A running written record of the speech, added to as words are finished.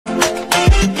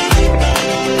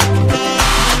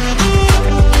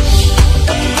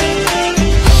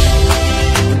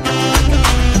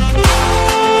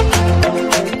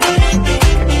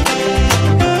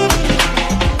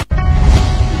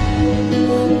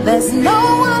There's no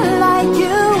one like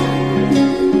you,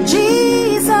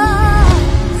 Jesus.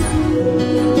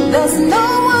 There's no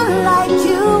one like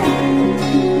you.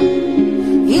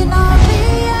 In our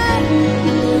being,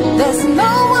 there's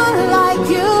no one like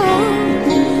you,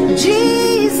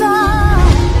 Jesus.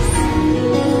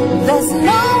 There's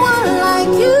no one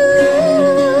like you.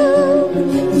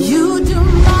 You do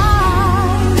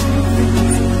might,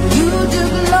 you do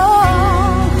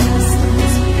glorious.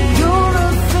 You're a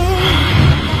thing.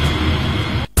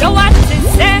 No what to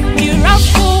say, you're a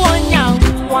fool on your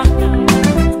one.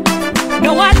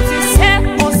 No what to say,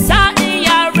 Osai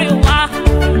Yarewa.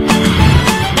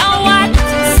 No what to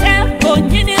say,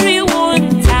 Bonini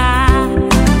Wunta.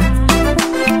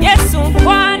 Yes,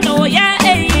 Unquano, yeah,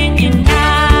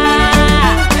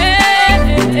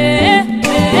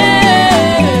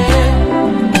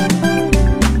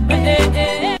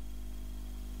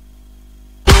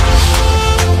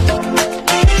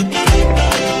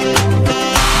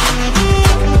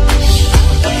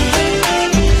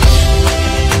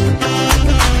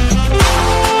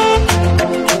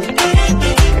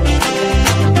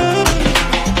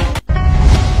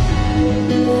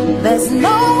 There's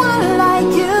no one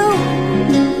like you.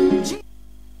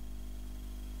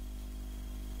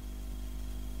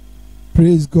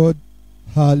 Praise God.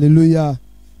 Hallelujah.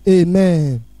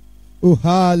 Amen. Oh,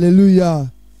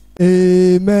 hallelujah.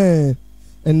 Amen.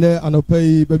 And then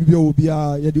anopay baby will be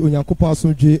a yadi onyankopa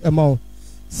sonje amount.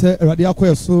 Say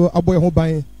radia so aboy ho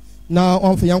ban. Now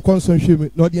on for young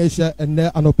consumption, not the Asia and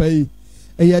then anopay.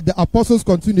 And yet the Apostles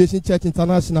Continuation Church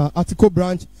International Article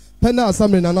Branch Pena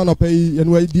Assembly and anopay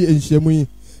and where the Asia.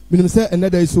 Minim say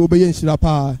another is obey in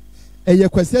Shilapa. And ye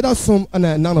queseda some and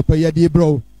nanopay yadi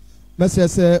bro. Messia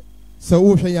say. So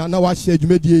Oshaya now I share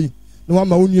Jumedi, no one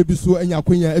my own bisu and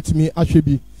Yaquina at me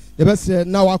Ashebi. The best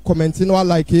now I comment, no I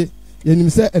like it, Yenim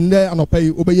say and there and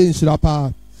pay obeying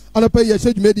Shilapa. And I pay your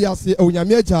shade media say on your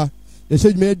major, the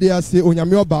shade media say on your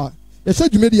mioba, the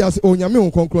shade media say on your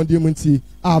mion concron dimunti.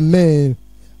 Amen.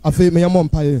 I feel me a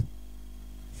mompire.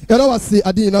 And I say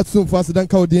I did not soon for us than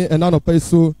Cowdin and Anno pay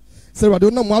so. Sarah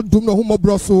don't know what do no homo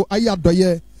broso, I had the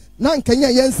year. Nan can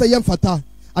yen say yen fata.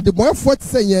 At the more fort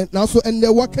saying now so and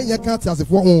there what can you can't as if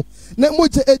one net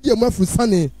much a month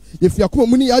sunny if you are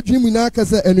coming I dream in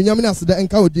Akasa and Yaminas the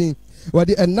Encoding or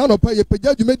the and none of pay a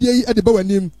pajaj media at the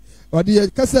Bowanim or the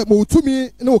Cassa mo to me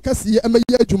no Cassie and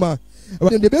Maya Juma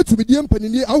when the bed to be the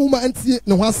empany Ahuma and see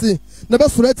no Hasi never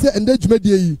surrender and Dej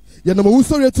media Yanamu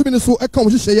sorry 2 minutes so a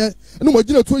conversation and no more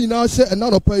dinner to in our share and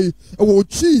none of pay oh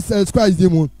Jesus Christ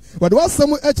demon but was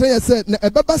someone actually said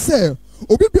a baba say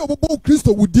Obi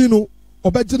Christo would dino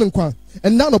Obedient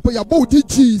and now pay about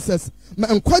Jesus. My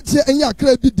unquaje and ya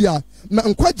credidia, my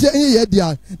unquaje and ya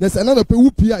dia. There's another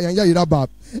pewupia and yarabab.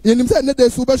 In himself, the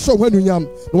super show when you yam,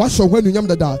 wash when you yam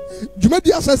the da.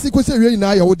 Jumedia says sequence really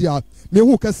na yodia. Me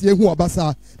who can see who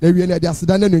abasa, the real idea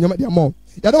sedan and yam at your mom.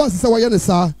 Yada was so I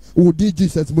sa, oh,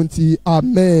 Jesus Munti,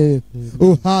 Amen.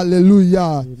 Oh,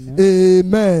 hallelujah,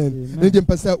 Amen. Indian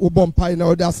person who bomb pine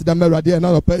or that's the Meradia and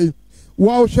another pay.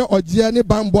 Wow, show or Jenny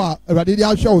Bamboa,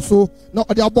 Radia show so not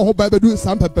the Abba Bible doing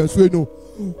some pepper so no.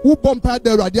 Who bumped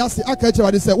the Radiasi? I catch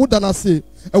what they say, what done I say,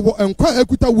 and quite a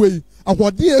good way, and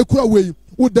what dear equal way,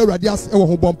 would the Radiasi, or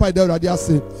who bumped the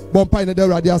Radiasi, bumped the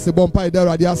Radiasi, bumped the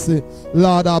Radiasi,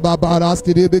 Lada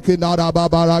Babaraski, the Bikinada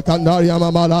Babara, Candaria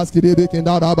Mamalaski, the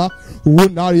Bikindaba,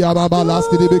 Wunaria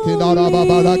Babalaski, the Bikindada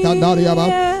Babara,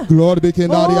 Candariaba, Lord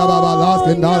Bikindaria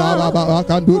Babalaski, Nara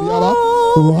Canduriaba.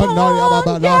 Wanaria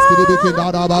Baba Laski de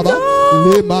Bikindara Baba,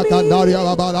 Lima Candaria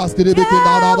Baba Laski de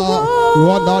Bikindara Baba,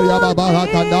 Wanaria Baba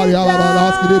Candaria Baba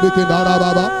Laski de Bikindara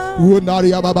Baba,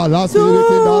 Wunaria Baba Laski de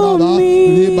Bikindara Baba,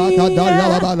 Lima Candaria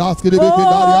Baba Laski de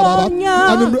Bikindara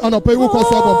Baba, and a pay who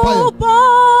calls up on fire.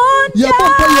 Yeah,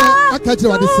 I catch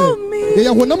what they say. They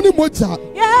are one of the mocha,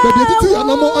 but they do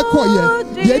no more acquire.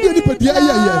 They didn't put the air.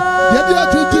 They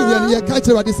are drinking and you catch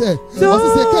what they say. So,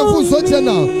 I say, come for such a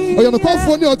now. Or you're call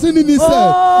for your tin in his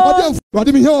cell. What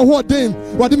do you hear? What dame?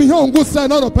 What do you hear? Good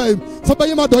sign out of pay.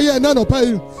 Somebody my doyer and none of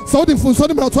pay. Something from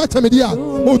something about what time media.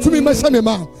 Oh, to me, my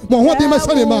shamima. What did my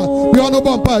shamima? We are no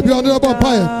vampire. We are no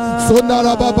vampire. So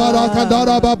Nara Babara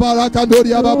Kandara Babara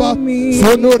Kandoria Baba.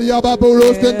 So Noria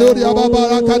Baburos Kandoria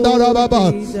Babara Kandara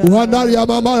Baba. Wanaria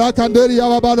Mamara Kandoria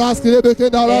Babara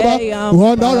Skibekendara.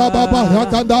 Wanara Baba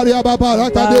Kandaria Babara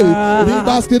Kandari.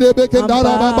 Ribaski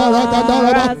Bekendara Babara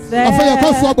Kandara. I feel a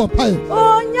cost of vampire.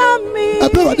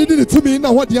 Everybody did it to me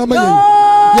now. What the Amay?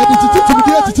 You did it to me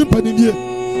to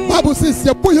Chimpany. Bible says,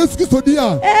 your boy is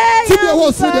Custodia. Sibia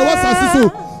was so there was a so.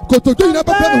 Kotojo ina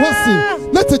papa no hasi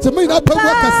na teteme ina papa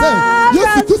waka say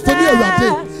Yesu Kristo ni awurade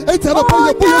enti na papa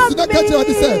ye boye su na ka kire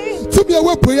ade say to to me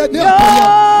away prayer near prayer.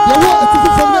 You want to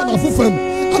from the fufem.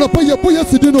 And upon your boy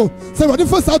yesterday, so what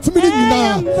if I start to me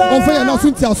now? On fire now,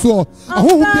 soon to saw. A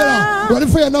home beer, what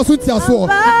if I now soon to saw?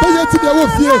 But yet to the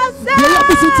wolf here, the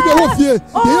opposite to the wolf here,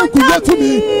 the young could get to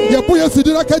me. Your boy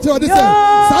yesterday, I catch what they say.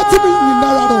 Start to me in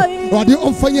Narado, or the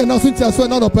on fire now soon to saw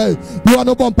another pay. You are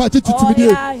no bomb party to me.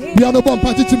 You are no bomb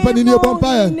party to in your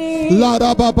bumpire.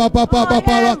 Lada Baba Papa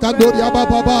Rakandoria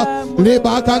Baba,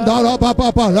 Leba Kandara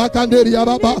Papa, Rakandoria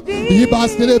Baba,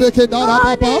 Ibasque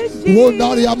Papa,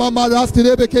 Wonaria Mama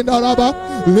Raskide. Kendaraba,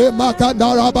 Le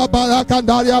Makandara Baba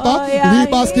Kandariaba,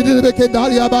 Libaskide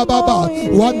Kendariaba Baba,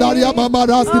 Wandaria Mama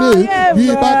Raskide,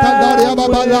 Libakandaria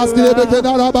Baba Raskide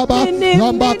Kendara Baba,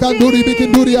 Lamba Kanduri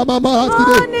Bikinduria Mama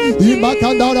Raskide,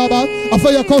 Libakandaraba,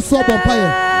 Afaya Koso Bompire.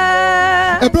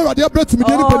 A brother, dear brother, to me,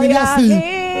 Penny,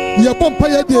 your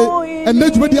Bompire day, and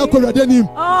let me dear Coradenim.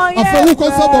 After who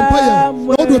calls up Bompire,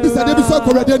 what will be said, they be so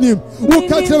Coradenim. Who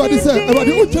can't tell what they say about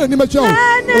the Uchanim show,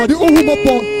 or the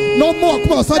Uhumopo. No more,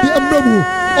 come on, Sadi Embremu.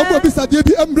 Omo bisa de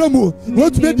bi Embremu.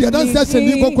 Want to make the dance session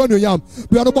ni kokonu yam.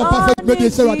 We are no perfect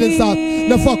mediation radin sa.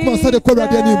 Na fa come Sadi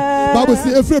Korade anim. Bible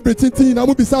say every britin na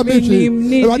mo bisa meji.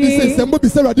 Radin say se mo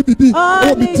bisa radin bibi.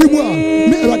 O mi timu a.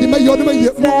 Me radin ma yo no ma ye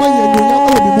no ya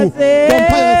o mi mu.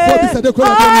 Vampire for bisa de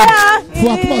Korade anim.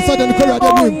 For come Sadi Korade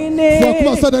anim. For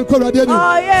come Sadi Korade anim.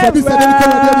 For bisa de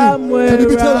Korade anim. Can you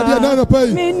be tell radin na no pay.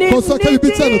 Koso can you be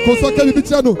tell. Koso can you be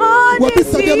tell. What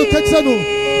bisa de no catch.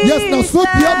 Yes, now so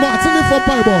Pierre Martin for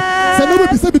Bible. So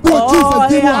nobody say before Jesus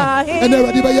give one. And then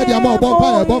ready by the amount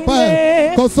bonfire.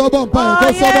 Conso bonfire. I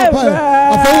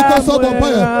feel conso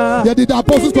bonfire. Yeah, the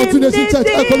Apostles Continuation Church.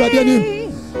 Echo Radianim.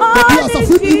 The Piazza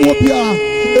 50 more Pia. A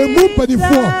move penny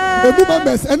for. A move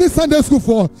mess. Any Sunday school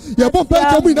for. Yeah, bonfire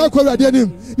coming now. Echo Radianim.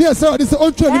 Yes, sir. This is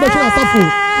own training machine as a fool.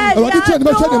 I want to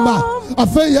mention the man. I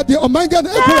feel the Omega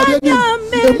Echo Radianim.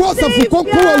 A more of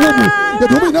Concoa woman. The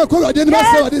woman Echo Radianim.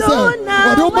 This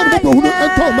I don't want people who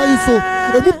enter my so.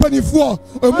 A new penny for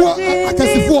a more I can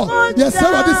see for. Yes,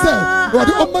 sir, what they say. Or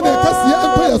the old man can see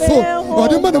enter your soul. Or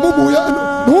the man no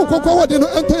cocoa didn't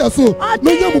enter your soul.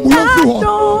 No young woman through her.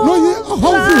 No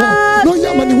house through her. No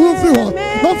young man who through her.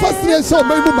 No fascination,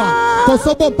 my mama. For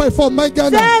someone by for my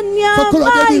Ghana. For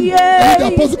Coradim. And the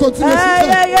Apostle continues. For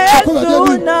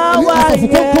Coradim. And for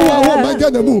Cocoa, my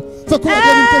Ghana move. For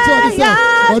Coradim, catch what they say.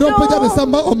 I don't put that the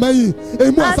summer on my a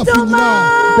more of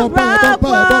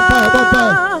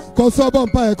Bonfire. Conso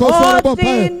Bonfire.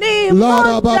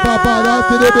 Lada Baba,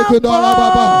 Kidora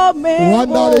Baba. One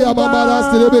day,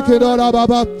 Mama, Kidora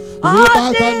Baba.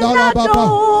 Ibakandara Baba.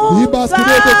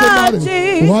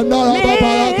 Ibaskide. One day,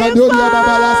 Baba, Kandoria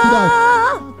Baba.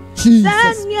 Jesus. I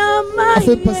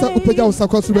feel Pastor Upeja was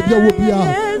across the Wopia.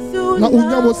 Now,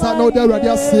 Unyamo Sano, there,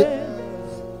 Radiasi.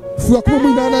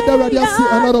 Fuakumina, there, Radiasi,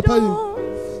 another pay.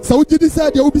 So we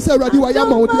decide you will be said radio I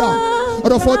am out there.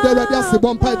 Or for the radiasi,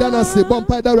 bompire danasi,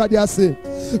 bompire da radiasi.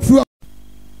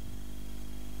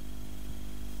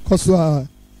 Koswa.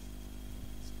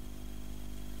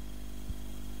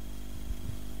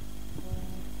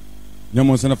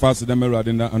 Yamon fast them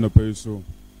radina and a peso.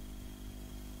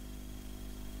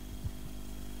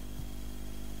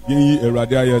 Ye a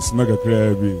radias mega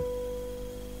crabby.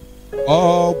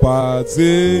 Oh, but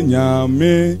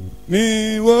nyame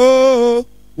ni wo.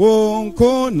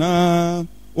 Wonkona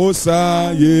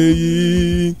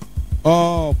OSEI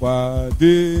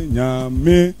Opade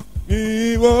nyame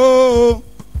niwo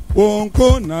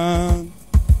Wonkona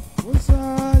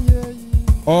OSEI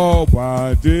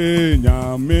Opade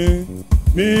nyame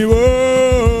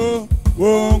niwo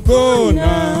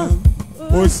Wonkona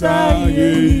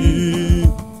OSEI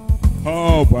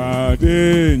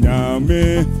Opade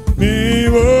nyame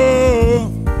niwo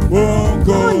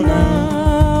Wonkona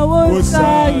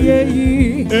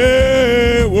OSEI,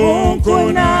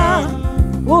 wonkona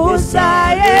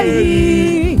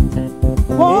OSEI,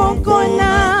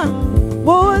 wonkona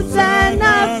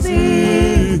OSEI,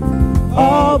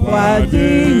 obadi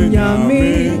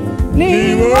nyame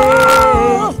niwo,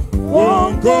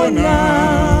 wonkona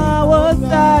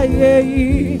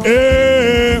OSEI,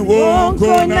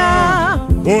 wonkona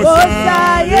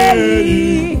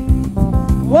OSEI,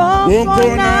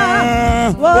 wonkona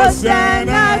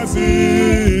OSEI,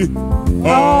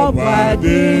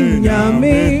 obadi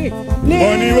nyame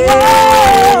niwo,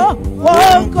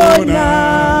 wonkona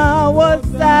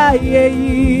OSEI,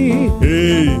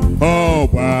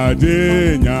 obadi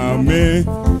nyame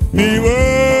niwo,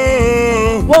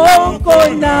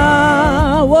 wonkona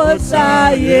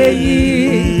OSEI,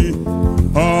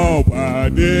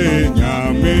 obadi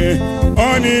nyame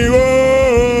oniwo,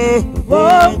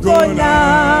 wonkona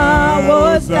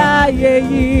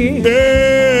OSEI,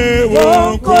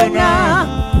 wonkona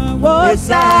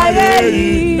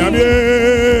OSEI Nyame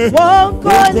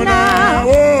Wonkona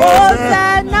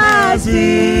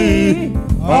Osanasi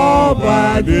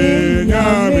Obade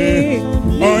Nyame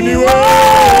Oniwo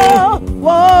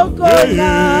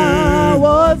Wonkona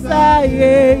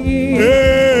OSEI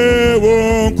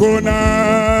Wonkona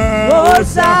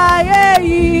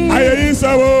OSEI Ayeyi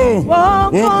sawo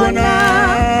Wonkona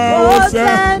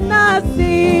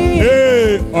Osanasi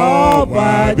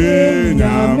Obade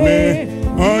Nyame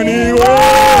Oniwo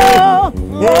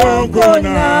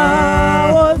Wonkona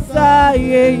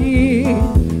OSEI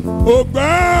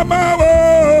Ogbama wo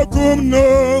kumno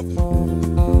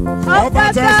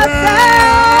Obatasa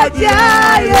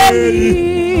Jayeyi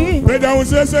Beda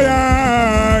unsese ya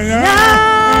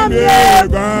Nyame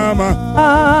Ogbama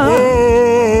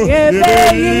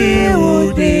Yebeyi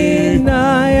udina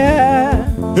ye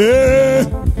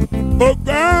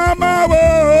Ogbama wo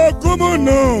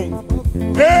kumno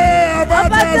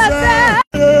Obatasa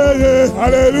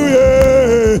Hallelujah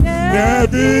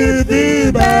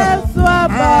Biba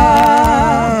Swaba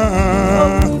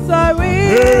Sorry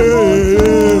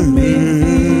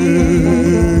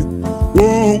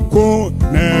Wonko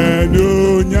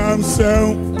nenu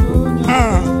nyamsel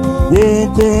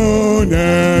Wonko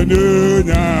nenu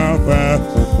nyamfa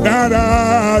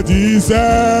Dada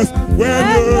Jesus when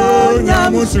you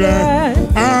nyamusle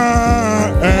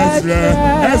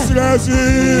Esre si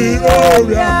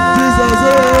oria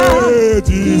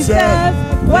Jesus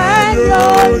when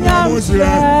you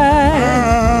nyamusle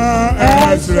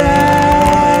Esre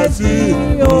si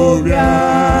oria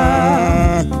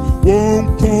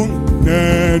Wonko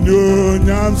nenu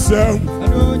nyamsel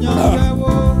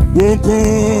Wonko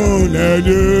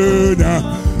nenu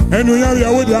nyamsel Enu ya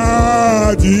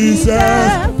wuda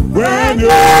Jesus when you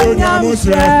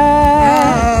nyamusle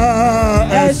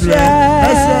Esre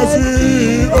si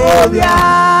oria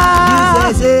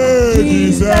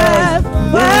Jesus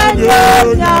when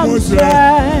you nyamusle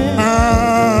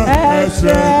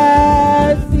Esre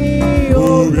si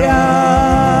oria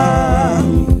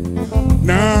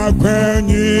na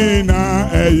kwenyi na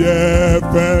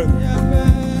eyepe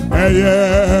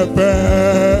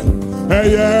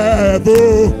eyebo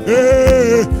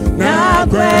na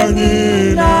kwenyi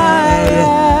na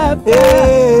eyepe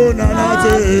na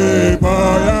nate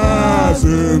boya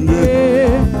sumye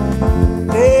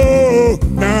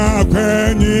na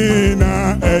kwenyi na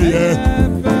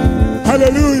eyepe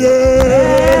hallelujah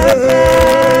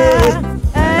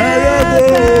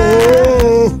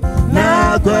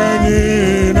na kwenyi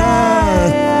na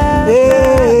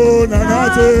na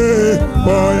nate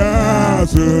boya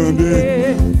sumye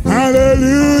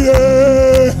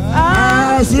hallelujah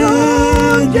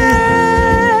asumye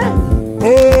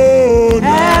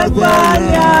na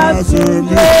kwenyi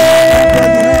asumye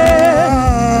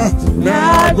na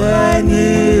kwenyi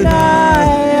na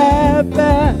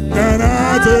epe na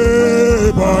nate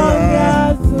boya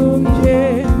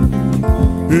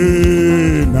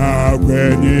na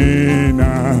kwenyi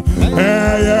na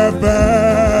eyepe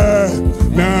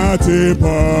na te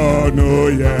pono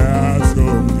ye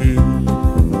asomni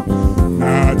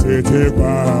na te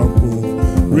kwampo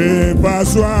we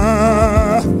paswa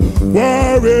wo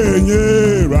renye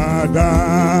rada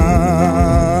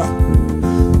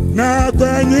na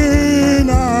kwenyi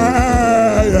na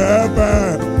eyepe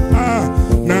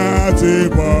na te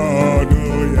pono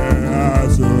ye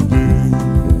asomni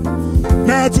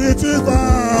na titi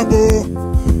kwambo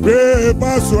we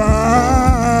paswa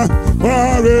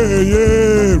ore ye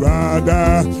rada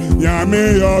nyame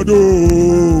yodo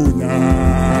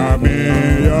nyame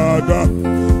yodo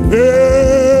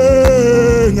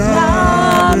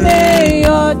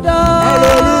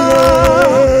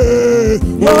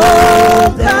hallelujah oh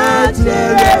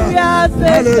kacheria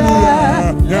sesa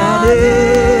nyame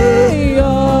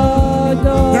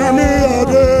yodo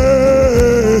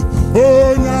oh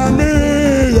nyame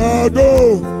yodo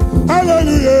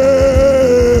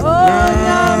hallelujah oh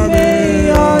nyame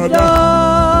yodo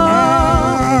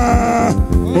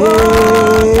oh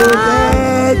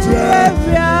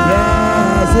kacheria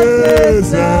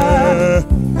sesa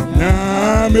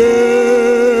nyame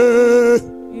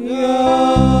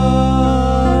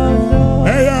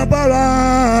eya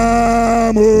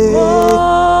balamu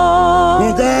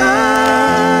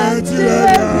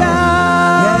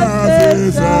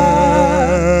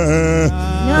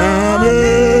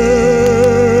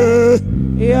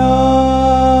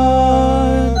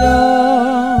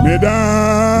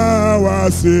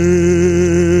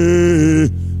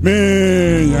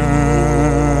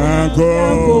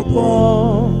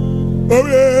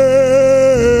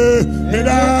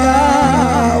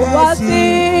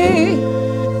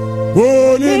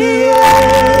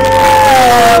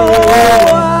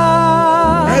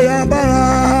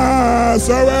Ayabara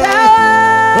sawe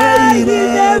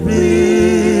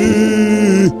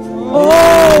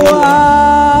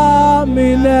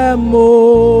Minemo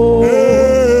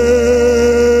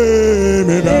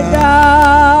Meda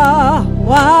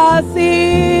Wasi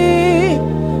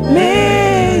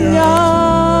Minyankopo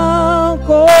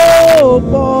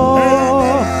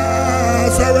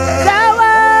Sawa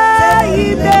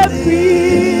Ibebi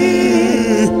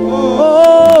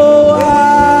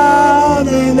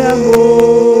Minemo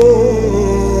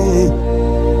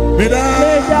Meda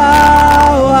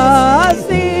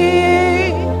Wasi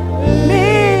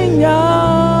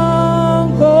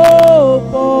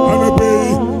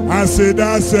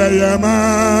Asida seyama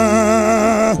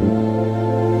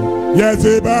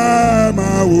Yetiba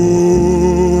mawu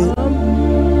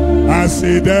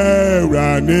Asida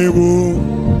ranewu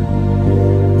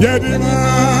Yedima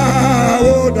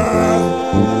woda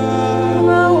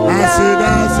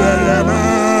Asida seyama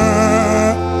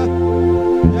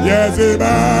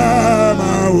Yetiba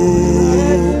mawu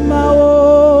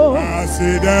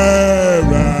Asida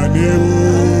ranewu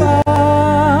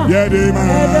Yedima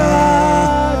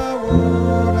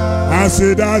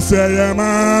Asida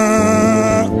seyama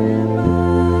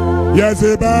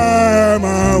Yesiba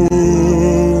mawu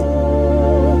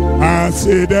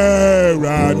Asida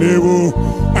ranewu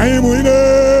Ayimuine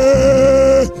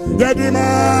Yedima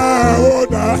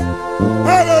woda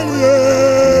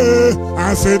Hallelujah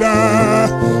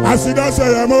Asida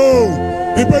seyamo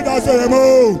Ipeda seyamo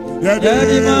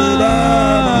Yedima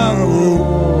mawu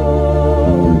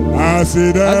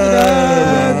Asida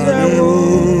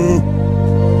ranewu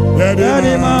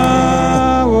Yedima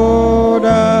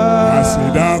woda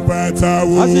Asida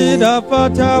patawo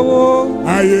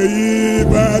Ayeyi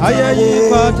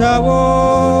patawo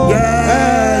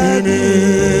Yehini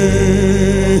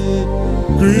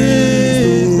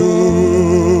Kristo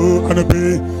Anope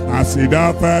Asida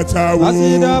patawo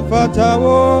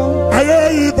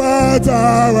Ayeyi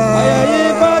patawo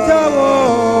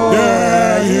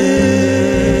Yehini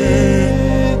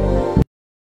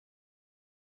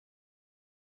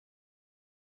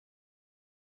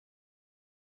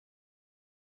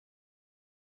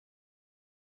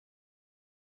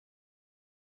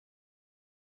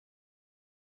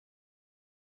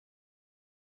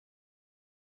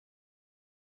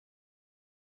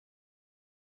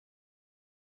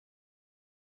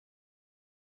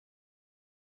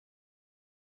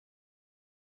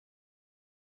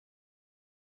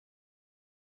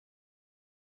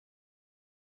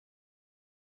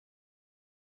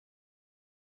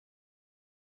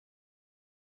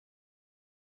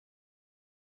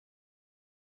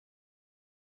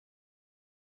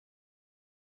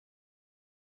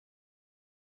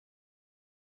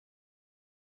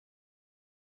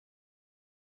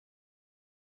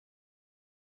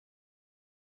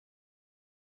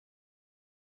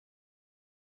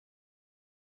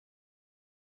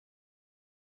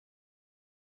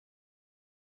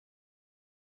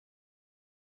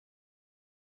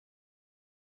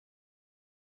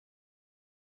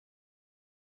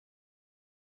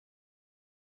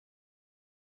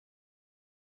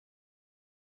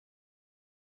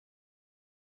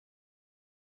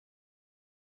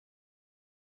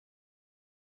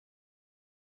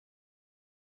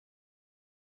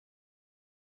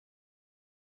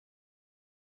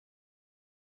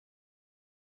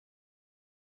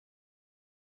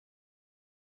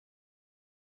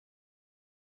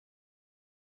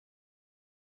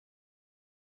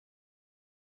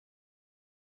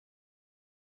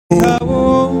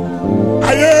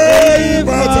Aye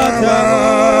patawa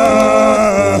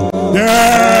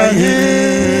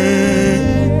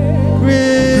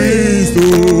Kristo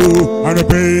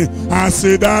Anope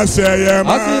Asida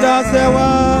seyama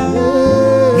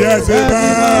Yesiba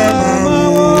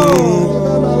mawu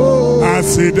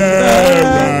Asida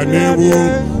ranewu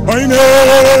Oine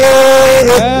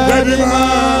Yedima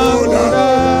woda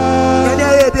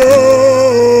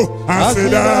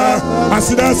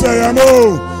Asida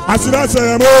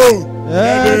seyamo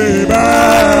Yediba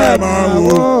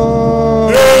mawu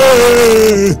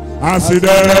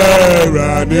Asida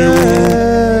ranewu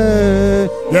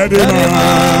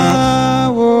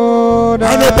Yedima woda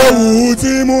Anope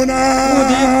utimuna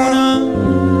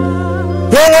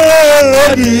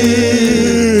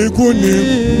Hedi kunim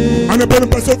Anope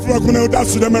mpese fura kuna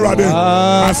udasu de merade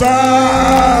Asa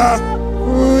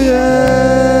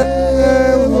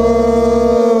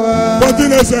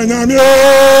Continue senyami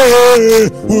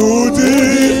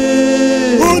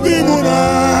Udi muna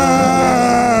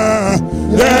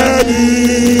Yedi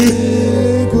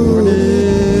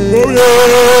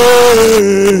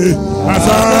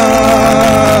Asa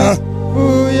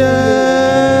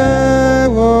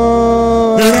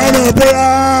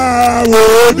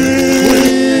wodi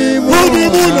wudi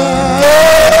buna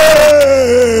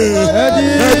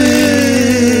edi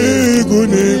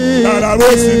guni ala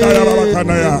rosi na ya baba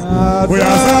kanaya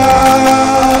oyasa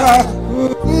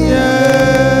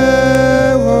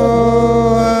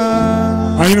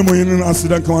ayinu mo yinu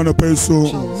accident kan na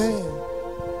peso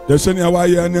yɛhyɛ ne awa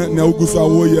yɛ ne wogu so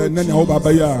awo yɛ ne ne awo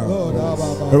baba yɛ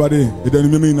everybody edani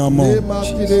mimi na mo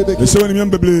yɛhyɛ wani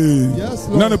mimi bebree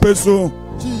na ne peso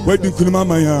wadi kunuma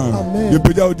maya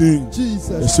yɛpagya odi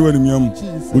yɛhyɛ wani mimi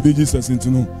odi Jesus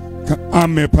ntino ka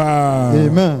amepa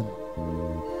amen.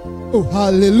 Oh,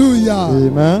 hallelujah.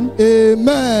 Amen.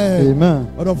 Amen. Amen.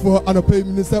 Order for an pay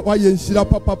minister. Why you shira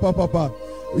papa.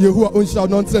 You who are unshira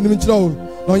nonsense.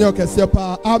 No your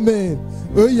pa. Amen.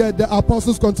 Oh yeah, the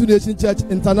Apostles Continuation Church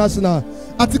International,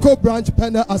 Article Branch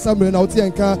Penner Assembly now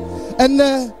Tienka, and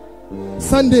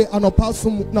Sunday and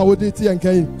Opasum now would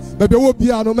Tienka. But there will be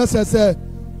no message.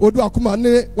 Odu akuma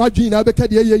ne wadwina be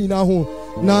kade ye nyina ho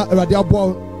na awade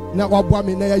abo na wabo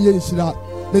me na ye nhira.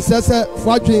 Ne sese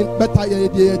fwadwen beta ye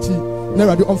de achi na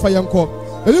awade onfa ye nko.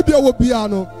 Eli bia wo bia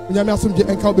no nyame asomje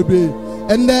enka bebre.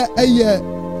 Enne eye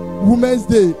Women's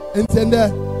Day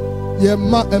entende ye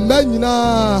ma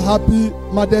nyina happy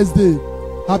Mother's Day.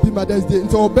 Happy Mother's Day.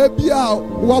 Nto baby a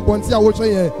wo bonti a wo hwe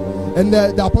ye. And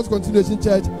the Apostle Continuation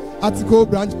Church Article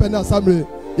Branch Penner Assembly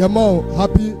ye ma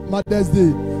happy Mother's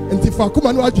Day. Nti fa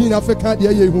kuma no adwin Africa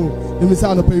de ye hu.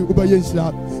 Nimisa no pay uba ye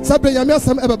nhira. Sabe nyame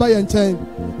asem ebeba ye nchen.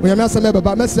 Nyame asem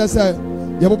ebeba mesre se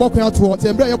ye bobokwan ato. Te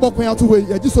embre ye bobokwan ato we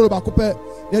ye gisoro ba kopɛ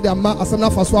ye de ama asem na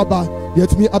fa so aba ye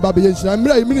tumi aba be ye nhira.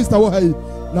 Embre ye minister wo hai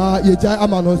na ye jai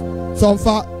ama no so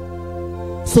mfa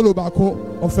solo ba ko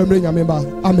on femre nyame ba.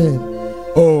 Amen.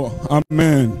 Oh,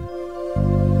 amen.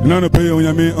 Nana pay on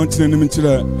yame until nim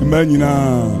chira mba nyina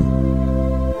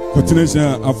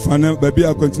continuation afana baby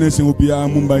a continuation obia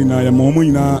mumbai na ya momo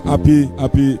nyina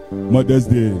happy Mother's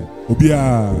Day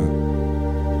obia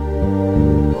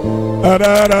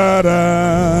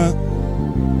ararara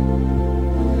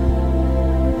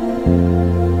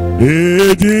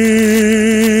edibi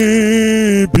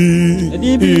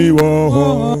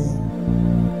iwo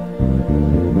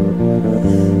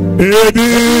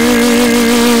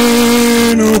edinu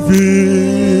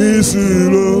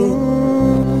visilo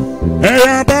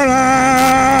eya bara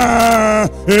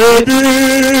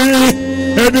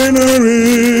edinuri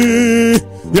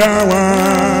yawa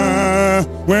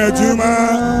wejuma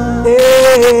oh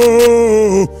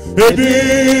edinuni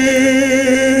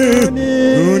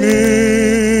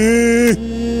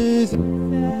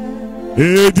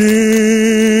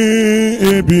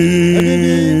ebi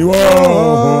wo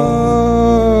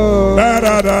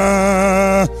da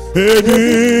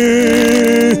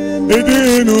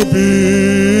edinu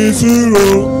bisuro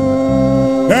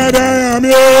dada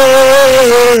yami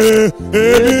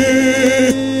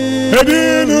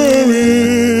edinu ri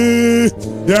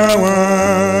yawa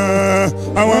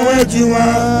àwọn wejuwa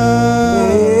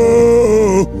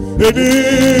oh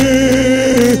edinu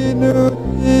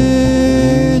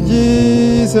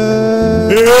Jesus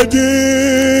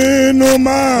edinu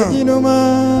ma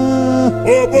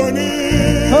oboni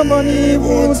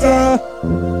Musa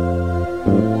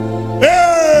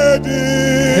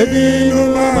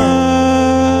Edinuma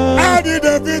Adi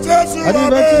de Vitesu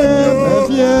Edinuri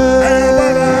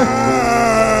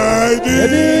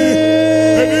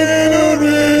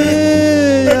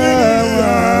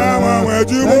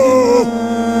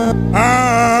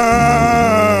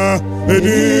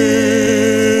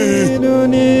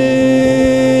Edinuni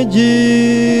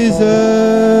Jesus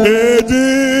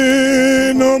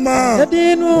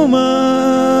Edinuma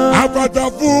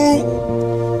Afatafu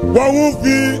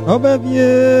Wawufi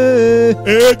Obabie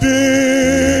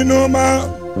Edinuma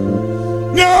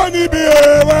Nyani bi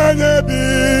ewanyebi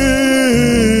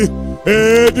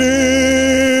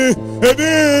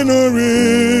Edinuri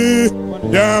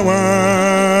Yawa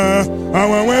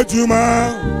Awa wejuma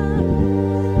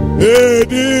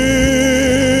Edinuni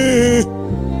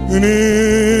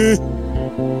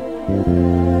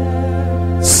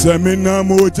Semina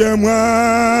mojemwa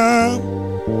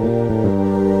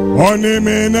Oni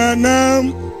minanam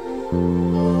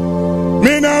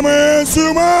Miname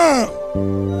suma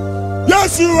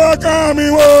Yeshua kami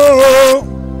wo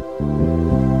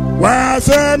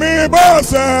Wasemi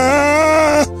bosa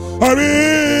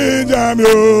Orinja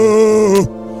myo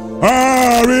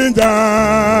Orinja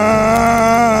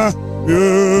myo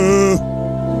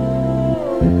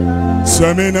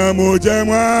Semina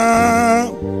mojemwa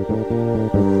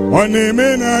Oni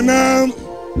minanam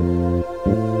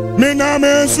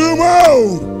Miname sumo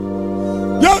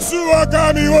Yeshua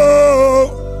kami wo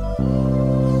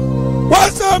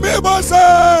Wasami bosa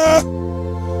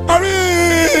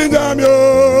Arinja myo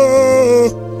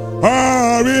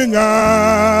Orinya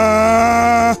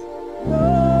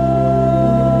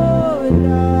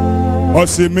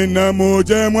Osimina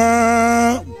Mujemwa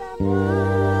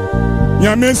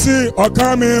Nyamisi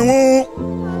Okamiwu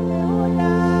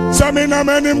Samina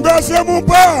Menim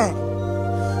Gasemupa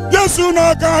Yesu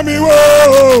no Kamiwo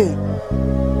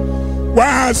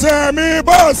Wasemi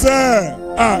Bose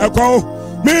Eko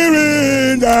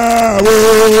Mirinda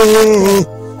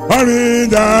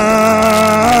Orinda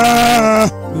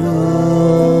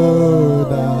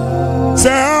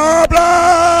Sebla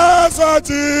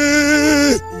Soti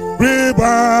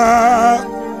Riba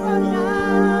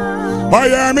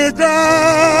Oyamika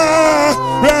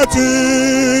Reti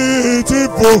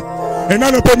Tipo And I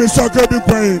don't put me soccer be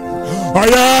praying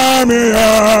Oyamia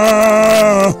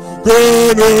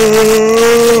Kono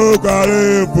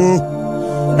Karibu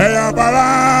Eyabara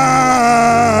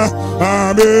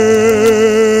Amen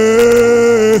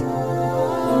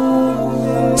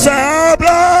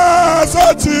Sebla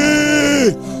Soti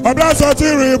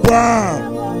Riba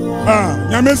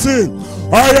Nyamisi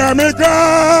Oyamika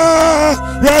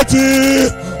Reti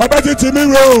Obeti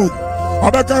Timiro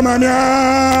Obekamania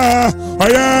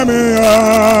Oyamia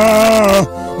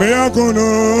Miyakuno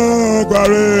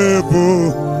Kwarebu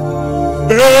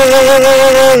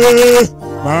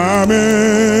Mami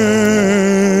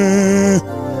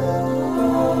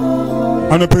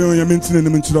Anopeyo Yamintine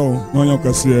Niminchiro No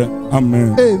Yakasiye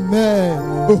Amen. Amen.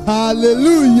 Oh,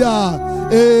 hallelujah.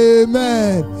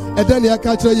 Amen. And then you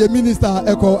catch your minister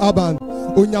Echo Aban.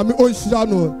 Unyami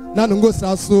Onshano, Nanungo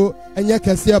Sasso, and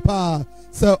Yakasia Pa,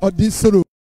 Sir Odisuru.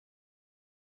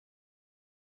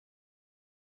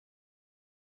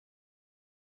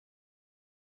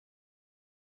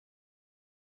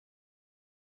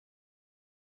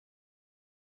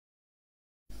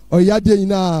 Oyade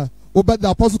ina, Obed the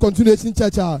Apostle Continuation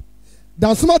Church.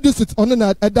 Dansuma district on an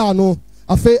Edano.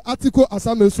 Afe article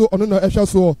asame so ono no ehwe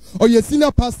so oye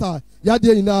senior pastor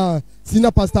yade ina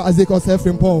senior pastor Azeko se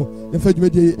FRIMPONG ye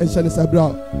fadwede ehye ne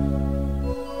sabra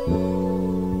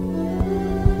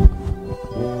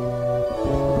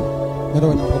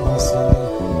Meron ako pass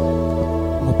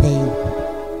mo pay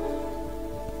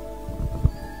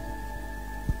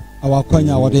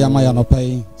awakwanya wode yama no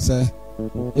pay se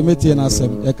emetie na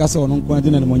asem e ka se ono nko adi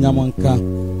na mo nyam nka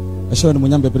ehye no mo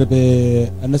nyam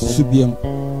bebrebe anasu biem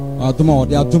Aduma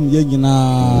ode adum ye nyina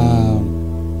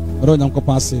ro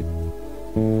nyankopon ase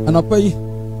anapai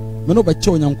me no be che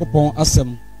onyankopon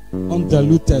asem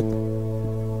undiluted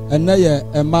enaye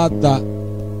emada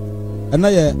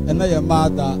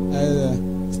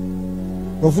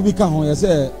profu bi ka ho ye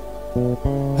say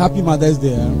happy Mother's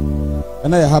Day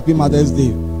enaye happy Mother's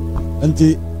Day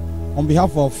enti on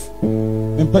behalf of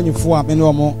empanyifo a me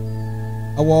no mo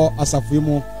awo asafo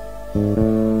mu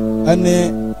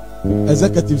ene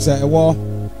executive say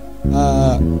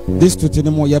this to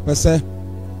tinimo ye pese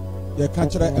ye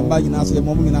kanchre emba nyina say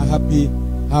mom nyina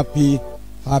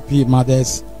happy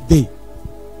Mother's Day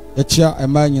ye chia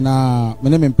emba nyina me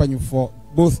ne mpanyufo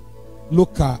both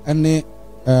local and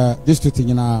district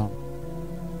nyina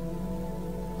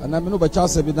ana me no ba cha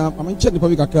say bi na am nche nipa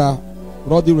bi kakra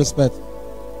with all due respect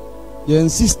ye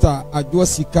sister Adwo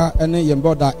Sika and ye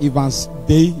brother Evans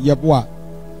Day ye boa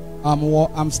Amwo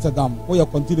Amsterdam. For your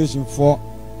continuation for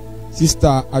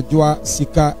Sister Adwa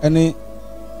Sika any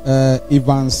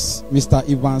Evans, Mr.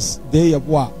 Evans Day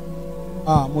Yabwa.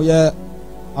 Moye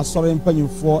asore mpanyu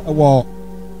for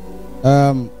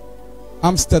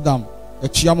Amsterdam.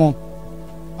 Echiamo.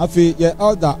 Afi ye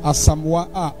elder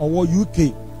Asamoah or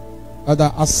UK.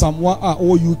 Elder Asamoah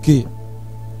or UK.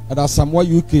 Elder Asamoah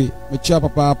UK. Mechia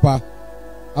papa.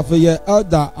 Afi ye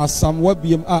elder Asamoah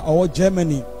BM or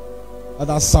Germany.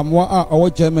 Ada Samoa or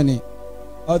Germany.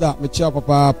 Ada Machia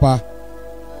Papa.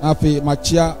 Afi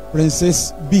Machia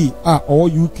Princess B or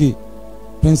UK.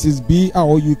 Princess B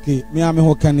or UK. Miami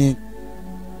Hokani.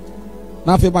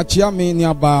 Nafi Machia me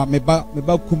nearby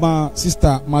meba kuma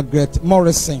sister Margaret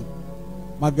Morrison.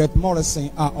 Margaret Morrison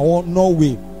or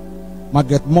Norway.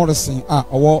 Margaret Morrison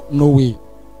or Norway.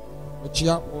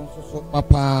 Machia so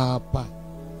papa.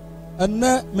 And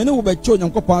many will be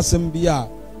chosen Copa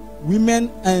women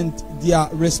and their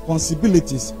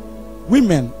responsibilities.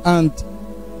 Women and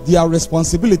their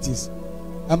responsibilities.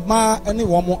 A man, any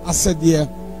woman, I said, dear.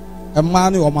 A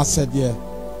man, or I said, dear.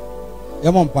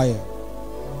 Yampire.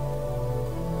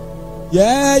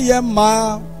 Yeah,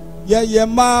 ma.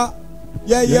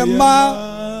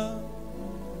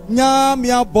 Nyam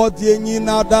ya body ni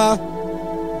nada.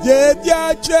 Ye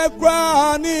dia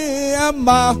chekwani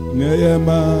emma. Yeah,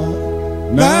 ma.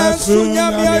 Nasu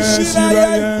nyam ya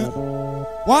shiraye.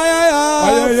 Why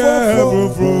ya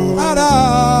fofo.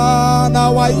 Ara na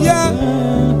waya.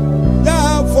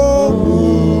 Ya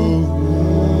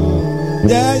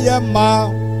yeah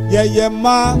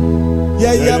ma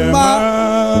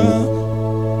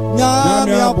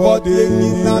nyamia body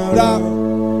nada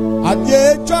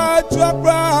adie twa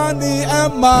brani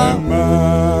emma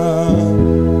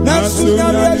nasu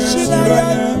nyamia shina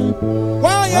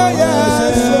waya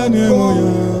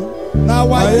na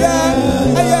waya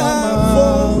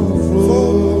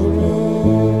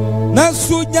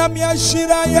nasu nyamia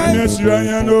shina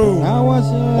no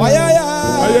waya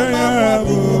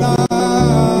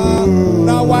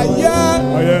na waya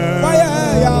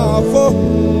fo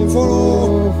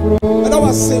and I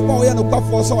was saying, oh, yeah, no,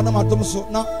 for so on my so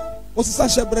now. What's the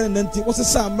Sasha Brennan and what's the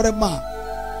Sam Rema?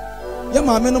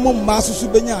 Yama minimum master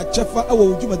Subenya, Chefa, I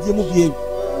will do my dear movie.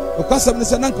 Because I'm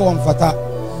the uncle on Fata.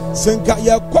 Senka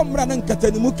ya comrade and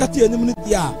Catani Mukati and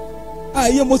Munia. I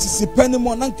am Moses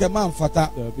Penimon Nanka Man Fata.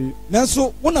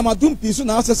 Nanso, one of my doom piece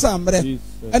now says Sam Bre.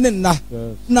 And then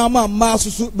now my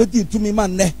master Betty to me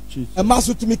man, a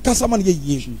master to me Casaman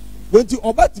ye. When to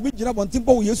obey me, you want to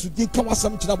go, yes, you did come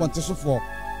some to want to so for.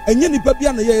 And yet,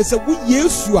 Papiana, yes, we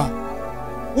yes, you are.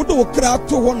 What do we cry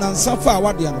to one and some far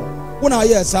what when I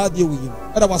yes, I deal with you.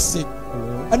 And I was sick.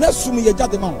 And that's to me a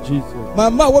judgment. My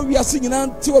mother, we are singing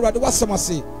until I was some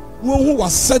say. Who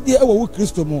was said there with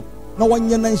Christo more. No one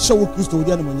yan show Christo,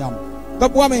 the animal yam.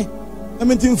 But woman, I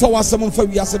mean, think for someone for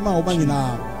we as a man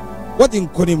now. What in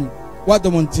Kodim? What the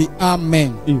Monty?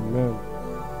 Amen. Amen.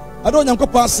 I don't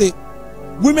know, say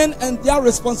women and their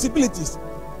responsibilities.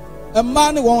 A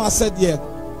man won't have said yet.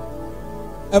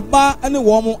 A bar and a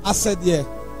woman I said, yeah.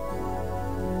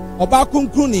 Oba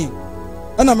Kunkuni,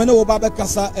 and I know Oba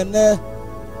Kasa and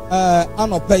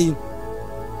Anopay.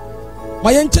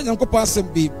 My ancient uncle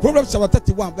person be Proverbs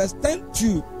 31, verse 10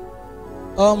 to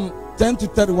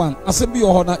 31. I said, be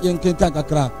or not young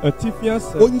Kakra. A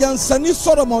Tifias, Unyan Sani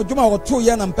Sodom Juma or 2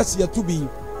 years and Pessia to be.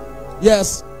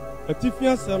 Yes. A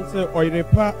Tifias, say, or your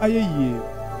pa, aye,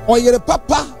 or your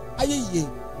papa, aye.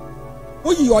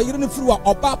 Oh, you are in through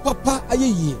Oba Papa,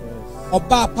 aye,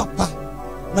 Oba Papa,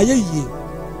 na ye.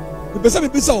 The person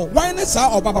be so, why not say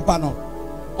Oba Papa no?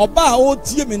 Oba o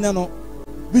tie me no.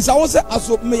 Bisa won say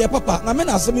aso me ye papa, na me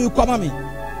na asem you kwama me.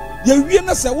 Ye wie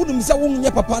na say wonum say won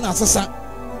ye papa na asesa.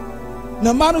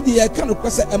 Na ma no de ye ka no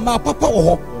kwese e ma papa wo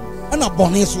ho, na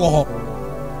bone so wo ho.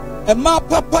 E ma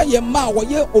papa ye ma wo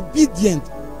ye obedient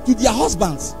to their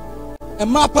husbands. E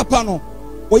ma papa no,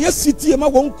 wo ye city e ma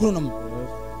won kunu no.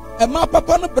 Emma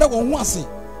papa no bre won ho ase.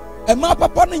 Emma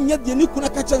papa no nya de ni kuna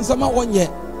ka chensama wonye.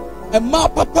 Emma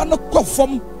papa no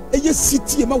kofom eye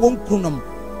city ma won kunum.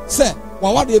 Se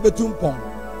wa wade ebetum pon.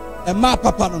 Emma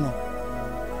papa no.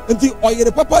 Enti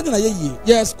oyere papa na ye.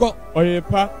 Yes ko. Oyere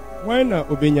pa, why na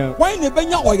obenya? Why na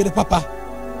benya oyere papa?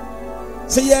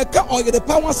 Se ye ka oyere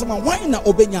pa wasema why na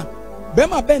obenya? Be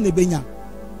ma be na benya.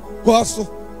 Ko so.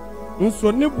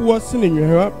 Nso ne buo se ne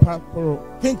nhwewa pa koro.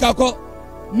 Kinka ko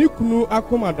Nikunu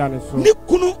akoma daneso.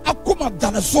 Nikunu akoma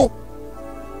daneso.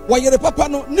 Wayere papa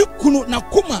no nikunu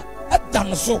nakoma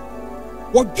daneso.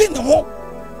 Wogine ho.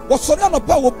 Wosori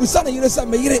anopa wo busa na yire sa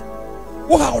meyire.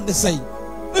 Wo ha on the say.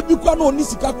 Ebi kwa no oni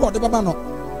sika kwa de baba no.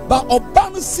 Ba oba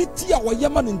no city a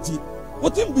woyema nti.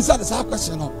 Wotim bisa de sa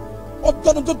question no.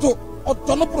 Otono toto,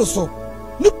 otono proso.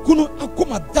 Nikunu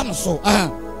akoma daneso. Aha.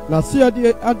 Na si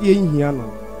ade nhia no.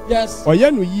 Yes.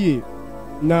 Oye no yie.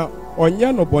 Na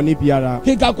onya no boni biara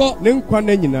kikako ne nkwa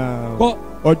na nyina ko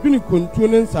odwini kuntu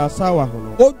ne nsasa wa ho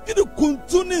no odwini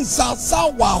kuntu ne nsasa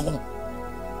wa ho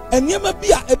eniema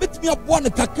bia ebetimi abo ne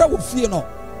kakra wo fie no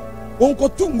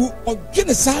wonkotungu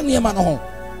odwini sa niema no ho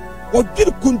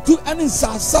odwini kuntu ane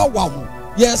nsasa wa ho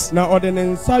yes na ode ne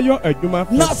nsa yo adwuma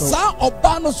feso na sa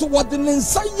oba no so wode ne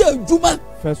nsa ye adwuma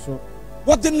feso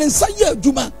wode ne nsa ye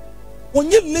adwuma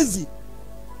onye lazy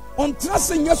on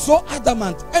trust nye so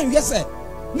adamant en yese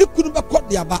ni kunu be kɔ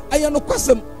de aba aye no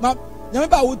kwasem ma nyame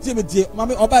ba wo tie metie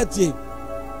mame oba tie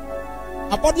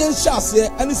abode nhya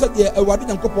ase ani se de awade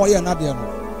nyankopɔn ye na de no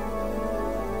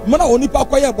mona onipa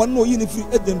kɔye bɔ no oyi ni firi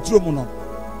edem turo mu no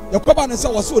yakoba ne se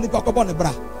wo se onipa kɔbɔ ne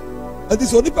bra adi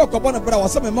se onipa kɔbɔ ne bra wo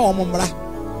se me ma wo mmra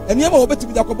eniema wo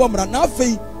betimi da kɔbɔ mmra na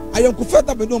afei ayenkufa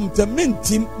da be no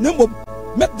mtementim ne mo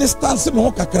me distance me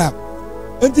ho kakra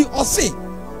enti ɔse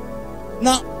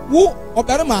na wo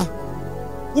obarema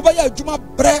wo ba ya adwuma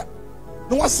bre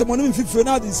no wasemo no mfifire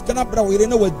na dis kana bra wo yire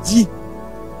na wadi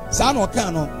saa na oka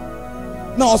no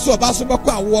na oso ba so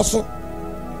bekɔ awo so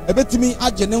ebetimi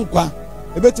agye ne nkwa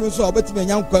ebetimi so obetimi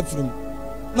anya nkwa firim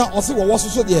na ɔse wo so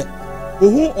so de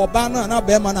ohu oba na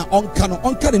be ma na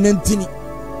onka ne nantini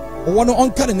wo no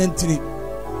onka ne nantini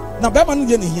na be ma no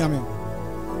de ne hiame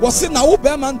wo se na wo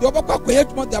be ma de obekɔ akɔyɛ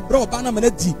adwuma de bra oba na ma na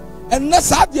di enne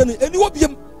saa de no eni wo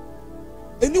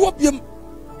biem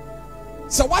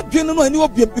So what do you know any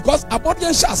of because about the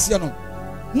Shasiano.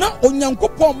 Now on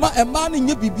Yankopon ma a man in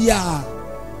your bibia.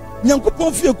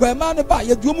 Yankopon feel a man about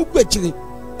your doom quickly.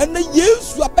 And the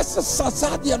years you are best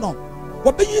Sadiano.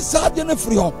 What be you Sadian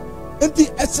free home? And the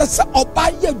SSA or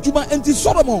buy your Juma and the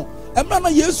Solomon. And man,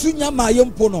 yes, you know my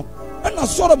young pono. And I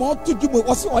saw them all to do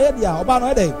was already about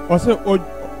a day. Was it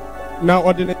now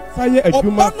or the Saya a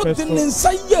Juma didn't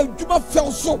say Juma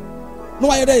fell so. No,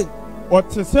 I day. What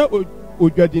to say,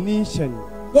 Ujadination?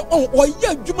 Or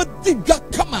yeah, Juma did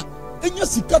got come out. And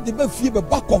yes, he got the best fever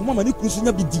back of Mamma Nicholas in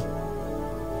your BD.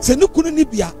 Senukun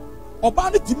Nibia, or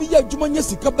Barney Timia Juma, yes,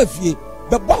 he got the fear.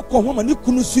 The back of Mamma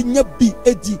Nicholas in your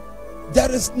BD.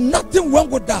 There is nothing wrong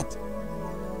with that.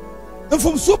 And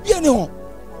from Sobiano,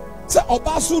 say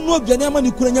Obasu no Janama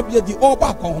Nikurania be the all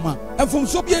back home, and from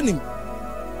Sobianim.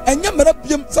 And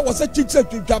Yamarapium, so was a teacher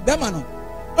to Jabamano,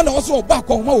 and also back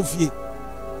home of ye.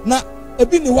 Now, a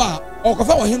biniwa, or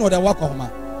Kafa him or the walk home.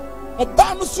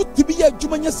 Obano suit to be a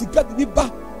Jumania Sika to be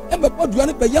back, and about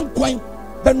you by young coin,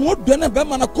 but not Dana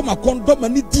Bamana Coma condom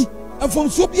and nitty, and from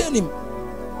Sobianim.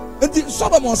 And the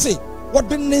Solomon say, what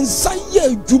the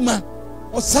Nensaya Juma,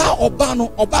 or Sa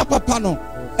Obano, or Bapapano.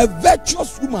 A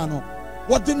virtuous woman,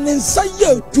 what the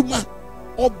Nensaya Juma,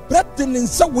 or bread the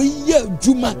Nensaway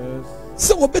Juma.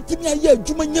 So, a bit me a year,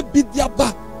 Juma, ye bid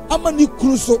yaba, Amani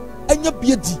Crusoe, and your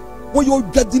beauty, where you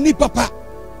gadini papa.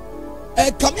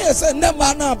 Come here, say,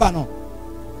 Nemana Bano.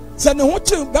 Send a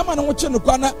watching, Bamana watching the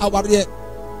corner, our year.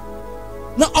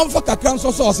 Now, I'm for Kakran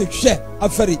so share a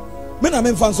ferry. Men are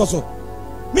men fans also.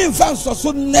 Men fans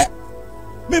also net.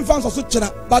 Men fans also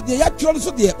china, but the actual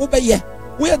so dear, obey.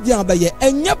 Where they are by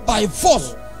and yet by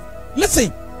force.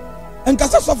 Listen, and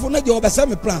Casas for net your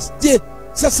semi plans. Dear,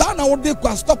 Sasana would they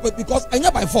can stop it because and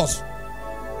yet by force.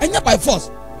 And yet by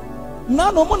force. Now,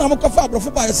 no one I'm a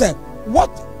coffee by say,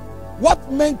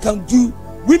 what men can do,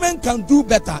 women can do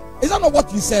better. Is that not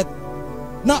what you said?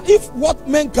 Now, if what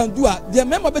men can do, they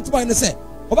remember better when they say,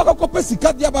 Obaka Copesi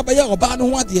Kadia Babaya or Bano,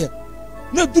 what dear?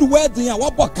 No, do where they are,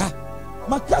 what boka.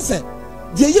 Macassa,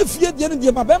 dear, fear the end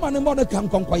of my bema and more can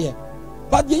conquer.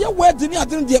 But the year where Dini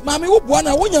didn't get Mammy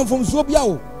Ubwana, William from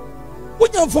Sobia.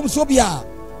 William from Sobia.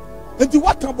 And to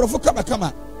what can Profokama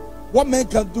come? What men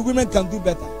can do, women can do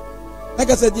better. Like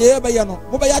I said, yeah, Bayano,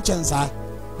 Mobaya chance.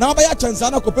 Now by a chance, I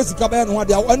know Copesi Caban, what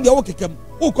they are on the Okikim,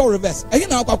 who call reverse. I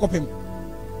now call him.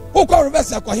 Who call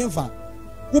reverse, I call him fan.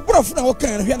 Who brought our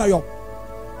can here now.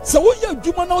 So we have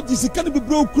Juma now, this can be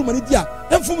broken, Manidia,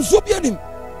 and from Sobianim.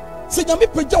 Say, Yami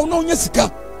Peja, no Yesica.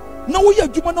 Now we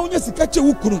have Juma now, Yesica,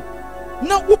 Ukuru.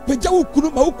 Now, Upeja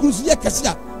Ukuruma Ukusia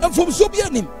Cassia, and from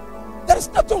Sobianim. There is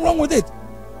nothing wrong with it.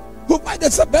 Provide the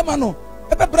Sabemano,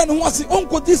 Ever Brand was the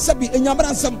uncle this Sabi and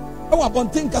Yamansam, or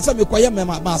Bontin Casami Koyama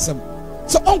Massam.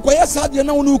 So Uncle Yasadia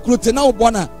now Nukrut now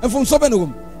Bona, and from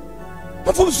Sobenum.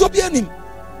 And from Sobianim,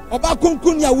 about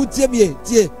Kunkunya would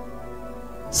tie.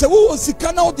 So who was the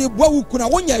canal de Boukuna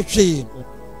one year shame?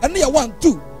 And near 1,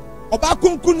 2, about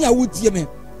Kunkunya would tie me.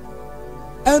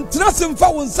 And Trasim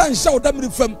Fowl San showed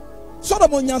them from.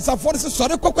 Solomon Yansa for the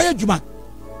sorry Cocoya Juma.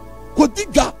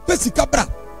 Codiga, Pesicabra,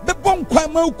 the bon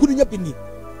quama couldn't yapini.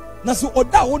 Nasu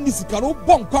Oda only Sicaro,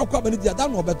 bon quack, and the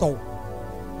Adano Beto.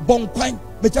 Bon quine,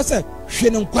 but just a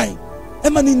Shannon quine.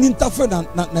 Emani Nintafern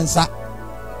Nansa.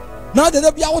 Now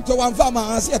there be out to one farmer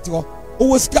and Seattle, who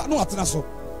was cat no atnaso,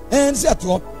 and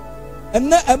Seattle.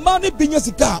 And a money being a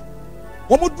cigar.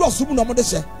 One would draw soon on the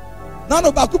share. None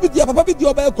of Baku be the Papa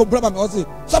video by a compromise or say,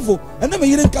 Shuffle, and never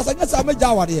hearing Casagnas I made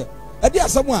Jawa here. Adia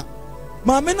someone.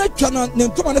 Mamma channel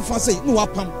named Tommy Fancy, no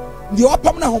apam. The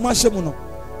apam na homa shemuno.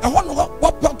 I want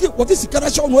what pocket what is the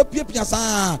connection with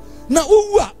Piasa. Now,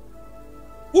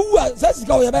 who says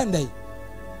go your band day?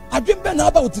 I dream ben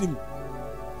about him.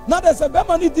 Now there's a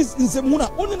Bamani this in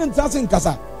Semuna, only in Tassin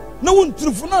Casa. No one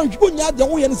through for now, you couldn't have the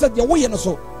way and said your way and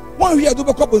so. One here do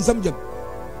a couple in some gem.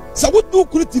 So what do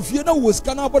creative you know was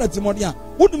Canabona Timonia?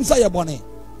 Wouldn't say a bonnet.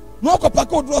 No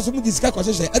Copaco draws with this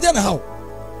calculation. I don't know how.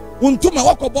 Untuma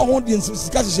wako bo hondi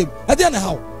nsikashe ade na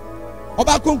hawo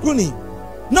oba konkuni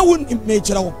na won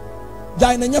mekyere wo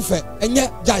jai na nyefe enye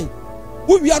jai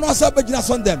wo wia no asa bagina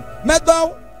son dem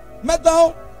medon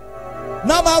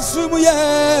na masumu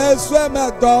yesu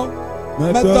medon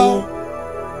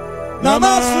na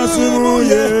masumu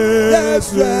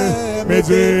yesu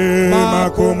meze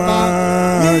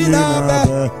makoma minaba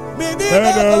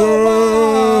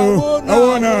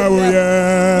awona wo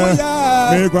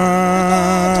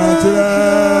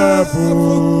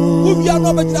we are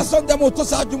not better son them to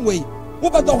Sergeant Way. Who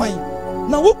better wine?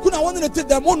 Now, who could I want to take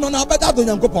them on our better than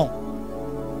Yankopon?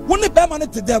 When they bear money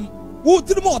to them, who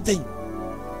did more thing?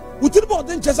 Who did more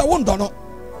than just a 1 dollar?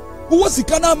 Who was the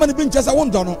canal money being just a 1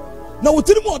 dollar? na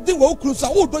wotiri mu odin wo kuru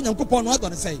so wo do Nyankopon no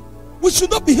adone say we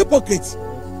should not be hypocrites.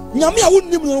 Nyame a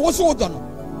wonnim no wo so wo do no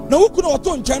na wo kunu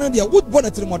oto nkyan no de wo bo na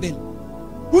tiri modern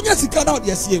wonya sika na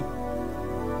ode asie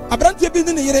abrante bi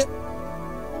ne yere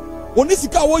oni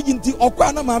sika wo yinti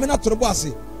okwa na maame na torobo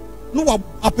ase no wa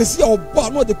apesi a oba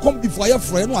no de come before ya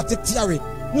fro no atetiare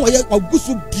no ye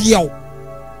agusu giaw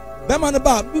be ma ne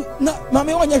ba na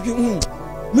maame wonya hwe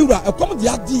miwura ekom de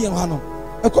adi yen ha no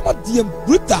ekom de yen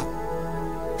bruta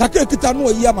kakere kita no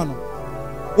yi ama no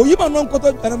oyi ma no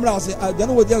nkoto enamra ase de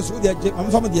no wo de nso de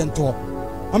am fam de nto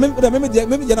ame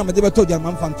de na me de beto de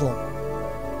am fam nto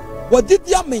wo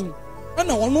didi amen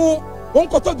na wono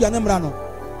wonkoto de enamra no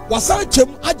wasan chem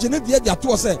agene de de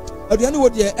ato se aduane wo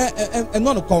de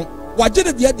eno no kon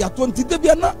wagene de de ato nti de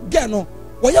bia na ge no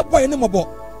wo ye boy ne mobo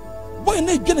boy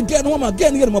ne dwene ge no ma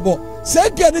ge ne mobo se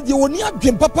ge ne de woni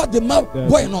adwen papa de ma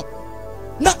boy no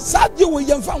na sa de wo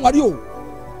ye mfa nware o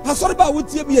asori ba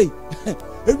wotie bie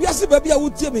ewiase ba bia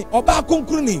wotie me oba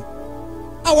konkuru ni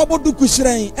a wobodu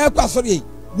kuhyiren e kwa asori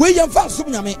we ye mfa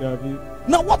sum nyame.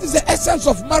 Now what is the essence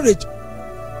of marriage?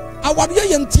 Awade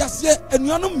ye ntiase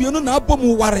anuanom mienu na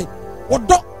abomu ware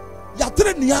odo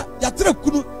yatre nia yatre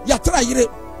kunu yatre yire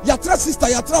yatre sister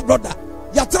yatre brother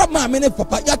yatre maame ne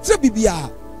papa yatre bibia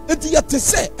enti yete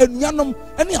se anuanom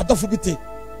ene adofo bite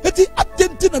enti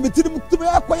atenti na metirim tumi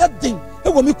akoya den e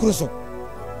wo mi kuru so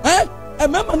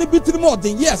emema ne bitirim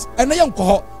odin yes ene ye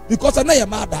nkoho because ene ye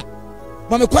mada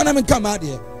mame kwana me kama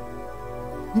de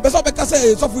mbeso be kasa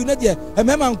e sofu ne de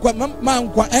emema nkwa ma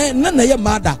nkwa na ye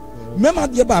mada mema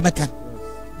de ba meka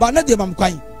ba na de mam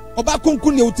kwan oba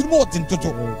konkun ne utirim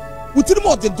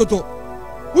odin toto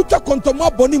utwa kontomo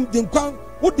abonim de nkwan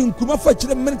wodi nkuma fa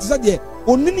kire minute sa de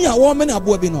onini a wo me na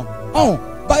abo bi no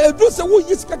ba edu se wo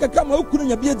yisika kaka ma okunu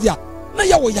nya bia dia na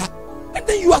ye wo ya and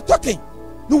then you are talking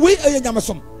no way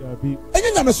enyamesom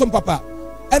papa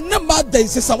enne ma dai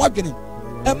se sa wadwene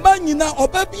emma nyina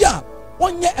oba bia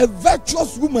onye a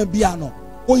virtuous woman bia no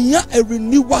onya a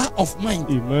renewal of mind.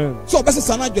 Amen. So oba se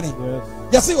sana dwene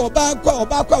yes oba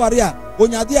kwa ware a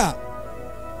onya de a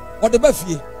ode ba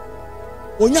fie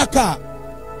onya ka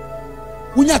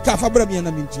fa bra me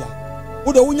na mintia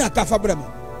wo de onya ka fa bra me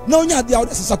na onya de a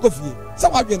ode sesa kofie sa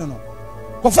wadwene no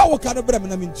ko fa wo ka de bra me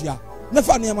na mintia na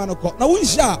fa ne ma no ko na wo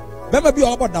nhia be ma bi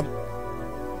obodam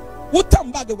wo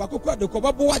tam bag wa kokwa de ko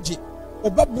babo waje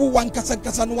obabu wan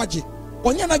kasa no waje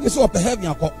onya na gese ope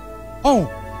heaven akọ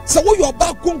se wo yo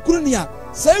ba konkuru ni a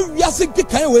se wiase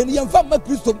kekan we ni yemfa ma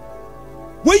Kristo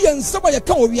we yensaba ye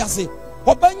kan wo wiase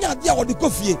obanya de a wo de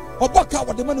kofie oboka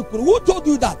wo de ma no kuru. Who told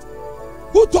you that?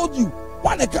 Who told you?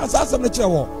 One can say something kire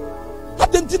wo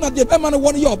adentina de be ma no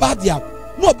won ye oba dia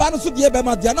no oba no so de be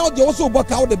ma dia na de wo so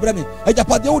oboka wo de breme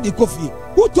ajapade wo de kofie.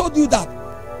 Who told you that?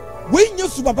 We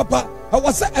nyesu papa I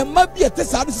was say emma bi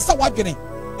etesa no sisa wadwene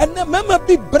and then mama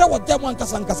bi bre wo dem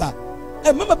ankasa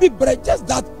and mama bi bre just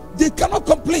that they cannot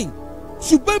complain.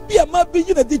 Suba bi emma bi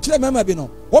yi na di kire mama bi no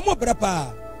wo mo bre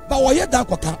pa ba wo ye dan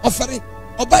koka ofere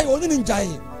oba ye oni njae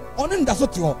oni ndaso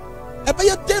te ho ebe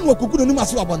ye den wo kuku no nim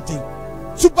ase wabonten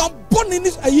suba boni ni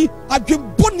ayi adwen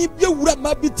boni bi ewura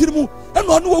ma bi tirimu e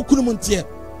no oni wo kunu mu ntie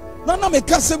na me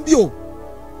kasem bi o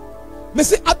me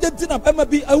say adentina bema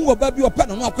bi ahu oba bi opa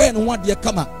no akoye no ho ade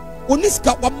kama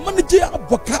oniska wa manage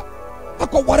aboka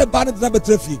akọware ba ne na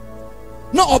betrafi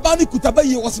na oba ni kutaba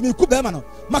yi osime ku bema no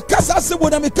makasa asebo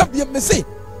na me ka bi me say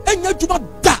enya djuma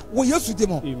da wo Yesu de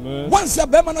mo once ya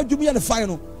bema na djuma ya ne fa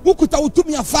no wo kuta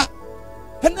wotumi afa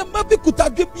ene ma bi kuta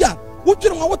dwe bia wo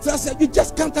dwene wa wotra say you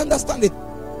just can't understand it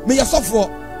me yesofo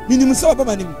minim se oba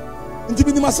manim nti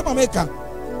minim asema meka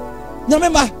nyame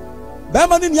ma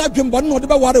bema ni adwembon no de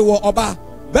be ware wo oba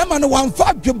bema no wamfa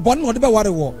adwembon no de be ware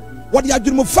wo wo de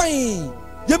adwemu fan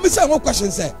ye mi say one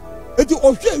question say eti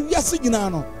ohwe wiase nyina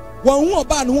no wan hu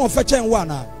oba ne ho ofa chen wa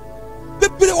na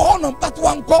bebere wo no but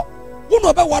wanko wo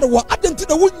no be ware wo adenti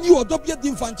na wonyi odo bia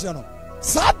di mfanche no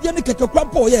saa de ne keke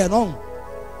kwampo ye no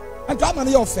anka ama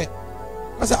ne ye ofe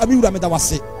asa abi wura me da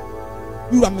wase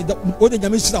wura me da o de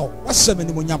nyame hira wo wahye me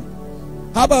ni monyam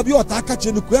ha ba bi ota aka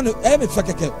che ne kuya no e me fa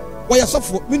keke wo ye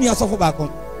sofo me nua sofo ba kon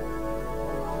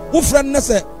wo friend ne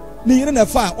se ni yire na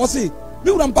fa o se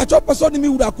mi wura mpacho peso ni mi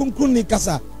wura kunkun ni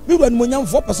kasa mi wura ni monyam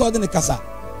fo peso de ni kasa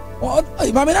o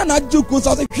mama na juku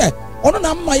so se hwe ono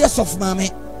na mama ye sofo mama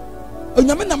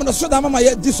onyame na me so da mama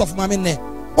ye di sofo mama ne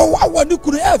o wa ni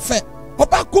kunu e fe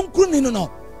oba kunkun ni no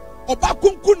oba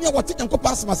kunkun ni wote nko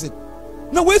pasmase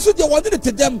na we so de wode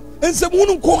te dem ensem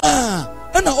hunu nko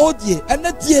na odie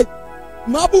ena tie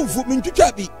ma bunfu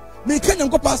mentwitwa bi me kanya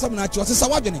nko pasam na achi o sesa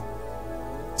wadwene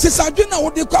sesa adwene na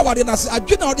wode kwa wade na se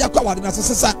adwene na wode akwa wade na se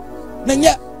sesa na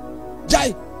nye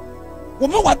jai wo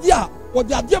me wade a what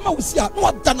the idea was here,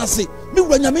 no danasi, me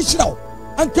when you miss out,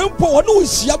 and come for one who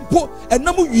is yampo and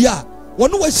namu ya,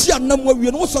 one who is here, namu,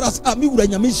 you know, so as me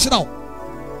when you miss out.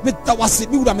 With Tawasi,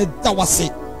 Mura, with Tawasi.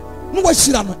 No, I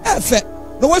should have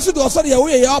no one should also be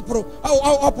away.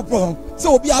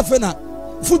 So be a fena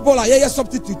footballer, yeah,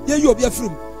 substitute, yeah, you'll be a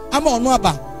film. I'm on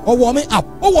Naba or warming up,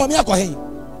 or warming up.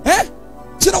 Eh?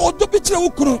 China or to picture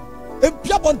Ukunu and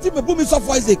Piabon team a booming of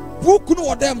Isaac. Who could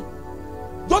know them?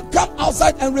 Don't come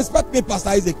outside and respect me, Pastor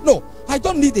Isaac. No, I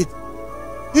don't need it.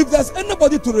 If there's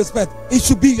anybody to respect, it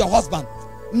should be your husband,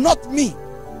 not me.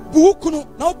 Bukunu,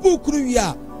 now Bukunu,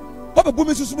 yeah. Papa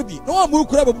booming to be no one will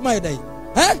grab my day.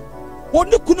 Eh? What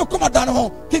you couldn't come down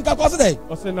home, King Kakosday.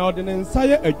 What's an ordinance,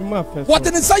 sire, a Juma first? What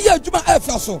an Isaiah Juma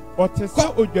Elfaso? What is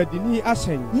that? Ojadini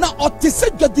Ashen. Now, what is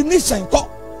it? Jadination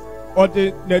call? Or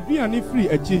the Nadiani free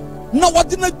a cheat. Now, what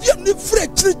did Nadiani free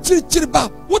chiriba?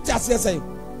 What does he say?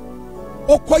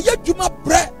 O quiet Juma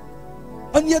bread,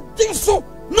 and yet think so.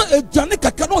 No, a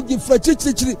Janica cannot give free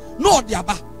chiri, no,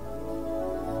 Diaba.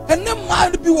 And then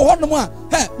might be one more.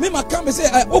 Hey, me, my come say,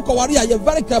 Okawaria, you're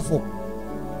very careful.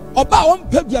 Oba on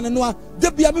Pebian and Noah,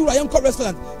 there be a me Ryan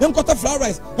restaurant, him got a flour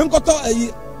rice, him got a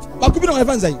Bakubi on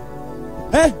Evanzai.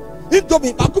 Eh? It told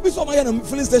me, Bakubi saw my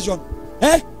filling station.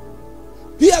 Eh?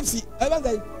 PFC,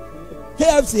 Evanzai,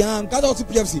 KFC, and got also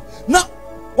PFC. Now,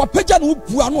 what Pejan who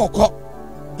Puano call?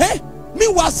 Eh? Me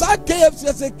was I KFC,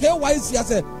 I say, KYC, I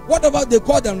say, whatever they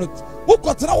call them, who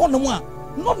got one more,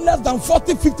 not less than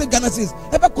 40-50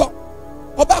 Ghanaians, ever call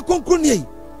Oba Kunkunye.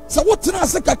 So what I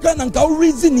say, Kakan and Kau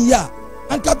reason here.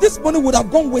 And this money would have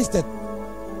gone wasted.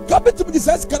 Come to me, this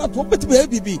says, cannot open to be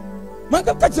ABB. Man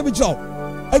can catch a job.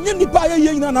 And you need buy a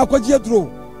year in an aquajetro.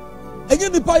 And you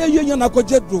need buy a year in an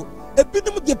aquajetro. A bit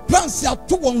of the plants are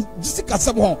 2 on Jessica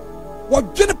Sabon.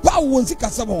 What Jenny Power won't see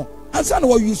Casabon. And son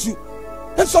what you shoot.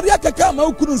 And so the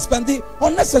Akaka couldn't spend it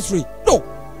unnecessary. No.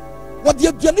 What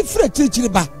the Jenny Fred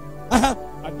Chiriba.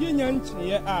 A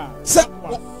dear Sir,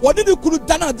 what did you could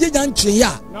done a dear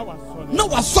Yanchia? No,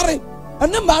 I'm sorry.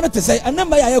 And then man to say, and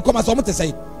then I come as to say,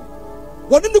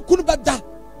 what did you could but that?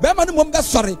 Beman won't be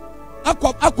sorry.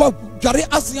 Aqua Jari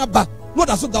asking about what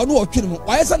I saw down no children.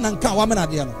 Why is an uncle woman at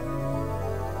the end?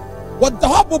 What the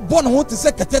harbor born who to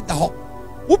say Catet the hop?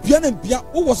 Who pian and pia,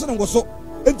 who was and was so.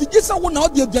 And the Jessa one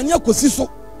out the Jania Cosiso.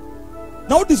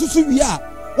 Now this is who we are.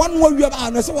 One more we have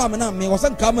an so woman and me was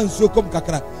uncommon so come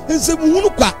Kakra. And say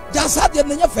Munuka, just had the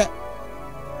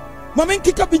Nanya. Mamma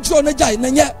kick up in John Jai,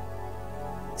 Nanya.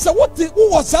 So what the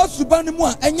who was out to ban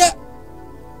more and yet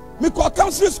me call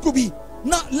council Scooby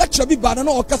not lecture be bad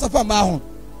or Casafa Mahon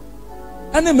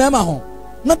and the Mamma.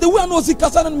 Not the one knows the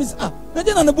Casa and Miss Ah, and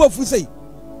then on the boat we say,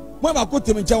 Mamma put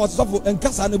him in Jawas and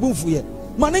Casa and the boom for you.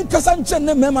 Manin Casan Chen,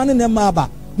 Mamma and Maba,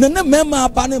 Nana Mamma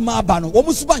Bane Mabano,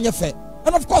 almost Banya fair.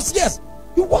 And of course, yes,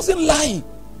 he wasn't lying.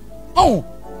 Oh,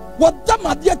 what damn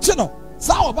my dear channel,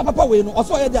 Sao Papa Wayne, or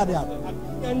so I did.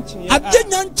 I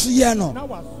didn't Chiano.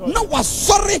 No, was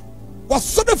sorry. Was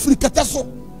sorry for Catasso.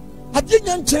 I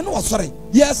didn't Cheno was sorry.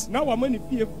 Yes. Now I'm money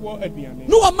fear for Adrian.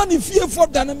 No, I'm money fear for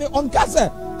Daname on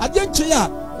Casa. I didn't chia.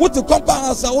 What to compare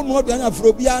us our own Morbiana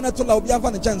Frobiana to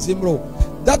Laubiana chance him bro.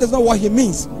 That is not what he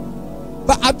means.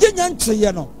 But I didn't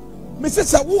Chiano.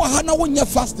 Mrs. Hana when you're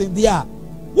fasting there.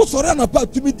 What's around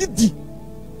about to me? Did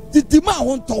the man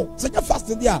won't talk? So you're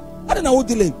fasting there. I don't know what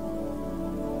delay.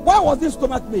 Why was this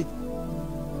stomach made?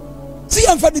 See,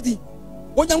 I'm funny.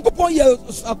 When you go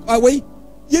away,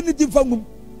 you need him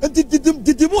and did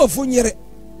the more for year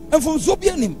and from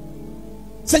Sobianim.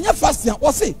 Senya fasting,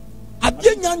 or say, I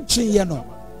didn't Chiano.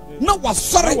 No, was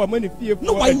sorry.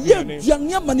 No, I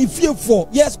young money fear for.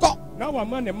 Yes, God. Now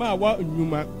I'm on a Mawa in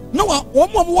Yuma. No,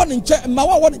 one in check,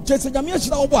 Mawa one in check, and I'm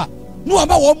no, I'm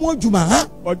one more Juma, huh?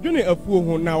 Or Johnny a fool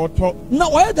who now talk. No,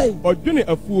 why are they? Or Johnny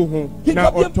a fool who now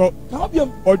talk.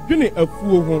 Or Johnny a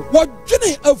fool who. What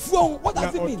Johnny a fool? What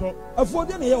does it mean? A fool,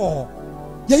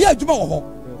 yeah, yeah, Juma.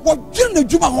 What Johnny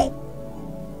Juma home?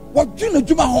 What Johnny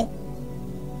Juma home?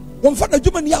 One for the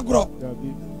Juma Niagara.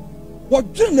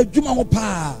 What Johnny Juma home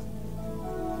pa?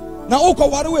 Now, Oka,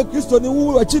 what away Christian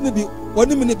who are Chinibi, or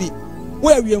Niminibi,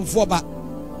 where we am for back.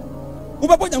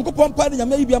 Uba Yanko Pompa, and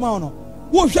maybe a man.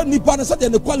 Who should Nippon such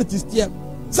an qualities here?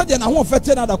 Such an I won't fetch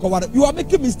another cover. You are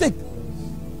making mistake.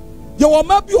 You are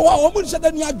maybe you are woman said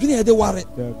that you are doing the worry.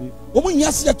 Woman,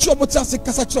 yes, your chomotas,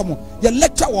 Casachomo, your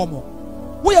lecture woman.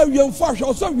 Where you enforce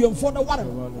also you enforce the water.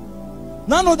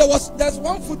 Now, there's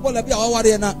one footballer be our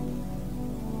arena.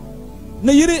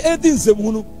 Nayiri 18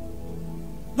 Semunu.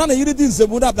 Nana you didn't say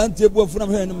Muda Bantable from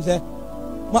her and say,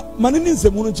 Manin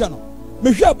Semunu channel.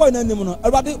 Michelle Boy Nanimuno,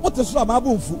 about what is from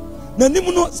Abufu.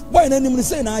 Nanimuno, boy, and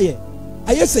say,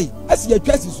 I say, I see a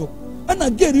chassis so. ana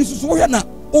geri susu wo hwe na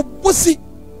obosi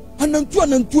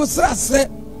anantu srasre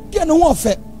ke ne ho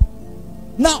ofe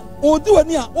na odi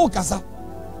wani a o kasa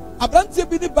abrante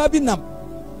bi ni ba bi nam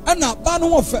ana ba no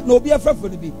ho ofe na obi afrafo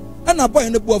ni bi ana boy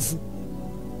ne boafu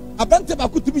abrante ba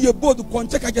kutumi ye bold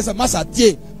konche ka gese masa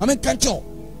die amen kancho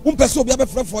wo pese obi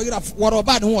abefrafo yira woro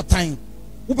ba ne ho tan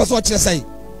wo pese o kire sai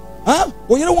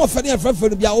o yire ho ofe ne afrafo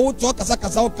ni bi a o to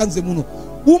kasa o kanze mu no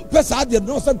wo pese ade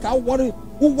no se ka wore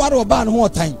wo ba ne ho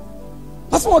tan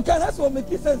aso o kan aso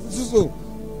make sense so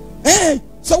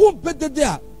so wo pede de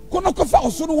a kono kofa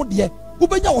oso no wo de wo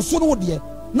benya oso no wo de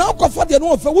na kofa de no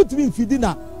wo fa wo timi mfidi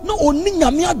na oni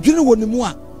nyame adwene wo ne mu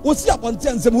a wo si abonte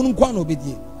ansem hu nkwa na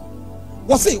obedie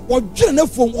wo se wo dwene na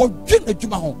fom wo dwene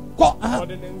adwuma ho ko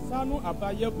ode ne nsa no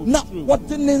abaye bo na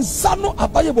wode ne nsa no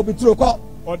abaye bo beturo ko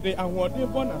ode ahode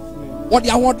bo na sene wode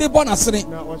ahode bo na sene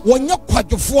wonye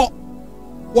kwadwefo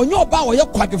wonye oba wo ye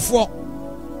kwadwefo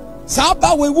sa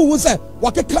ba we wu se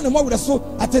wakeka ne mo were so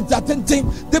atenten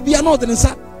de bia na ode ne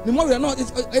nsa ne mo were na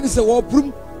ede se wo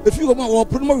prum efi wo ma wo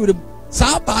prum mo were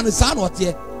sa ba ne sa na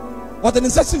ote wode ne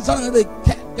nsa sin sa na de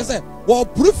ke se wo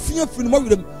pru fia fi ne mo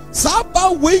were sa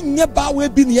ba we nye ba we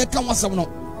bi ne ye ka wasem no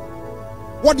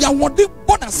wode ahode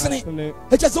bo na sene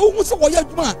e che se wo se wo ye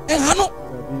adwuma ha no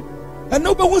and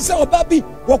no be hu se oba bi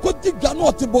wo ko ti gwa na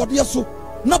ote bode so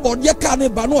na bode ka ne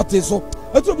ba na ote so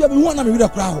etu bia me hu na me were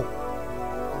kra ho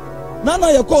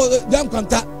nana ye ko dem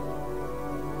kwanta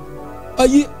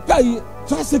ayi kai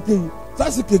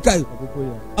trasike kai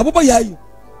abobo yayi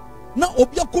na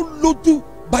obia ko lotu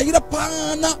bayira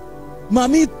pana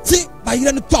mami ti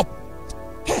bayira no top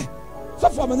he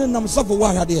sofo amene nam sofo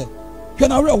wa hade e hwe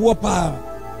na wre ho pa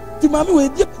ti mami we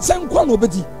di sen kwa no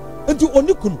obedi enti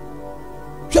onikunu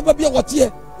hwe ba bia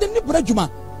wote ne ni bradwuma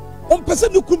on pese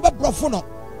ni kun ba brofo no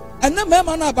enne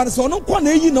mema na aba se ono kwa na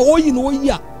eyi na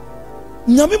oyi a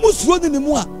nyame musuro ni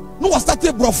mu a no wa start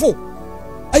brofo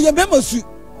eye mema su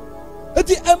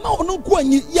eti ema ono nko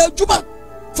anyi ya adwuma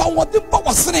fa wode mba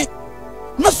wasene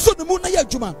na so ne mu na ya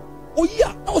adwuma oyi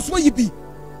a na so yi bi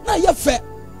na ya fe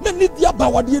na ni dia ba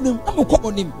wade nim na mo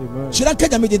kɔ nim shira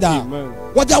kanya me dida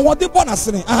wode bɔ na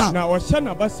sene na wo hye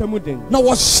na basamu den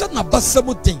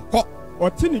kɔ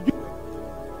wote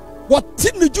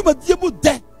ni dwuma die mu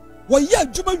de wo ya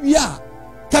adwuma wi a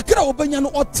kakra obanya no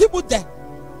ɔte mu de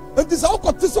enti sa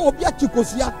wokɔte sɛ obi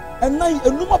akikosia ɛnan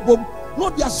enuma bom no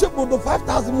dia shebo do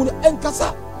 5,000 mu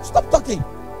enkasa stop talking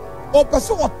o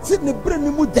person ɔte ne bre ne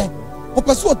mu de o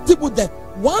person ɔte mu de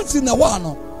once in a while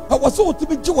no ɛwɔ sɛ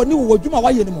wotumi gye wɔ ne wɔ adwuma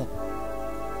wayɛ ne mu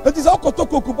enti sa wokɔtɔ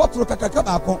koku bɔtoro kakaka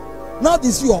baako now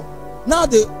this year now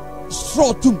the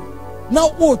straw tum now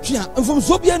o twia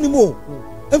mfomso bi anim o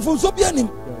mfomso bi anim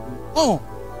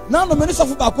now no meni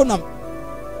sɔfo baako nam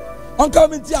ɔnka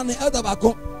me ntia ne elder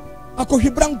baako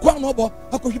akohwibra nkwa no bɔ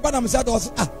akohwiba nam sɛ ada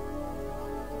ɔse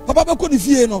papa bɛkɔ ne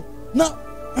fie no na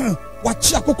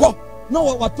wakye akokɔ na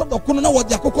watɔ dɔko no na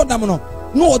wɔde akokɔ nam no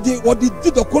na wɔde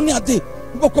di dɔko ne ade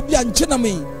bɛkɔ bi a nkye nam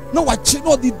yi na wakye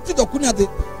na wɔde di dɔko ne ade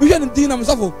mehwɛ ne din nam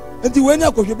sɔfo enti wɔani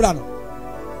akɔhwibra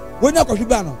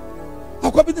no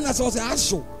akɔ bi di na sɛ ɔsɛ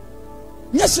ahyew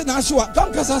nyɛ hye na ahyew a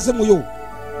kankasa asɛm yɛ o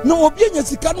na obi anya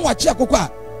sika no wakye akokɔ a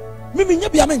mimi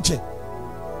nyɛ bia menkyɛ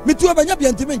metuo bɛnyɛ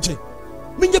bia nti menkyɛ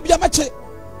minye bia mache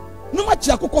no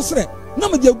mache akokɔ srɛ na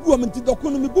me de agu am nti dɔko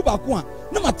no me bu baako a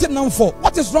na mate namfo.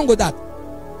 What is wrong with that?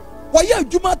 Why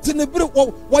adwuma te ne bere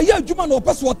why adwuma na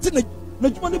opɛ so ɔte ne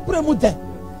adwuma ne bere mu de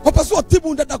opɛ so ɔte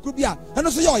mu dada kro bia ɛno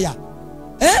so yɛ ɔya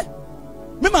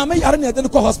me ma me yare ne de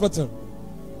ko hospital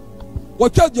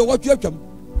wɔtwa de wɔtwa atwam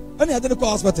ɛne de ko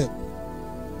hospital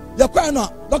ya kwa no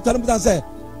doctor no bidan sɛ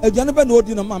aduane bɛ na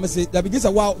odi no ma me se da bi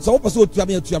sɛ wow sɛ wɔpɛ so otua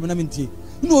me na me ntie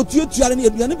no otua ne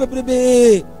aduane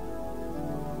bebrebe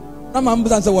na ma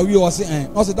mbudan sɛ wɔwie wɔ se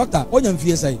ɔsɛ doctor ɔnya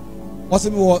mfie sɛ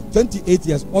ɔsɛ me wɔ 28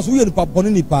 years ɔsɛ wo yɛ nipa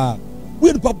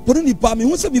bɔne nipa me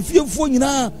hu sɛ me fiefo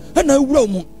nyinaa ɛna awura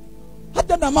mu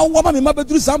hada na ma wo ma me ma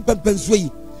beduru sam pempenso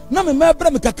yi na me ma bra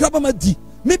me kakra ba ma di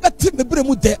me beti me bre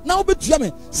mu de na wo betua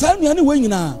me saa nuane wo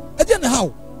nyinaa ɛde ne haw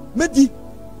medi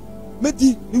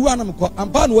ni wa na me kɔ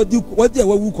ampa na wadi a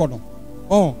wawu kɔ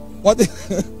no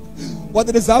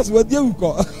wadi the house wadi awu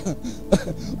kɔ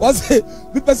wɔse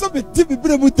me pɛsɛ me ti me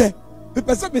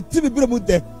bre mu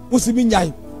de wo si me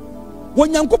nyai wo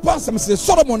nyankopɔ asɛm sɛ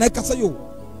Solomon na ɛkasa yo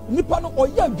nipa no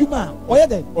ɔyɛ adwuma ɔyɛ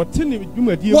de ɔte ne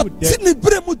dwumadie mu de ɔte ne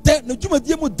bre mu de na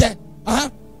dwumadie mu de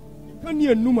kani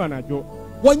enum anadwo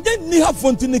wɔnyɛ ni ha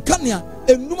fonti ne kanea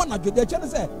enum anadwo de kyɛ ne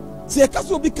sɛ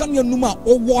ɛkasa obi kanea enum a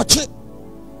ɔwɔkye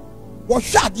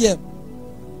wɔhwɛ adeɛ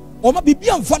ɔma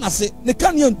bibia mfa nase ne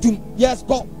kanea ntum yes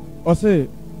kɔ ɔse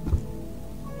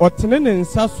ɔtene ne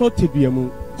nsa so tedua mu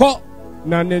kɔ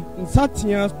na ne nsa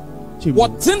tea cheche.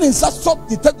 What tin in such sort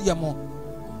detediamo?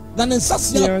 Than in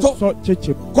such a sort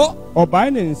cheche. Go Or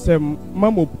buying in some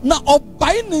mammo. now or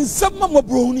buying in some mamma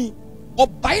brownie or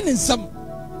buying in some.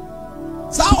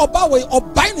 Sa or baway or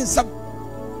buying in some.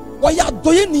 Why are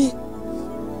doing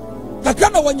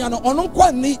Kakana wanyano onon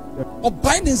kwani or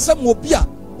buying in some mobia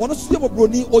or no swim of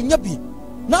brownie or yabi.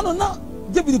 No,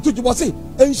 give it to you, say,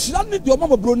 and she don't need your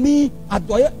mamma brownie at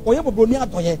doye or your brownie at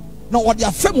doye. Now, what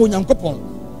their family young couple.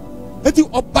 Let you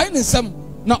up buying some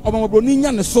now or mamma brownie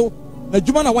and so. Na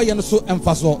jumana wa yeno so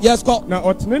emfaso. Yes, ko. Na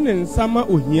otene nsama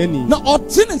ohiani. Na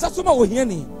otene nsama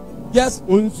ohiani. Yes.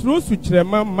 Onsuro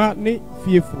sukyerema ma ne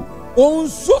fiefo.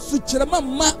 Onsuro sukyerema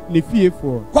ma ne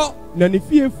fiefo. Ko. Na ne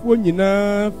fiefo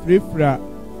nyina frefra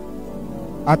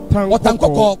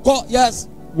atankoko. Ko. Yes.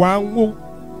 Wanwo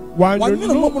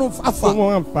wanwo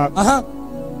afa. Aha.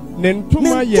 Ne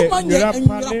ntuma ye nwira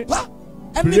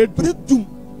pa ne bredum.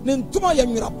 Ne ntuma ye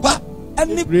nwira pa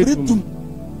ne bredum.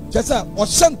 Chesa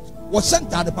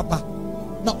Washington the papa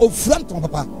na ofrant on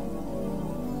papa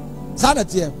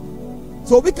sanate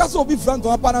so we kaso obi front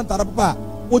on papa na ntara papa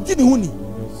odi ni huni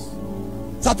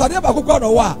satade ba kokwa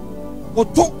no wa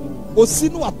oto osi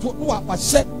no ato no wa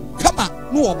hye kama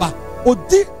no oba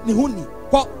odi ni huni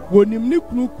ko wonim ni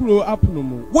kurukuro apono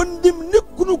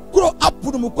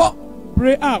mu ko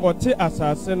pre a ote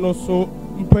asase no so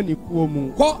mpanikuo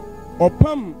mu ko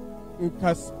opam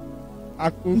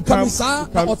nkamisa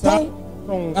oton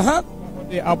aha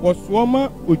de abosoma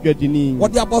odwadini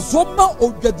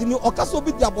okaso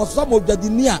bi de abosoma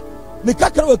odwadini a me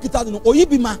kakra wakita no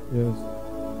oyibima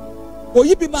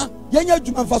yenya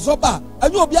adwuma mfaso ba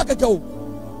anyo obi akeke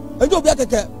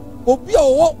obi a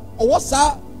owo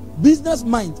sa business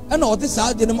mind na odi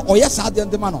sa de no oye sa de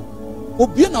ndema no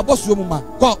obi na aboso mu ma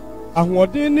ko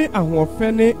ahoɔden ne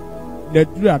ahoɔfɛ ne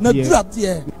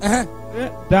nadurade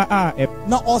da a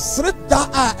na osre da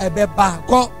a ebeba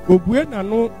ko obue na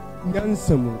no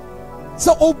nyansam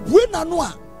so obue na no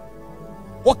a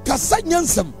okasa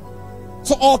nyansam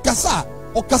so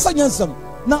okasa nyansam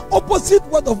na opposite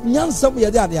word of nyansam ye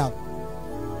dey there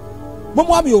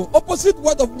momo ami o opposite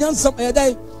word of nyansam ye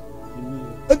dey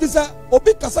it is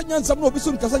obi kasa nyansam na obi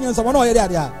so kasa nyansam na ye dey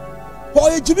there ko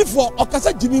ye jimi fo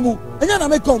okasa jimi mu enya na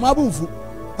meka o ma bunfu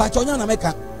pa cha onya na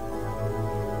meka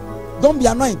don't be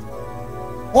annoyed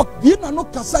obi na no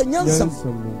kasa nyansam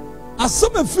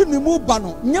asome fi ni mu ba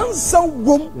no nyansam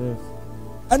wom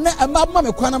ene ma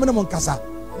me kwana me no nkasa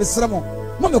mesre mo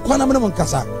ma me kwana me no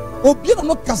nkasa obi na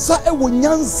no kasa e wo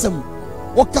nyansam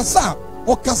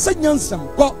okasa nyansam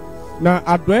ko na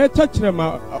adoye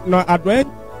tachirema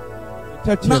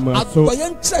so adoye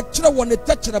nkyerɛkyerɛ wɔ ne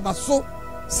tachirema so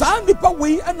saa nipa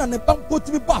wei ɛna ne ba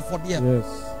mpotimi ba afɔdeɛ yes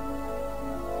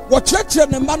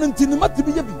wɔkyerɛkyerɛ ne ma no nti ne ma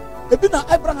tibi yɛ bi ebi na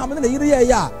Abraham ne yere yɛ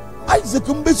ya Isaac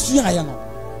mbesua ya no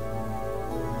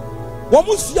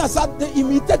wɔn sua sa they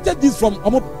imitated this from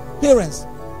wɔn parents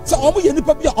so wɔn yɛ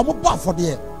nipa bi a wɔn ba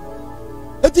afɔdeɛ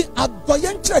eti adoye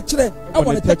nkyerɛkyerɛ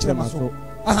ɛwɔ ne tachirema so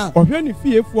ɔhwɛ ne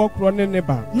fiefoɔ korɔ ne ne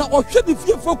ba na ɔhwɛ ne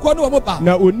fiefoɔ korɔ ne wɔn ba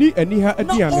na oni aniha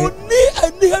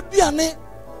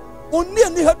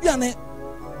aduane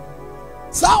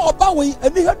saa ɔba wei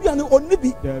aniha aduane onni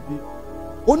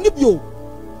bi o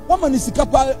wɔn ma ne sika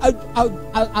pa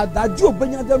adagye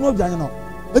obenya de no aduane no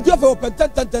eti afɛ wɔpɛ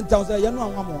 10,000 sɛ yɛn no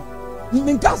anwa mo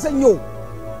minka sɛ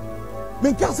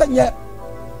nyɛ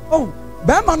oh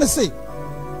bɛrima ne se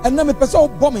ɛnna mepɛ sɛ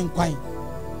ɔbɔ me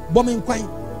nkwan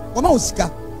wɔn a osika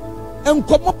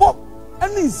nkɔmɔbɔ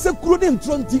ɛne nsekuro ne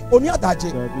ntoro nti oni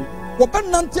adagye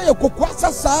wɔbɛnante yɛ koko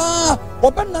asa saa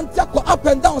wɔbɛnante akɔ up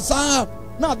and down saa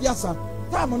na ade asa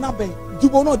taama na bɛn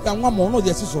dubo na ɔde anwa mɔ na ɔde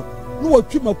ɛsi so na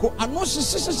wɔtwi mako ano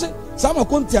hyehyɛhyɛhyɛ saa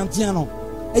mako nteantean no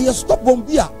ɛyɛ stop bomb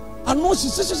bi a ano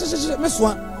hyehyɛhyɛhyɛ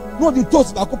mesoa na ɔde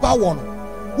toast baako pa awɔ no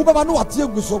wo baba na wate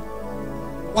egu so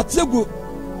wate egu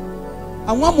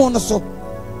anwa mɔ no so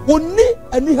oni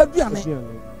ani ha duane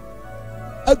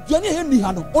aduane yɛ ni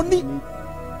ha no oni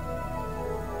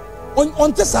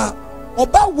onte saa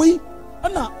ɔba wei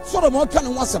ɛna Solomon ka ne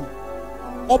ho asɛm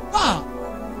ɔba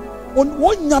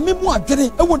wɔn nyame mu adwene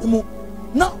ɛwɔ ne mu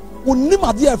na onim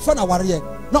adeɛ ɛfɛ na wareɛ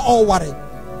na ɔware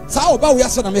saa ɔba wei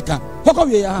asɛ na meka kɔkɔ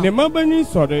wie ha ne mma bani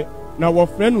sɔre na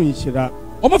wɔfrɛ no nhyira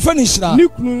ɔmo fɛ no nhyira ne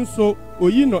kunu nso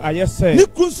oyi no ayɛ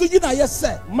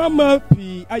sɛ mama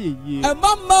pii ayɛ yie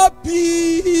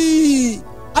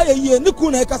ayɛ yie ne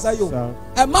kunu na ɛkasa yi o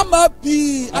mama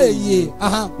pii ayɛ yie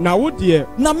na wo deɛ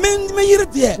na me yere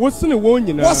deɛ wɔsene wɔn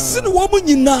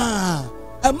nyinaa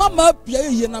mama pii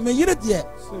ayɛ yie na me yere deɛ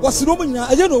wɔsene wɔn nyinaa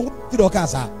ɛyɛ na ohun ti dɛ ɔka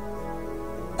saa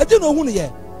ɛyɛ na ohun yɛ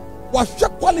wahwɛ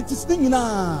qualities ne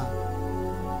nyinaa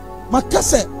maka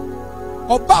sɛ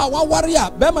Oba wa warrior,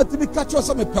 Bema to be catch us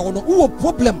some peono, who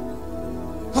problem.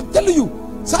 I'm telling you,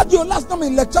 Sadio last time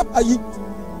in lecture,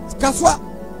 Kaswa,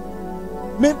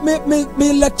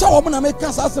 me lecture woman, I make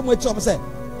Kasa some way say,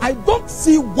 I don't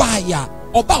see why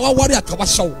Oba wa warrior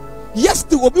Kawashow. Yes,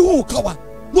 the Obi who Kawa,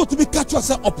 not to be catch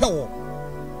us up peono.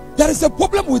 There is a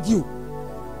problem with you.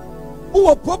 Who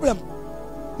a problem?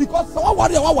 Because our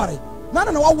worry. None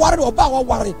of our worry about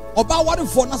worry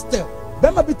for us there.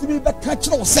 Bema be to be back catch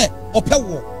or say or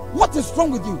pewo. What is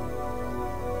wrong with you?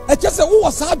 I just say, who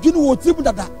was arguing with him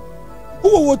that?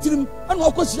 Who was him and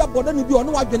what was your body be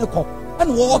on what been a cop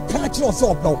and what catch or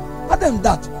so. Other than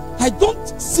that, I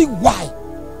don't see why.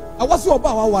 I was so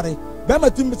about our worry. Bema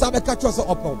to be catch us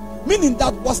up. Meaning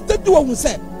that was the one who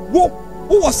said, who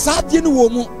was sad in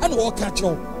woman and what catch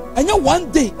or. And you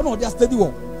one day, you know, they are steady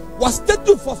was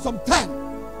steady for some time,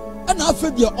 and after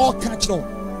they are all catch on.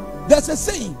 There's a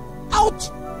saying,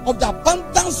 out of the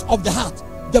abundance of the heart,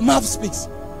 the mouth speaks.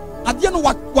 At the end of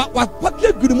what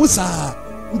good Musa,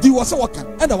 do was a worker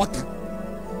and a worker.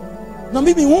 Now,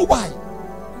 maybe why?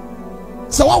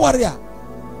 So, our warrior,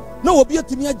 no, be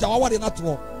to me a Jawari not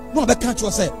war, no, the catch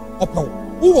was say,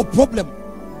 who a problem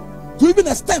to even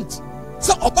extent.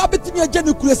 So, about it to me a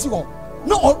genuine.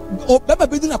 No, or Baba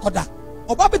be in a coda,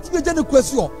 or Baba to be a general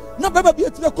question, no Baba be a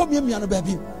come here,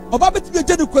 baby, or Baba to be a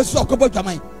general question about your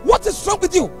mind. What is wrong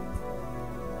with you?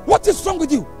 What is wrong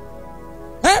with you?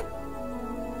 Eh?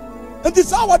 And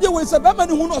this hour there was a Baba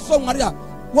who knows so Maria.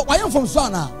 What I am from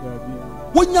Sana.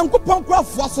 When young Kupon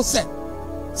craft was so said,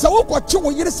 so what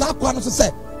you years are going to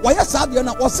say, why I said you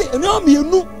was say, and you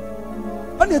knew,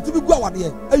 I need to be go out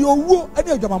here, and your woo, and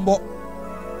your jambo.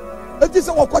 It is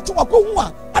a walk. I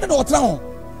don't know what's wrong.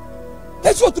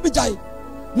 That's what to be jay.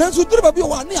 Nansu Driba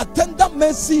one near tender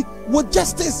mercy with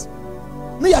justice.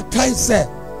 Near Kaiser.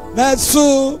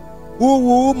 Nansu,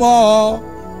 woo more.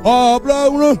 Oh,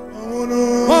 brown.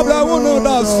 Oh, brown.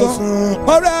 That's so.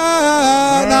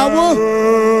 Hurrah.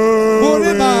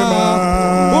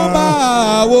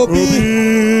 Will be.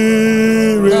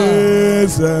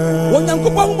 When young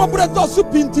Kupama bread does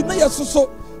soup in Tina so.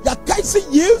 Ya Kaiser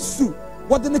Yesu.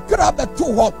 What in the crab at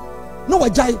too hot? No, I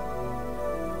jay.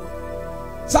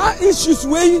 Sa issues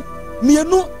way me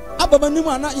no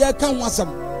abamanima na ya kan wasam.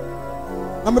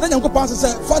 Na me da Nyankopon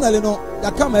say finally no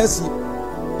ya come asi. E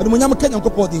mo nyam kan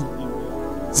Nyankopon din.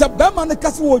 Se ba ma ne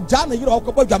kase wo ja na yiro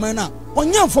okobɔ dwaman na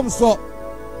onyam fom so.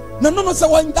 Na no se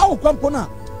wan da wo kwampo na.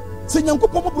 Se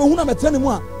Nyankopon mo bro hu na metra ne mu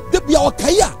a de bia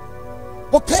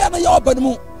okaya na ya oba ne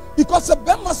mu because se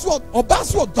ba ma so oba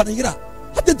so dɔ ne yira.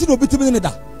 Hadenti no bitimi ne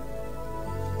da.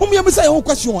 Whom you say, oh,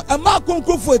 question, a mark on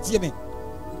for it.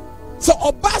 So,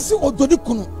 Obasi or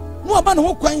Dodikuno, no man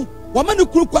who quine, woman who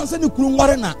could concern the Krum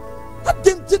Warana. I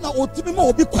didn't know or to be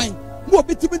more be quine, more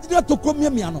be timid to come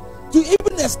miano, to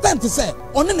even extend to say,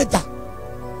 on any day.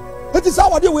 That is how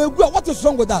I will go. What is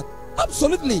wrong with that?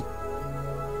 Absolutely.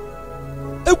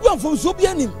 A one from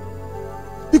Sobianim.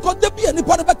 Because there be any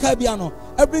part of a Carbiano,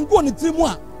 I bring one in 3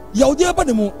 mois, your dear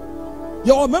Banimo,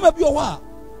 your member be a while.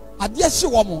 Adiasi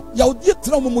woman, ya odi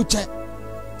trauma muche.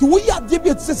 To we are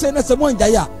debate say na someone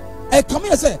jaya. E come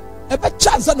here say, e be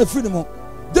chance na free mo.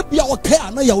 De bia o kai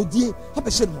na ya odi ha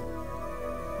be hye mo.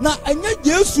 Na enye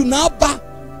Yesu na aba,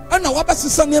 na wa be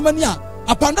sesa ne mani a,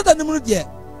 apanda da ne mu de.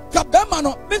 Ka be ma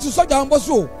no, me so jambo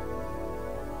so.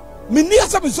 Me ni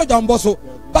asa me so jambo so,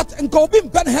 but nka obi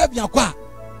mpen heaven akwa.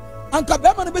 Anka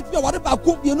be ma no beti wa de ba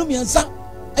ko bi enu miensa.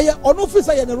 Eye ono fi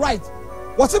say the right.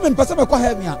 What's me mpese me kwa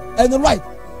heaven and the right.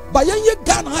 But ye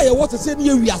Ghana higher what to say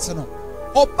near Yasano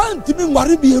or Bantimi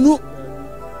Waribianu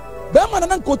Berman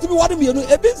and Kotimi Waribianu,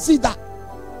 a bit see that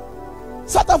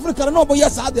South Africa, no, but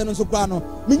yes, I didn't soprano.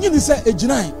 Meaning, say a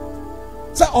genine.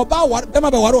 Say about what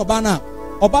Bema Warobana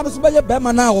or Banus Bay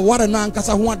Bemana or Warana and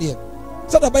Casahuadia.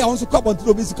 Said about also cup on to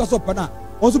the Visica Sopana,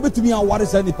 also bet to me on what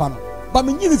is any panel. But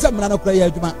meaning, say Manano Prayer.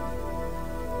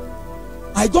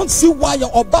 I don't see why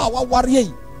you're about what warrior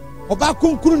or back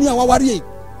Kunkunia warrior.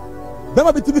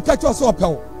 Bema be to be catch us up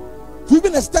to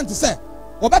even extent to say,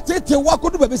 or that take what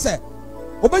could be said.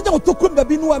 Obey to come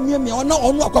baby no me or no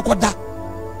on what kokoda.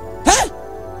 Hey,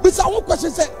 but some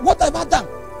question say, what have I done?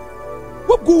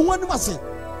 What go one must say?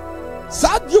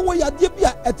 Sad you way a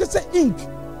debia at say ink.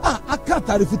 I can't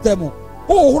tarify them.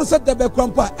 Oh, who said the back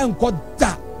grandpa and God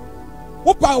da.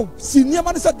 What senior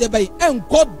man said the bay and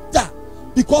God da.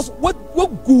 Because what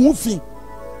goofy?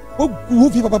 What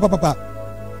goofy papa.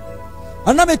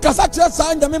 And I make a such a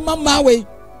sign that my way.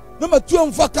 Number 2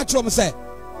 and 4 catch them say.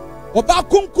 Oba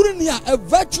Kunkuria, a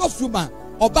virtuous woman,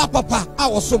 Oba Papa,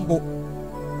 our Sumbo.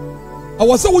 I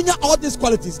was saying all these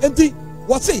qualities. And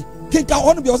was say, Kinka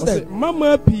on be was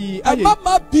Mama P.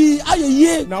 Mama P.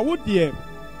 Aye. Now what dear?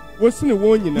 What's in the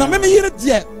one? Now, maybe you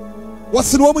dear.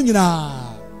 What's the woman you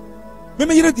know?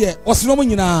 Maybe you dear. What's the woman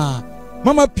you know?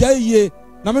 Mama P.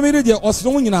 Now, maybe dear. What's the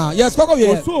woman you know? Yes,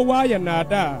 Papa. So why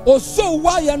another? Oh, so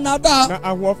why another?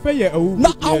 I will fair.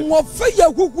 Now, I will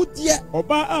fair who would dear.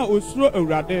 Oba Osro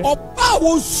Rade. Oba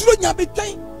was Sunya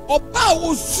became. Oba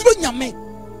was Sunya me.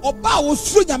 Oba was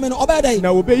Sunya me. Oba day.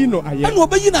 Now, obey you know. I am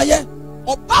obeying. I am.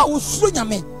 Oba was Sunya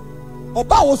me.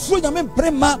 Oba was Sunya me.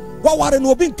 Prema. What were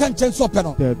no being conscience open?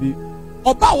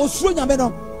 Oba was Sunya me.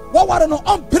 What were no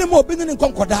on Primo being in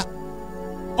Concorda?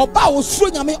 Oba was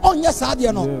Sunya me on yes,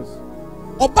 Adiano.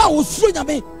 Oba was Sunya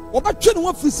me. Oba Chin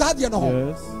one free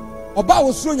Sadiano. Oba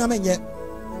was Sunya me yet.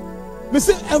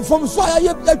 Missing and from Swaya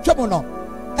yet trouble.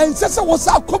 And Sessa was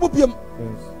our copium.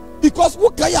 Because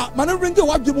what Kaya, Manaring the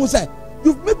what you say,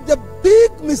 you've made the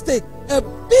big mistake, a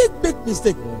big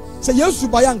mistake. Say yes to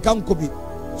Bayan Kankobi.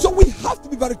 So we have to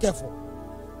be very careful.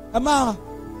 Ama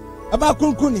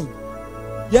Kunkuni.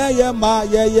 Yeah, ma.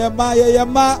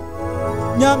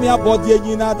 Nyamia body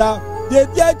yinada. Ye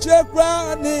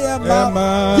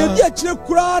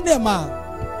chrane ma.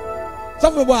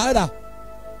 Something about that.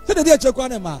 Say the dear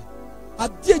chrane ma. I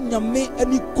didn't me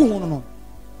any coon.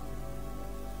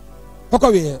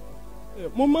 Pakawe.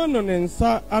 Mama no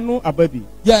nensa ano ababi.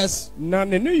 Yes. Na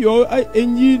ne no yo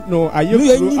enyi no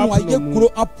ayekuro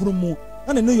apromo.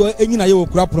 Na ne no yo enyi na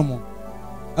ayekuro apromo.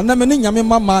 And na me ne nyame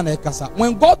mama na ekasa.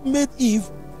 When God made Eve,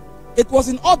 it was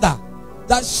in order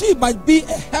that she might be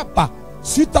a helper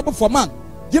suitable for man.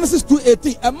 Genesis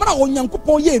 2:18. Emra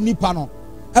onyankopon ye nipa no.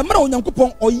 Emra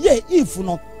onyankopon oye Eve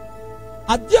no.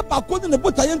 Ade ba ko ne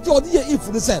bota ye nti ode ye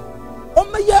Eve no said. O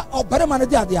meye obere man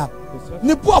de ade a.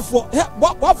 Ne boafo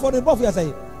ne boafo ya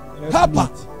say. Helper.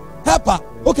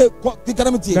 Okay,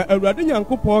 kikaramiti. Na awurade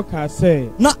nyankopon ka say.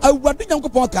 Na awurade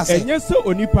nyankopon ka say. Enye se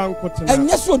onipa nkotena.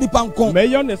 Enye se onipa nkon.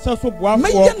 Meyo ne se so boafo mama no.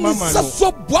 Meyo ne se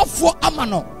so boafo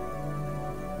amano.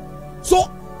 So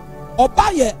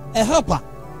obaye a helper.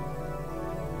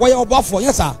 Why boafo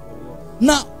yes sir.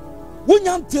 Na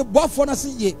wunyante boafo na se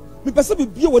ye. Me pese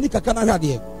bibie woni kaka na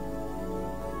hwade.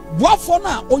 Boafo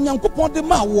na onyankopon de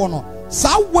ma wo no.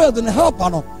 Sa word and helper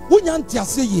no. Wunyante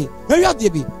ase ye. Na hwade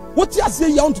bi. What you say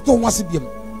you want to wasi biem.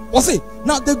 Wasi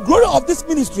now the glory of this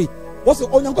ministry was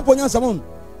onyankopon nyansam.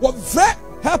 What very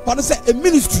helper say a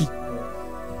ministry.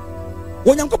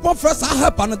 Onyankopon first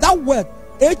helper no that word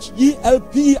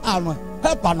HELPER no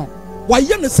helper no. Why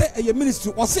you say a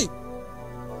ministry wasi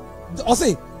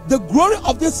the glory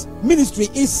of this ministry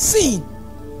is seen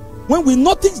when we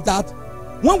notice that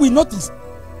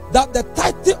the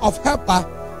title of helper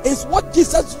is what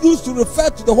Jesus used to refer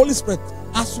to the Holy Spirit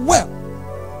as well.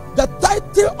 The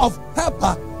title of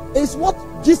helper is what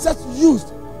Jesus used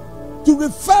to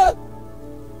refer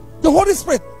the Holy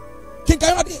Spirit.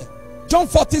 John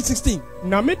 14:16.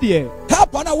 Namedie.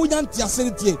 Helper na wunyanti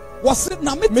asentie. Was it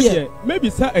namedie? Maybe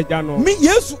sa ejano. Me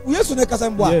Yesu ne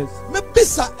kasambo. Yes. Me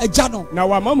bisa ejano. Na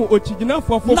wa mamu ochigina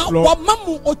fofo floor. Na wa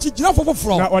mamu ochigina fofo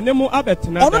floor. Na onemu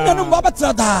abetena da. Onemu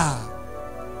abetena da.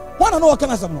 Wana no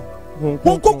wakana samno.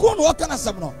 Wonkoko no wakana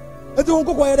samno. Eti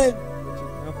wonkoko yere.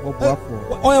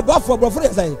 Oya boafo brofo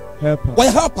dey say helper.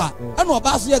 Oya helper. Anu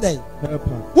oba so ye dey.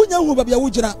 Helper. Wunya hu babia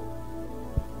wugina.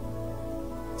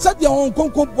 Said your own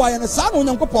konko boy and sa no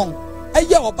nyankopon.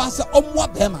 Eye oba se omwa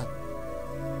bema.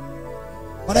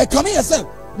 But I come here say,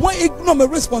 why ignore my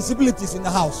responsibilities in the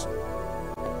house?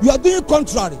 You are doing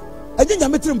contrary. Eje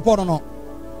nyametri mpono no.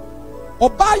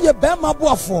 Oba ye bema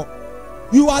boafo.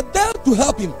 You are there to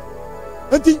help him.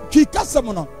 Enti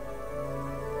kikasem no.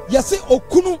 Yesi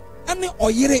okunu ani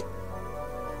oyire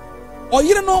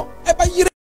no eba yire.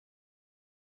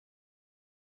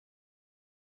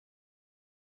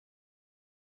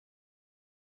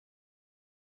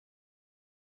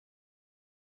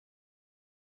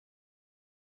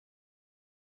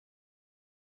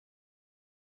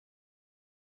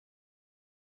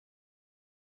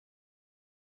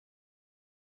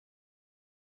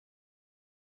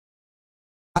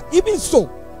 Even so,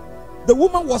 the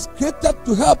woman was created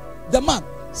to help the man.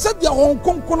 Said their own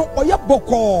konkono oya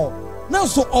boko. Now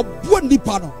so obuo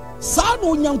nipa no. Sa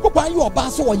no nyankopan ye oba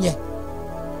so onye.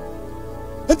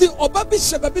 Enti oba bi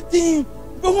hye ba bi tin,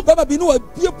 be hu baba bi no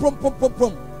abie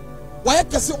prom. Why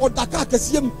kese odaka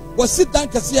kesiem, was sit down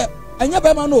kese. Anya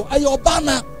ba ma no aye oba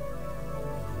na.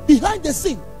 Behind the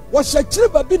scene, was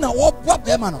shekire ba bi na oboa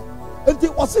ba ma no. Enti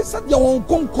osi said their own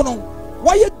konkono.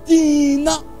 Why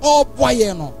dina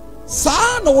oboye no.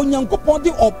 Sa na onyankopon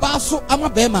di oba so ama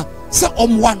bema se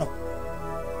omwano.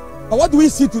 But what do we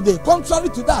see today? Contrary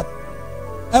to that,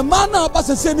 a man na ba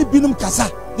se ni binum kasa,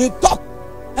 they talk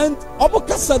and omo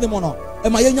kasa de mono e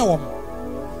ma yenya wo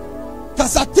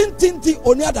kasa tintinti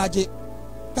oni adaje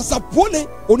kasa pole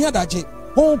oni adaje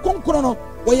hon konkoro no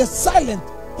we silent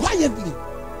quietly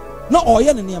na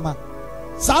oye ne niema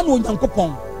sa na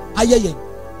onyankopon ayeye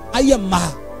aye ma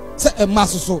se e ma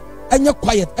so enye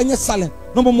quiet enye silent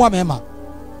no mo amema.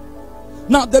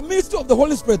 Now the ministry of the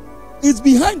Holy Spirit is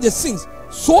behind the scenes,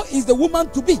 so is the woman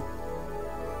to be.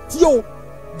 Theo,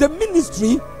 the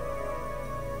ministry,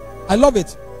 I love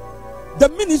it. The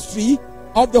ministry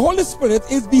of the Holy Spirit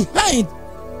is behind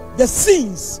the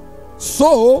scenes,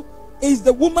 so is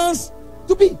the woman's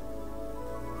to be.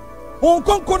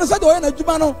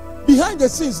 Behind the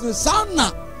scenes,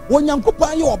 sana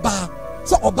onyankopa ye oba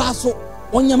so oba so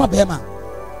onyama bema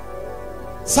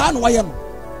sana wayem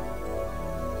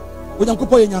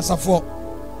onyankopa ye nyansafo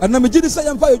ana megidi se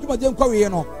yemfa yedwuma de nkwawe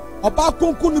no oba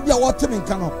konkunu bia wote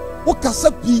menka no wo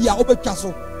kasa pia obetwa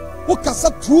so wo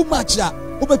kasa too much a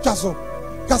obetwa so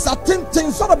kasa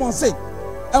tintin Solomon say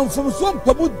enfomso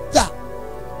mpamu da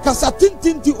kasa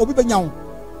tintin obi benyawo.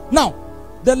 Now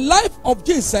the life of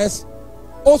Jesus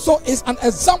also is an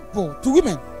example to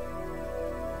women,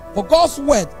 for God's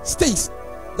word states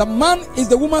the man is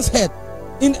the woman's head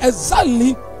in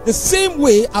exactly the same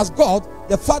way as God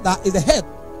the Father is the head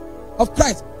of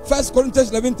Christ. 1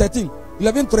 Corinthians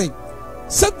 11:3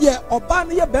 said ye oba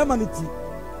ye be maniti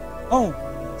oh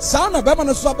sana be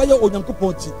man so abaye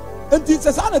onyankopon ti enti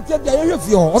se sana tie dia ye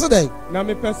hwe o so dey na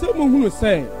me pese mo hunu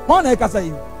say ho na e kasa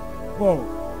yi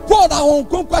Paul da won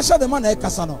konkwasha de man e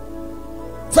kasa no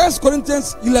 1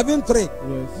 Corinthians 11:3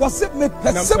 was it me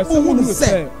pese mo hunu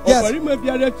say obarima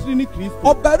biara tiri ni Kristo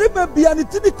obarima biara ni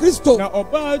tiri Kristo na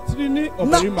oba tiri ni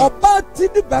obarima na oba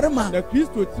tiri barima na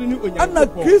Kristo tiri ni onyankopon na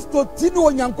Kristo tiri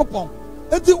onyankopon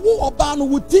enti wo oba no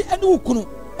wuti ene wukunu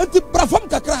enti brafam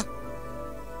kakra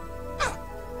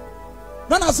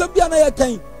na sabia na ye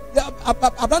kan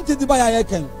abante di ba ya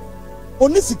kan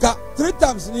oni sika 3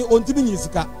 times ni ontimi nyi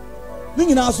sika ni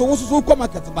nyina so wo so ko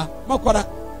market ba makora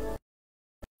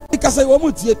ikasa wo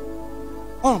mutie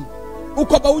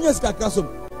ukoba unya sika krasom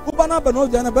uba na ba no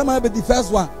dia na ba ma be the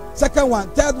first one second one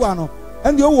third one no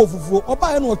and the owo fufuo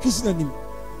oba ye no okisi nanim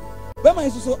ba ma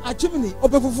so achimini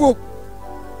opefufuo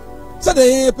se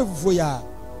de pefufuo ya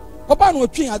oba no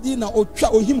otwen ade na otwa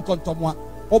ohim kontomwa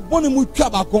obone mu twa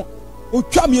bako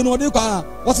otwa me no de kwa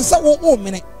wose se wo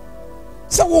mene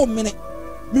se wo mene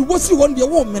mi wosi won de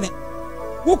wo mene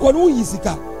wo ko no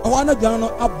yisika awa na duan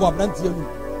no abo abrantie nu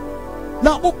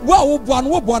na wo bo no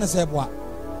wo bo na se bo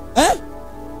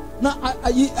na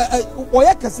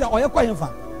oye kase oye kwa yemfa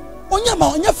onya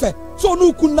ma onya fe so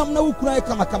no kunam na wo kuna e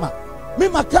kama kama me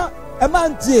maka e ma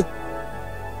ntie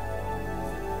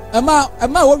e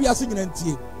ma wo wiase nyina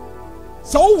ntie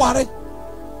so wo ware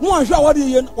no anhwe awade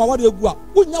ye wawade egu a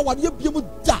wonya wade biem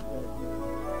da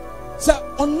so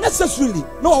unnecessarily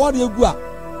no wawade egu a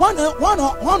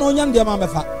wana onya ndie ma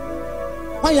mefa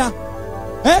maya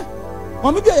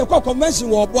mama bia ye kwa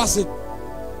convention wo obo ase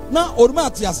na oruma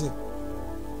ate ase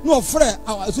no ofre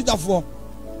asujafo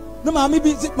na mama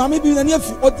bi na ne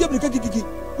afi odi abirika gigigi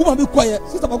wo mama bi kwaye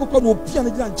sister bakoko no opia na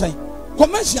gina nchan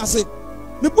convention ase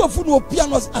ne bu afu no opia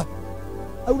no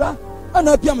awura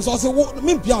ana opia me so se wo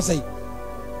me mpia se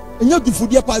enye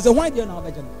dufudie pa ze hwan de na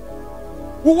obeje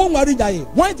no wo nware jaye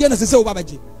hwan de na se wo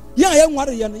babeje ya ye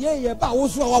nware ye no ye ba wo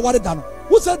so aware da no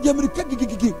wo se de amerika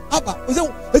gigigi aba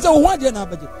eze wo hwan de na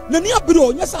obeje na ni abiri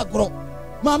o nya sa gro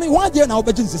mama hwan de na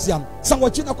obeje nsisi am san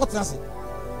wachi na kotena se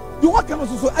di waka no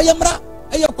so ayemra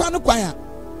eye kwan a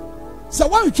se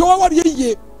wan hwe aware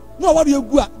ye na aware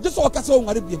egu a je so okasa wo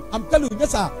nware biem am tell you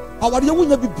nyesa aware ye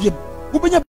wunya bibiem wo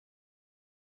benya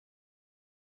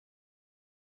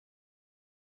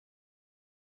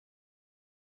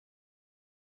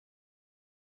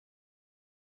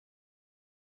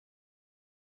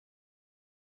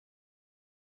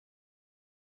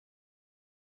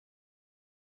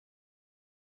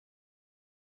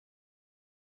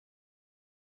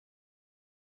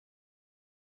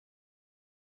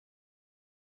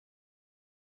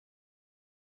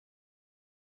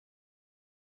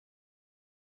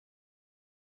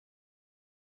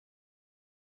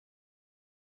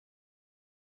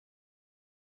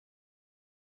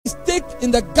mistake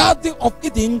in the Garden of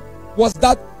Eden was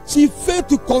that she failed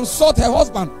to consult her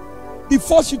husband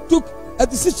before she took a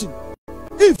decision.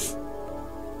 If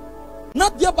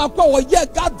not dear Bako or ye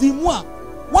garden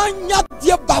one yard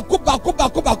dear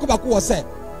Bako was said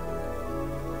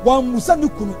one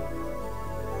musanukunu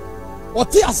or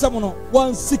tea asemono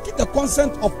one seeking the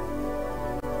consent of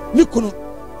Nikunu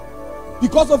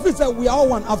because of it we are all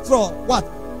one after all. What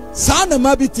sana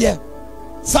mabitie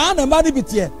sana mani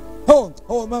bitie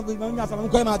man, I'm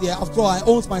going out there. After all, I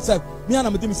own myself. Me and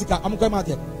I'm going out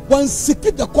there. When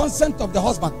seeking the consent of the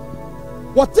husband,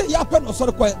 what happened or sort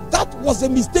of that was a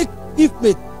mistake if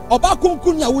made. Oba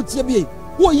kunkunya would say me.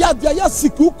 Who ya dia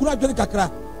siku kuna jeni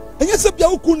kakra. And yes, if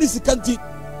you kuni sikanti,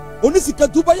 only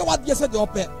sikantu by what you said the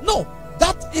opera. No,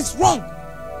 that is wrong.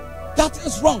 That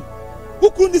is wrong. Who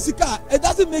kuni sika? It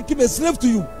doesn't make him a slave to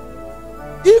you.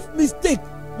 If mistake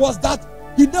was that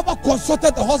he never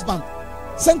consulted the husband.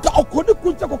 Senka okoni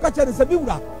kuncha kokacha ne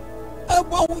sebiura.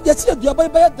 Yes, you are by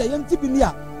the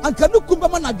Yantibinia. And can you come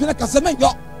back and drink a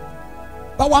semenyo?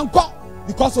 But one call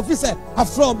because of this,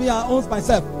 after all, me, I own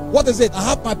myself. What is it? I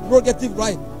have my prerogative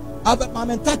right. I have my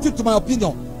entitled to my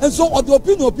opinion. And so, all the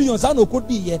opinions I know could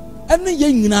be here. And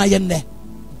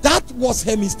that was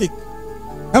her mistake.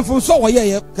 And from so, I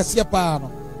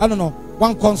don't know,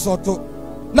 one consort.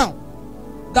 Now,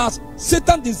 that's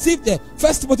Satan deceived there.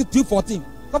 1 Timothy 2:14.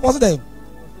 What was it there?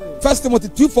 1 Timothy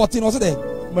 2:14 was it there?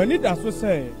 Many that's what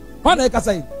say. What I can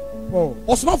say? Paul.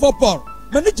 Osman for Paul.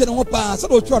 Many general pass.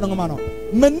 So try no man.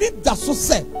 Many that's what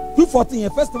say. 2:14.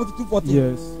 1 Timothy 2:14.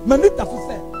 Yes. Many that's what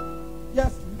say.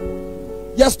 Yes.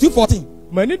 Yes. 2:14.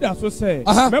 Many that's what say.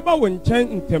 Remember when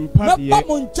Chen Tempa.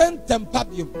 Remember when Chen Tempa.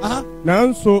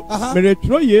 Nanso.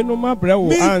 Meretro ye no ma brewo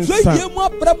ansa. Meretro ye mo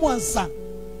brewo ansa.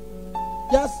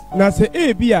 Yes. Na se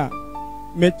ebia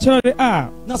mechare a.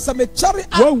 Na se mechare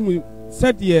a. Wo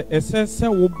said ye esese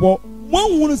wo bo.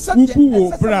 Wo hu said ye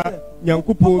wo bra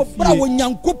Nyankopon fie. Bra wo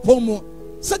Nyankopon mo.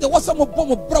 Said ye wasa mo bo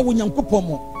mo bra wo Nyankopon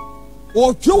mo.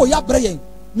 O twe wo ya bra yen.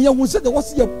 Me hu said ye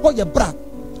wasa ye bo ye bra.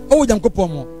 O wo Nyankopon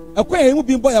mo. Ekwan ye mu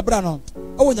bi bo ye bra no.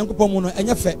 O wo Nyankopon mo no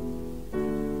enye fe.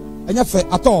 Enye fe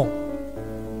at all.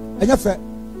 Enye fe.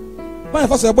 Man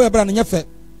fa say bo ye bra no enye fe.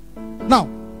 Now,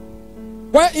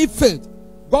 where it failed,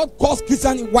 God calls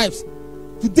Christian wives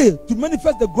today to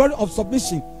manifest the glory of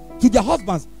submission to their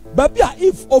husbands. Baby,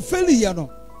 if Ophelia here no,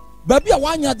 baby,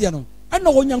 1 year there no, and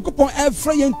no one Yankopon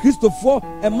every young Christopher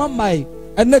and Mama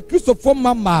and the Christopher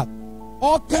Mama.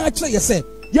 All can't you say,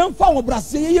 young found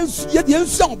Brassier, yet young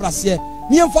son Brassier,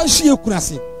 near Fancy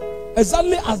Kunasi.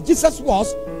 Exactly as Jesus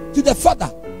was to the Father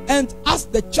and as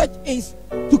the church is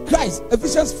to Christ.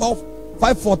 Ephesians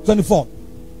 5:24.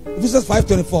 Ephesians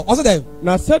 5:24. Also there.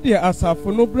 Na said ye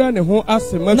asafo no bra ne ho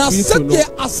asema Kristo no. Na said ye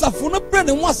asafo no bra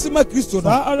ne ho asema Kristo no.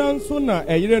 Sa aranso na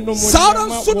eyire no mo. Sa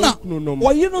aranso na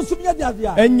wo yi no so nya dia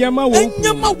dia. Enyama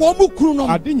wo mu kunu no.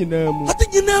 Ade nyina mu. Ade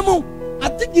nyina mu.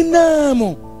 Ade nyina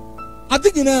mu.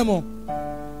 Ade nyina mu.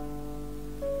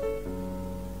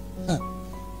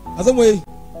 Azam we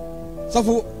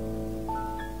safo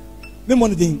me mo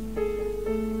ne din.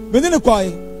 Me ne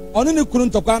kwai oni ne kunu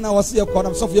ntokwa na wo se ye kwa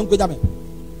na safo ye nkoja me.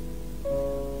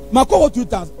 Mako 2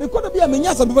 times. Me kono bia me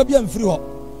nya some bia mfiri ho.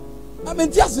 Na me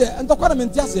ntiase entokwa na me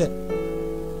ntiase.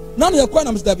 Na na yakwa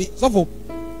na Mr. B. So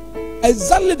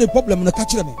exactly the problem na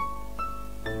catch me.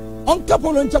 On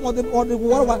couple on chama de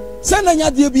war say na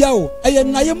nya de bia o. Eye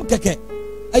nayem keke.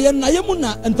 Eye nayem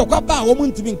na entokwa ba wo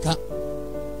ntimi nka.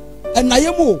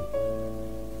 Enayem o.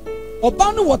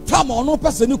 Oba no what time ono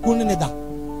person ni kun ne da.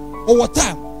 Or what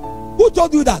time? Who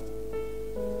told you that?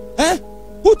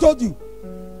 Who told you?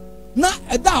 Na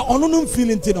eda ono no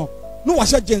feeling ti no no wa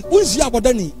hye gen unsi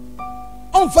abodani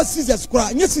on fa scissors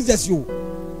kura nye scissors yo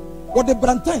wo de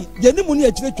brantan ye ni mu ne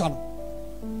akire twa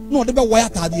no de be wire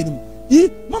atade ni yi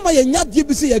mama ye nya de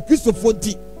bi se ye Christopher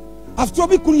di after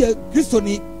me kun ye Christo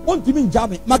ni on timi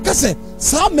njame makase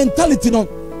sa mentality no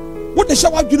wo de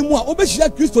shawa dwene mu a obehia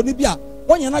Christo ni bia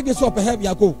wonya na gbe so opeha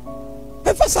bia ko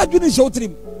e fa sa dwene hye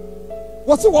otrim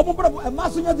what's the woman brother? A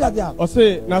mass in your or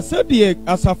say, now said the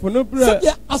Asafono,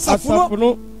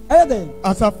 Asafono,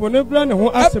 Asafono brand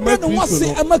who asked him,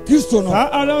 I'm a Christian.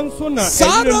 Saran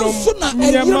Sona,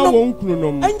 and Yama won't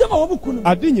crunum, and Yama won't.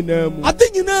 I think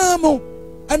you know,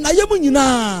 and I am in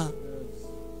na.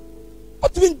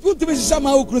 What do you put to be some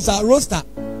roaster? Roaster,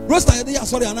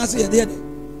 sorry, and I say,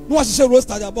 no, I should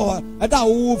roaster about her. I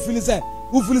don't feel it,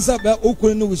 who feels up, who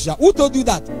told you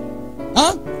that?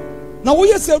 Huh? Now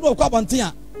we say no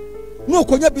kwabantia no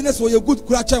konya business for your good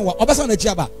kurachen wa obasa na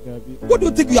chiaba. What do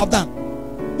you think you have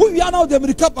done? We are now the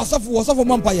American pastor for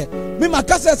Mampaye. Me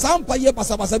makase sampaye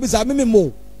pasabasa bisa me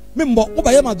mo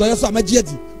obaye madoye so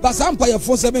amagiedi ba sampaye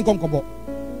fo 7 konkobo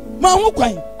ma ho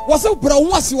kwan was bra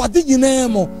wasi wade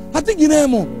nyinemo ade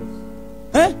nyinemo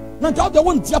na ka de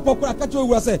won tiapo kura ka cho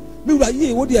wura se me wura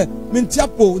ye wo de me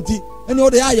tiapo nti ene wo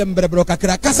de aye mbrebro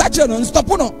kakra kasa che no stop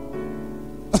no.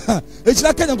 It's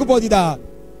like Kenyan Kupodi da.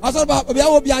 I said about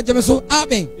Bia Jameso,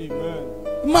 Amen.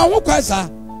 Ma who sa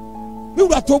you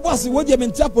were to boss what you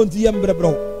meant upon the ember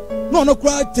bro. No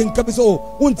cry, think of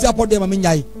so, won't tap on them.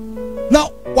 Now,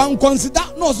 one consider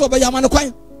no so by Yamano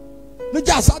Quine. no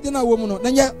just ade na wo mu no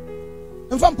na nye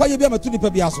mfa mpa ye bia matu nipa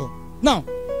bia so. Now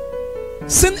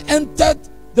sin entered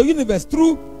the universe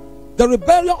through the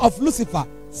rebellion of Lucifer.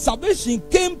 Salvation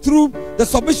came through the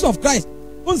submission of Christ.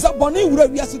 Unsa boni wura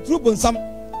wiase through bonsam.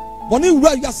 Boni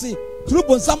wura wiase through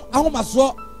bonsam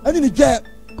ahomaso ani ni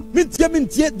dwe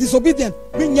mintie disobedient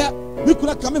minya mi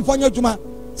kuna kame mfa nya dwuma.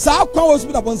 Sa kwa wo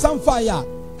bi da bonsam fa ya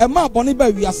e ma boni ba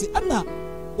wiase ana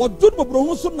wodun bobro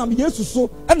hu so nam Yesu so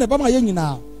ena ba ma ye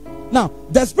nyina. Now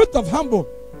the spirit of humble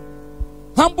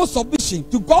submission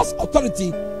to God's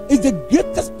authority is the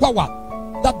greatest power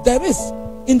that there is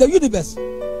in the universe.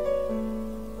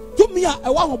 To me a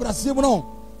ewa ho brasem no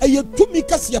eye to me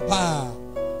kase pa.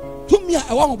 To me a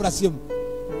ewa ho brasem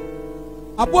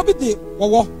abo bi de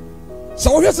wowo se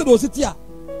wo hwese do siti a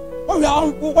wo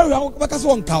hwa ba kase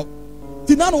won kaw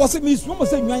tinano wo se mi su mo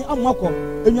se nwan amako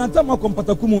enwanta mako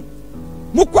mpatakumu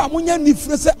mukọ amunya ni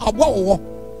frese abo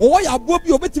wowo ya abo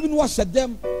bi obetimi no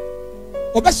hyedem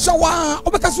obehyawa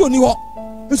obekase oni ho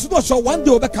nsu do hyo one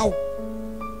day obekaw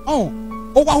o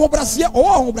wa ho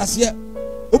brase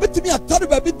obetimi atare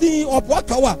ba bi din opo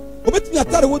akawa obetimi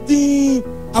atare wo din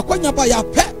akwanya ba ya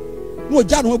pe no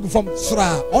oja no agu fam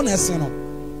sra on ese no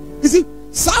you see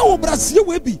sa ho brase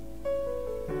we bi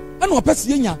ana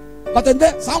opese nya but then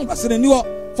sa ho brase ni wo,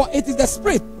 for it is the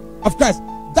spirit of Christ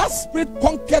that spirit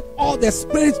conquered all the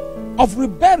spirits of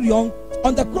rebellion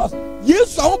on the cross.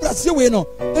 Yes, sa ho brase we no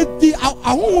edi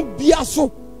ahon bia so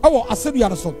awo asedu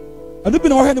no so anu bi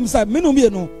na wo hwenim say menu mi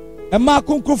no e ma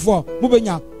konkrofo mo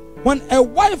benya. When a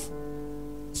wife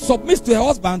submits to her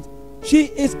husband,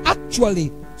 she is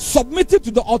actually submitted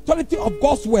to the authority of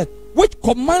God's word, which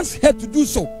commands her to do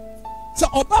so. So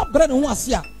oba brand who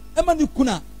asia ema ni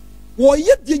kuna wo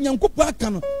ye die nyankopɔ aka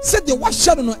no se de wa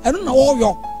hye no eno na wo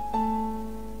yo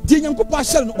die nyankopɔ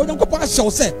ahye no onyankopɔ ahye wo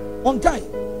se onkai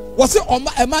wo se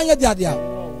ema nya de ade a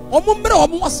omo mbre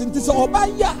omo asenti se oba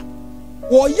ya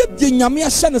wo ye die nyame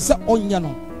ahye no se onya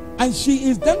no, and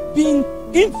she is then being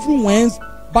influenced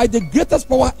by the greatest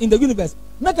power in the universe.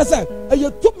 Make I say,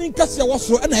 you took me in Cassia was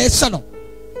so and I shall.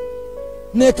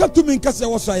 Neka to me in Cassia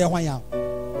was so. I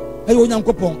young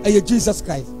coupon, Jesus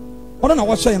Christ. I don't know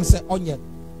what I am saying on yet.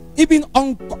 Even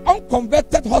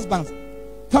unconverted husbands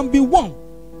can be won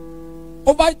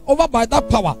over by that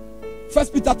power. 1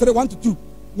 Peter 3:1-2.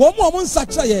 One more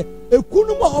such a year, a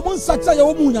kunuma among such a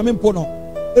young pono,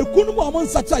 a kunuma among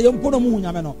such a young pono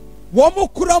munyameno, one more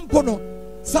kurampono.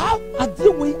 Sa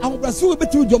adiwe ambrasi we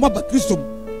betu do maba Christum.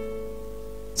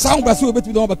 Sa ambrasi we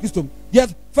betu do maba Christum.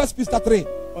 Yes, 1 Peter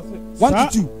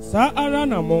 3:1-2. Sa ara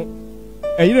na mo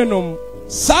eyirenom.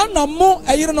 Sa na mo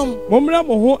eyirenom. Momra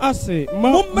mo ho ase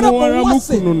ma mo ara mu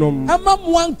kununom. Ama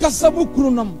mo ankasa mu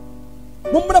kununom.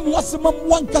 Momra mo ase ma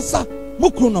mo ankasa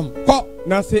mu kununom. Ko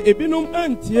na se ebinom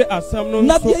antie asam no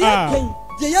so a. Na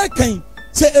ye kan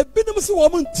se ebinom se wo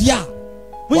mo ntia.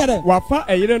 Wafa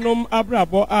eyerenom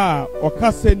abrabo a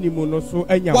okasa nimu no so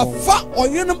anya won. Wafa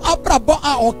oyerenom abrabo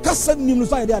a okasa nimu no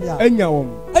so anya won.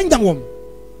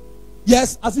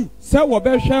 Yes, asi. Se wo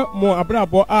behwe mo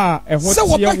abrabo a eho tie wo.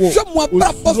 Se wo behwe mo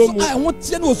abrabo so a eho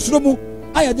tie no osuromu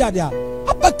aya de ade a.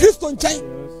 Aba Kristo nchen.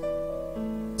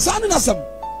 Sane nasam.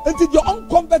 Enti the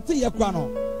unconverted ye kwa no.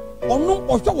 Ono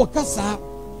ohwe wo kasa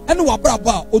ene wo abrabo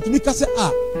a otumi kase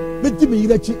a medi me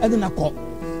yirachi ene nakọ.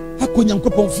 Akonya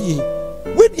nkopon fie.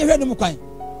 We dey hear them crying.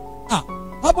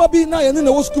 Ababi na ye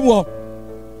na wo school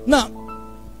na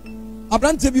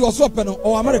abrante bi was open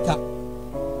or America.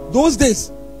 Those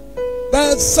days,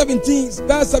 that's 17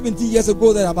 years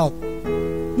ago there about.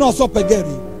 No so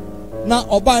pegeri. Na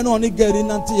oba na oni geri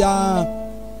nanti ya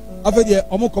afede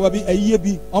omokoba bi ayiye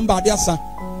bi omba de asa.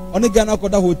 Oni ga na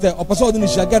koda hotel. Oposo odi ni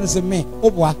shaga se me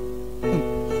obwa.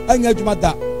 Anya adwuma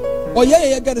da.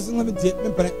 Oye gari se no me die me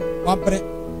pere.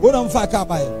 Wo na mfa ka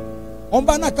ba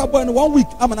Omba na kabo en 1 week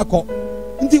amana ko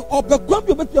ndi obekwa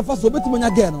bi obetia fa so obetimo nya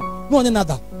girl no onye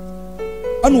nada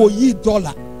anu oyi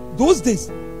 $. Those days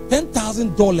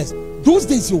 $10,000. Those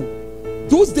days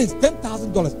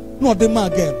 $10,000 no de ma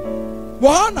girl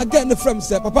wa na girl ne frame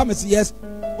say papa me say yes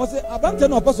o say abante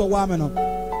no person wa me no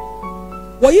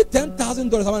wa yi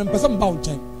 $10,000 amana person ba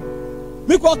unchen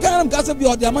me ko kan am ka say bi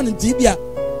o de amana nti bia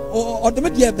o de me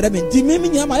de ebre me di me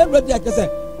nya ma ya ready akese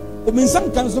o min sam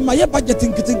kan so ma ye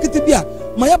budgeting kitin bia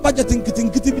ma ye budgeting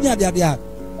kitin bia dia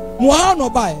mo ha no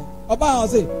buy oba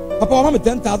say papa wa me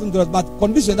 $10,000 but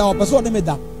condition that person dem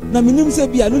da na minim say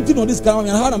bia no nti no this kind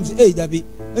how am say eh dabi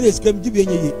na dey scam gibi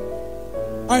enye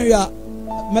anya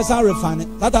mesa refine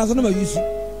that answer no ma use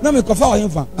na me kofa o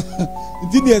hemfa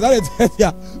nti ne that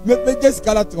ya me just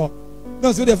kala to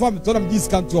no so dey for me to am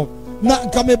discount to na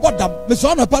ka me bodam me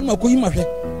so na pa na ko yima hwe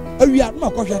awia na ma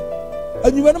ko hwe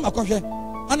anyiwe na ma ko hwe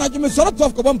And I do me sort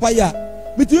of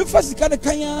Kabambaya. Between first can be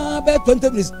 20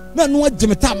 minutes. No, no,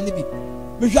 Jimmy Tam, maybe.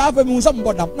 We shall have a some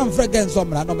bottom, no fragrant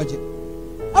summer, no magic.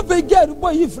 I began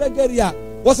boy, you fragaria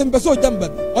was in Peso Jumper,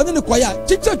 or in the choir,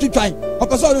 teacher to try, or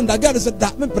person that got us at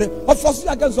that member, or for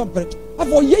against some print. I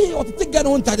for ye or to take get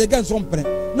on tight against some print,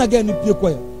 and again in pure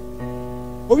choir.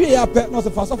 Oh, we are pet, not a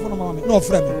fast of no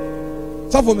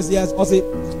friend. Some for Miss Yes, or say,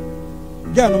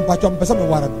 get on patch on Pesama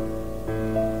water.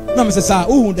 No, Mrs. Sa,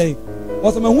 who day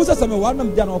was a man who says I'm a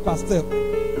one Jan or pastel.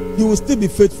 He will still be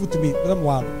faithful to me, them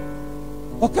one.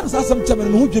 Or can some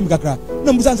chairman who Jim Gakra,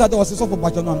 no Musansa was a soft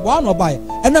patch on one or buy,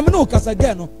 and I'm no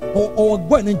Casagano or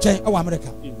born in China or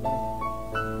America.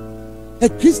 A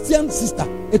Christian sister,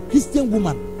 a Christian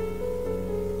woman.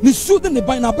 Ni shouldn't be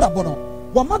buying a brabono.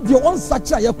 One month your own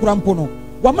such a Kurampono.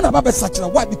 One man about such a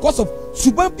why because of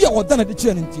Subambia or done at the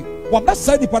charity. One that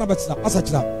side the Panabata as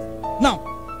such. Now,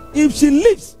 if she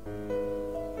lives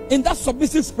in that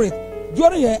submissive spirit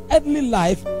during her earthly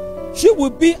life, she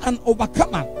will be an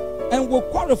overcomer and will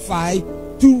qualify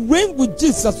to reign with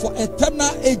Jesus for eternal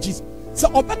ages. So,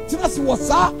 Obetrasi was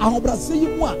our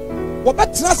Abrasi one.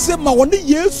 Obetrasi ma one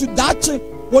year to dache,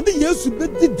 1 year to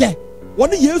be dead,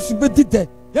 1 year to be dead.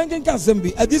 Young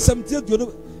Kasembi, at this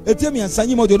 17th, Etemi and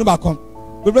Sanimo Donobacom.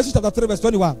 Revelation chapter 3, verse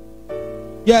 21.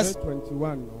 Yes,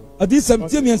 21. At this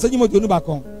 17th, and Sanimo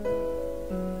Donobacom.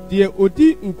 Dear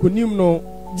Odi Nkunimno.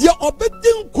 Dear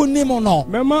Obedin Kunimono.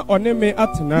 Mema oneme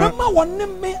atena. Mema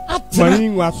oneme atena.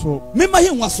 Mahin waso. Mema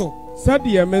hin waso.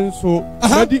 Sadia menso.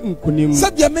 Medi Nkunim.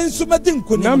 Sadia menso medi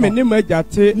Nkunim. Na mene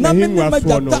majate. Na mene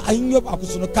majata ahinyo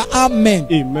akusuno ka amen.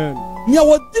 Amen. Nia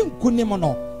wodi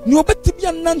Nkunimono. Ni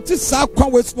obetibia nanti sa kwa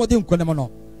wesu wodi Nkunimono.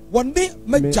 Wone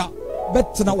meja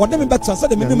betena. Wone me betena.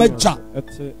 Sadia mene meja.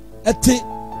 Eti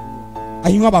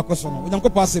ahinyo akusuno.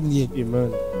 Onyankopɔ asɛm nie.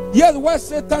 Amen. Yes, where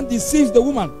Satan deceives the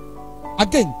woman.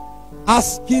 Again,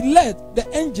 as he led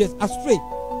the angels astray,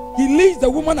 he leads the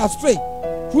woman astray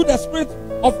through the spirit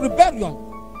of rebellion.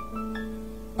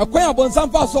 Akwai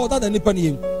abonsam fa so that nipa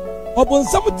ni.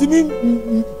 Abonsam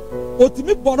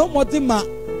otimi bono modima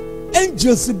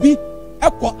angels bi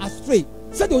ekọ astray.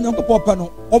 Said the onyankopɔ pa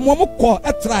no, omo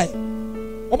kɔ try.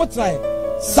 Omo try.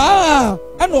 Sa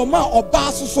and oma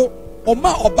oba so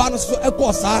oma oba no so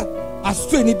ekọ sa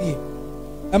astray ni bi.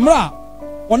 Emra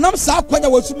onam sa kwanya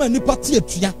wasuma nipa tie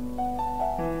atua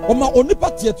oma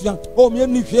onipa tie atua o me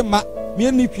ni hwe ma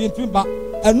me ni hwe ntumba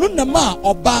enu na ma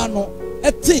oba no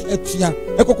ete atua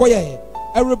ekokoye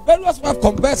a rebellious wife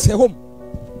converts her home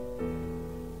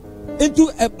into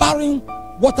a barren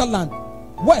waterland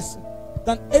worse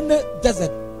than any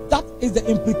desert. That is the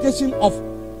implication of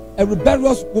a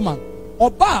rebellious woman.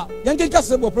 Oba yange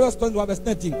kasemo Proverbs 21 verse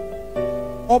 19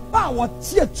 oba wa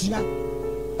tie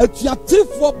atua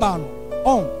tifo ba no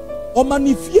on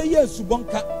omanifie ye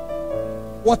subonka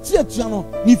what atua no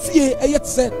ni fie eyet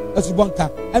se subonka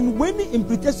and when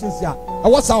implications here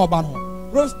what's our ban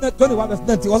Proverbs 21 verse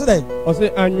 90 was it there o say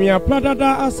anwia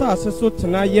pladada asase so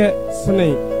tena ye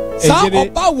sene sa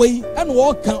oba we and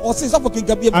walk can o say so for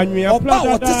kinga bia oba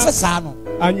what is sa no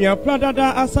anwia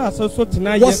pladada asase so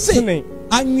tena ye sene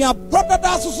anwia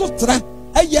pladada so tena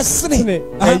yes,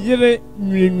 yere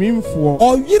nwinwinfo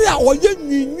oyire a oye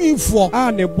nwinwinfo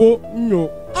a nebo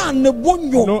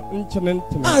nyo no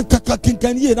nkyentena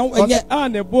kakakinkanie na enye a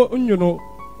nebo nyo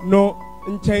no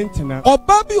nkyentena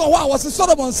oba bi o wa was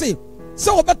Solomon say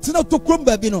obetena to krom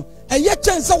ba bi no eye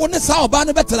chen se woni sa oba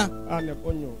ne betena a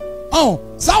nebo nyo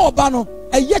sa oba no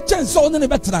eye chen se woni ne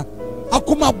betena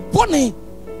akoma bone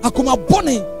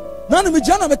na me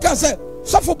jana me kan se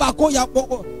sofo ba ko ya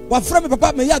wa frame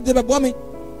papa me ya de bebo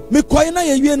me koy na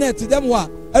ye wie na ti dem wa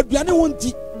aduane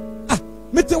wonti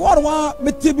mete worwa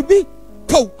mete bibi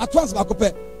ko atwans ba ko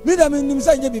pe me da me nim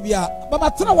sa nya bibia baba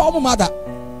tena wa o mada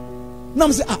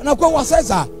nam se na ko wa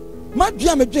sesa ma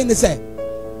dua me dwen ne se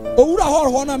owura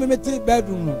ho na me mete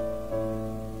bedroom no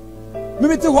me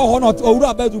mete ho na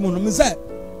owura bedroom no me se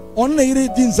on na yire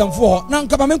di nsamfo ho na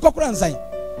nka ba me nkokora nsan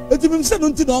eti me se no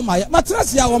nti na o ma ya ma tena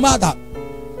se ya o mada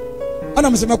ana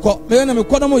me se me ko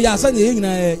na mo ya sa ne yina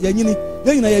ya nyini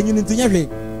ntinya hwe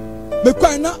me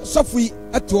kwan na sofui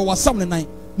eto wasam ne nan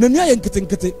na nia ye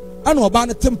nketenkete ana oba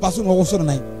ne tempa so no wo so ne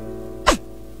nan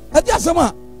adi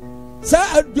asama sa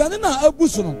aduane na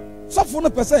abusu no sofo no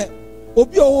pese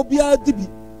obi a dibi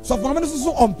sofo no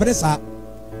so ompresa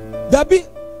dabi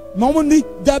momoni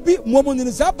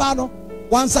ni sa ba no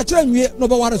wansa kire nwie no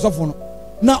ba ware sofo no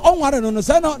na onware no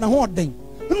sa na ho den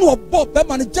no obo be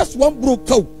man just one bro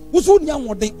cow wusu nya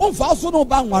woden onfa so no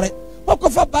ba nware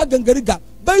okofa ba gangariga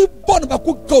bay bon ba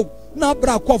ku cow na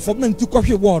bra kofom na nti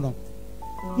kohwe wo no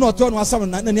no to no asam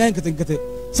na nya nketenkete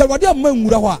se wade amma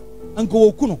nwura ho a anka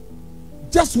woku no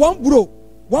just one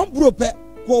bro pe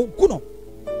ko kuno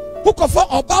who ko for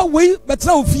oba we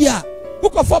betra ofia who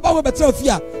ko for oba we betra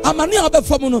ofia amane oba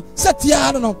fam no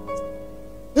setia no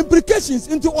implications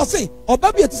into Osei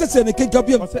oba bi etise se ne kenka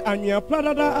bi Osei anwea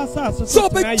pradada asase so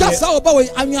be just oba we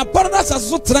anwea pradada asase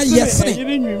so tra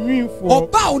yesene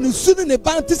oba oni sunu ne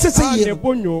ban tise se ye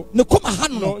ne koma ha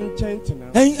no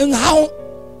en ha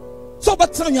so be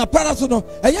tra anwea pradada so no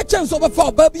eye chen so be fa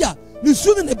oba bi a ne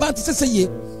sunu ne ban tise se ye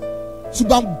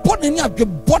suban bone ni adwe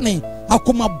bone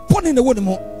akoma bone ne woni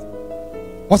mo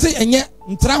Osei enye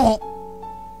ntra ho.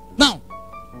 Now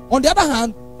on the other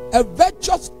hand, a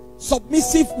virtuous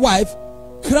submissive wife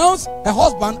crowns her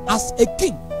husband as a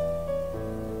king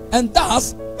and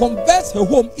thus converts her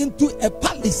home into a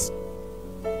palace.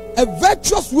 A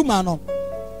virtuous woman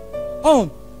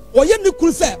oye ni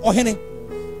kunu se ohene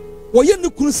oye ni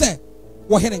kunu se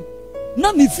ohene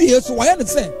na ni fie so oye ni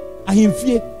se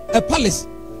ahemfie a palace.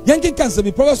 Yankin can say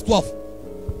Proverbs 12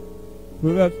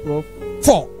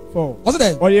 4 what's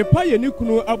it? Oye pa ye ni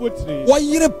kunu abotire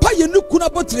oye pa ye ni kunu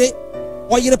abotire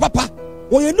oye papa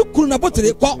oye ni kunu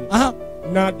abotire ko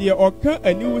na de oka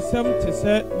aniwusam te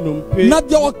se nompe na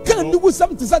de oka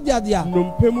aniwusam te se de adea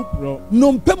nompe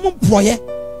mu proye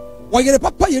oye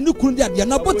papa ye ni kunu de adea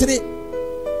na abotire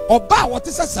oba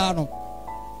wote se sa no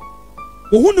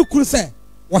wo ni kunu se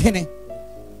wo hene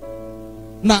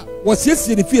na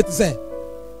wasiesie ne fie te se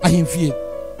ahemfie.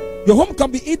 Your home can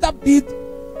be either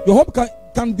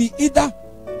can be either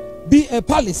be a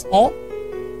palace or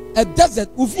a desert.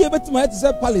 Ufie betima to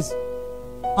say palace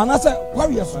and I say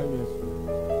warriors.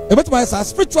 Betima say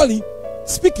spiritually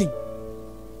speaking.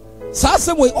 Sa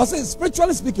same way or say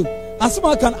spiritually speaking.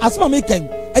 Asema can asema make e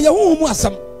ye huhu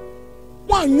asam.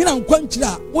 Wan nwina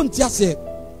nkwankyira wonti ase.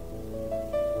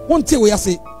 Wonti we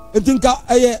ase. Entinka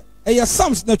eye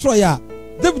Psalms na tro ya.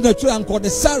 David na tro and called the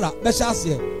Sarah be sha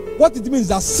ase. What it means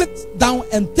is sit down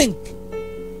and think.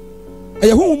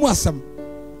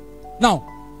 Now,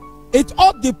 it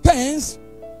all depends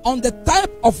on the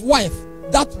type of wife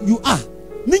that you are.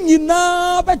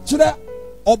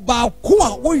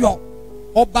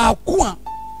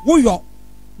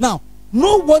 Now,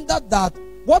 no wonder that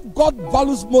what God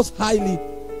values most highly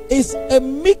is a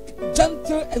meek,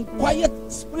 gentle, and quiet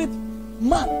spirit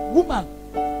woman.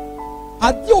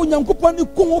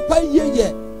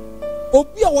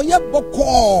 Obi a oye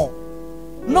boko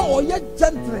na oye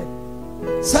gentle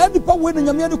sa nipa we na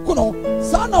nyame ne kuno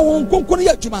sa na won konkon ye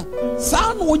adwuma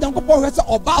sa na onyankopon hwe se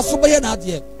oba so be ye na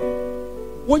ade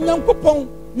onyankopon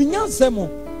ni nyansem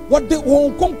wo de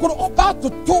won konkon oba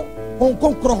toto won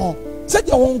konkon ho se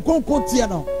de won konkon tie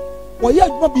no oye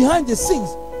adwuma behind the scenes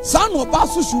sa na oba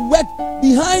so should work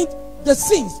behind the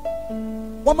scenes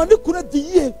wo ma ne kuno de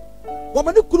yie wo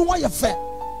ma ne kuno wa ye fe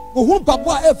wo hu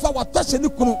pabo a e fa wa tashe ne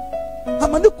kuno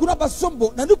amane kuna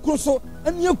basombo na ne kunu so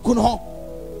ene kunu ho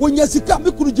wonya sika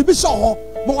me kunu jibi sha ho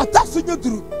ma wata so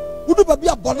nyeduru wudu ba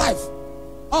bia bo life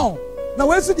na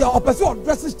we si dia opese o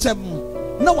dress chem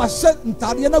na wa she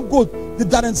ntare na gold the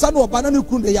darensa na oba na ne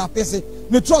kunu de ya pese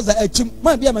ne trouser achim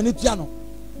ma bia ma ne tua no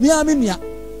ni amenia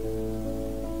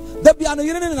da bia no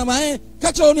yire ne na mai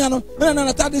ka che oni ano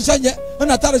na tade shanye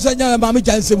na tade shanye ma me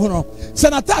jansem ho no se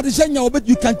na tade shanye obet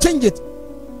you can change it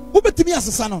ubetimi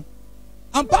asesa no.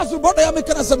 And Pastor brother, I make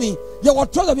me. You were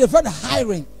told to be a friend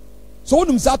hiring. So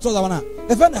when you say told that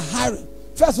a friend hiring.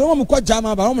 First, we want to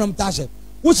Jama, but we Tasha.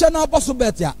 We shall now possible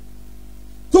better.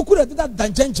 To could have that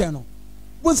dungeon channel.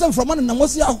 We send from one and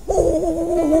was here. I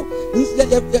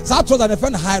told that a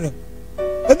friend hiring.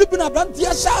 And you been a brand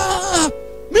Tiasha.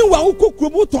 Meanwhile, who cook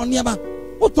remote on Yama?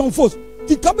 What on force?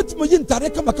 The committee Majin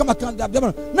Tareka Makama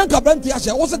Nanka brand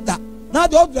Tiasha wasn't that. Now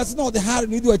the old dress, no, the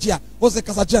hiring you do a chair was a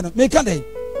Casachana. Make a day.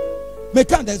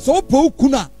 Mekanda so po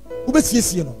kuna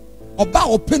ubesiesie no oba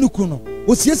openu kuno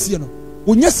osiesie no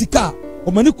onya sika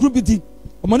o mani kuru bidi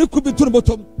o mani kuru bitu no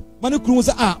botom mani kuru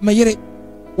se meyere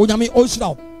onyame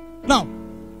onshiraw. Now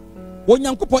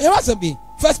onyankopon e wasem bi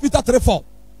 1 Peter 3:4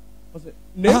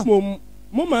 na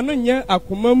moma no nya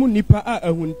akoma mu nipa a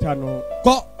ahunta no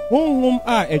ko honhom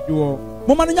a edwo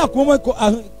moma no nya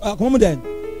akoma mu den.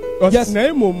 Yes,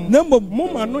 na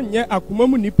moma no nya akoma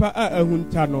mu nipa a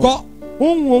ahunta no ko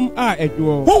honhom a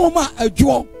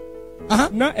edwo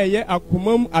na eye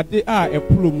akomam ade a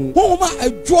eplomu honhom a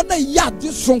edwo na ya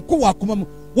de sonko wa akomam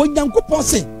wonyankopon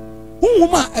se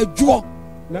honhom a edwo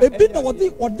ebi na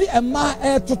wode ema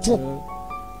etoto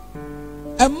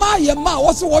ema ye ma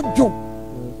wo se wodwo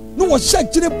no wo hye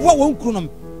kire boa won krunam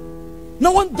na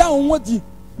won down wodi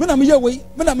me na me ye wei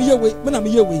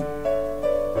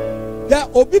da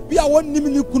obi bia wonnim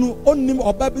ni kunu onnim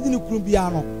oba bi ni kunu bia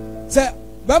no se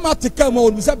Bama tika mo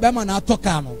we say bama na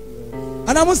atoka no.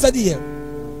 And I must say here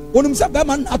Onum se be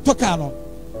man atoka no.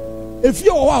 If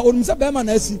you are onum se be man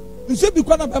na asi. Nso bi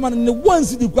kwa na be man ne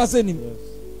once di kwa se nim.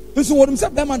 Nso onum se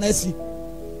be man na asi.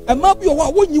 E ma bi o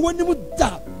wa wonyi wonim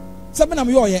da. Se me na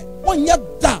me yoye.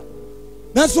 Onye da.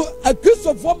 Nanso a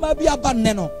Christopher ma bi aba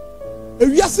ne no.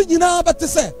 Ewiase nyina bete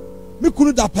se me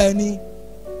kunu da pani.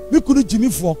 Me kunu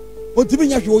jimifo. Ontimi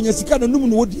nya hwe onya sika na num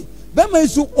no wodi. Be ma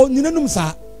nso onyina num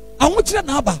sa. Aho kire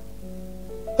na aba.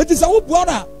 Enti se wo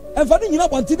buara emfa ne nyina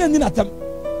bonti na ni natam.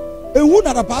 Ehu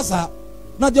na da pasa.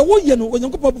 Na de wo ye no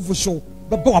onyankopɔ bu show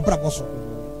be ba wabra so.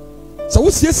 Se wo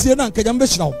siesie na nkanya mbe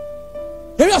hyira wo.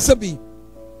 Here asabi.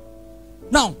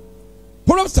 Now,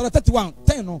 Proverbs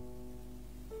 31:10 no.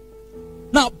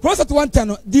 Now, Proverbs 31:10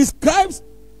 no, describes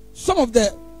some of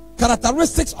the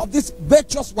characteristics of this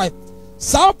virtuous wife.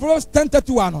 Psalm Proverbs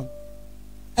 10:31 no.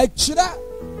 Echira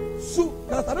su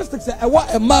characteristics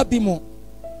a ma bi mo.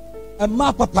 A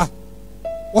ma papa.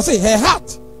 We say her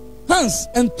heart, hands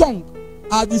and tongue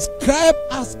are described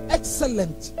as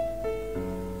excellent.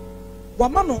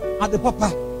 Wamano ade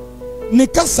papa.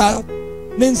 Nikasa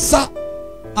nensa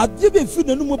adibe fi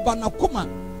nanumu banakoma.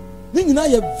 Ni nyina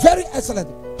ye very excellent.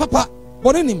 Papa,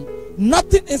 but in him,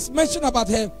 nothing is mentioned about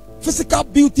her physical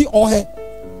beauty or her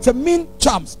feminine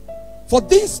charms. For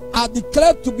these are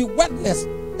declared to be worthless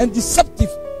and deceptive.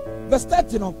 Verse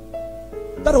 30 no.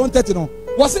 That 130 no.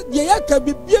 Was it the yaka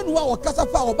be bien wa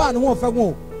kasafa oba ne ho fa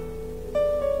mo?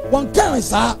 One kan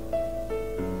sa.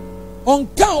 On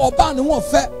kan oba ne ho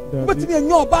fa. Betimi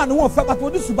enyo oba ne ho fa but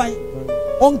odi suban.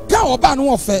 On kan oba ne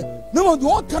ho fa. No do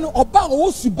on kan oba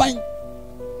wo suban.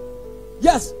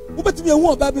 Yes, ubetimi ehu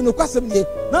oba bi no kwasem nie.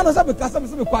 Na no say be kasem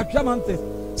say be kwa atwamante.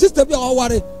 Sister bi o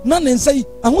ware na ne nsai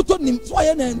ahoto nim so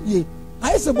aye na nie.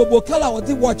 Aye se bobo kala o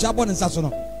di watch abon nsa so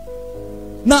no.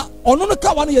 Na ono no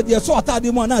ka wa no ye de so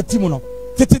atade mu na atimu no.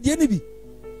 Tete de ni bi.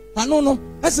 Ano no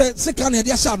ese sika na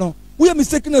de sha no. We are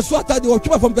mistaken so atade o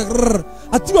twema from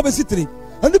atimu be sitiri.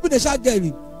 Ani bi de sha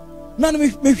gawi. Na no me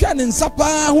hwa ne nsa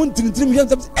pa ho ntintirim hwa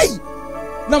nsam. Ei!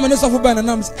 Na me ne sofo ba na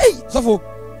nam. Ei! Sofo.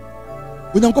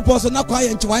 Unyankopɔ so na kwa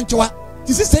ye nchewa.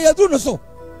 Ti sise ye duru no so.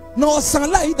 Na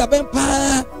osan la ida ben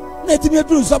pa. Na etimi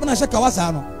eduru so na hye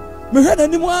kawasa no. Me hwe na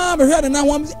nimu a me hwe na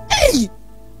hwam. Ei!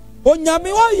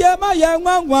 Onyame wo ye ma ye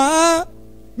nwanwa.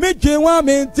 Me dwenwa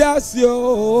me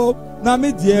ntiasio. Na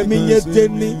me die me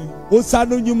yeteni.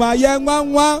 Osanu nyuma ye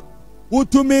nwanwa.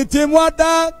 Utumi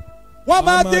timwada. Wa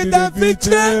ma de da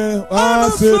fitre.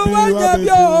 Anusu wa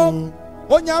yebio.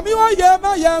 Onyame wo ye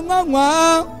ma ye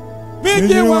nwanwa.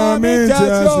 Miki wa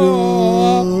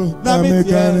mitacho na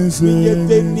miki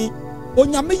yeteni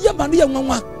onyame yema ne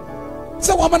yanwa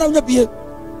se wa mana nya bie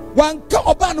wanka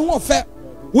oba ne ho fe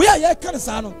wo ya ye kan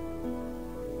sa no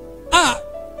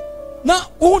na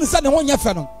wo hu se ne ho nya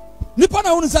fe no nipa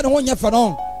na wo hu se ne ho nya fe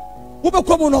no wo be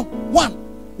komu no one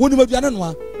wo ni maduane no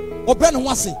a obre ne ho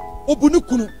ase obu ne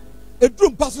kunu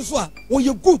edrum paso so a wo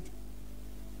ye good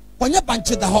wanya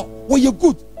banche da ho wo ye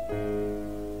good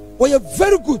wo ye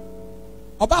very good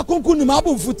oba konku ni ma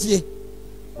bo mfutie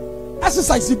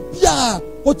exercise bia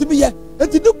otumi ye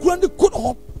enti ne kura ne ko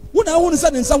ho wo na ho ne se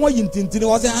ne nsa ho yintintini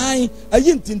wo se an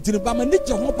ayi ntintini ba ma ne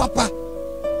je ho papa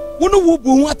wo no wo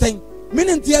bu ho aten me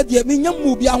ne ntia de me nyam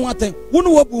mu bia ho aten wo no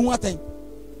wo bu ho aten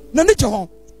na ne je ho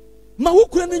ma wo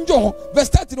kura ne njo ho verse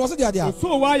 30 wo se de ade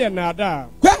so wa ye na ada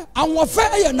kwa anwofe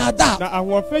ye na ada na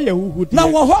anwofe ye huhudi na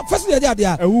wo ho fe se de ade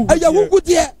aye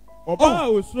huhudi Oba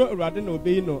osuro urade na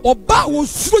obeyi no. Oba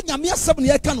osuro nyame asem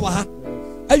na ye ka no ha.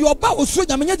 Eyo oba osuro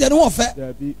nyame nya de ne ho fe.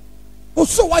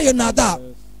 Osuro wa ye na da.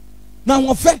 Na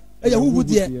ho fe eya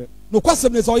huhudie. No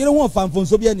kwasem ne so yere ho fa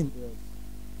mfonso bi anim.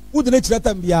 Wo de ne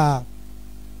kiretam bia.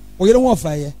 O yere ho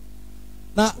fa ye.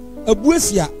 Na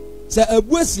abuasia se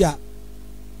abuasia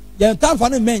ye ntamfa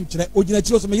ne menkire ogina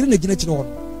kire so me yere na gina kire ho.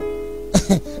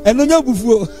 Eno nya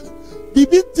bufuo.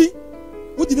 Bibiti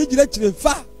wo de ne gina kire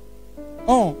fa.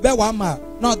 Oh, be wa ma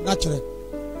not natural.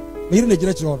 Me yire na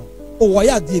gire kire ono. O wo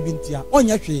ya de bi ntia.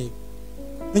 Onya hwe.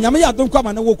 Me nyame ya dom kwa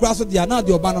ma na wo kura so dia na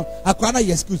de oba no akwa na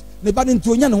ye excuse. Ne ba ne nti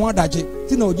onya ne ho adaje.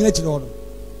 Ti na ogina kire ono.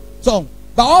 So,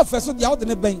 ba office so dia wo de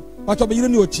ne ben. Wa cho be yire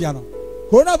ni ochia no.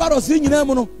 Coronavirus nyina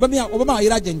mu no be me obama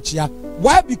yire age nchia.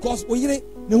 Why? Because o yire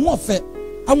ne ho ofe.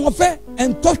 Anwofe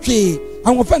entohwe.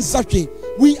 Anwofe nsahwe.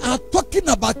 We are talking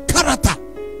about character.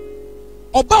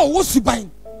 Oba wo suban.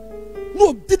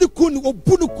 No did kun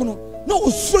obunu kuno no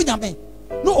osuro nyame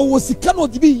no owosika no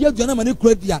dibi ye duana mane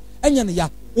kura dia enya ne ya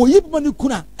oyibu mane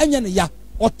kuna enya ne ya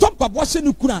otompa bohye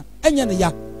ne kuna enya ne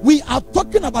ya. We are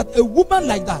talking about a woman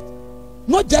like that,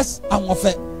 not just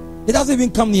anwofe. It doesn't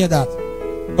even come near that.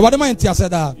 What am I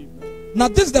said that? Now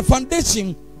this is the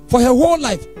foundation for her whole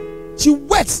life. She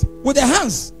works with her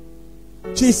hands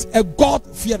She is a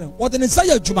God-fearing. What an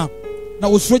entire Juma. Now,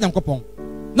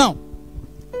 now,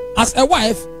 as a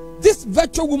wife, this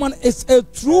virtual woman is a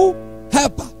true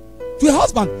helper to her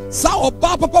husband. Sa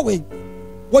oba papa way.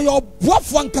 Where your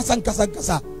wife one kasa.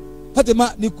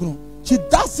 She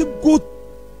does him good.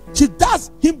 She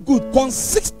does him good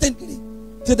consistently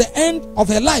to the end of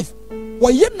her life.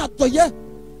 Where ye not to ye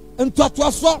and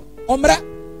to so omre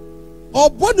or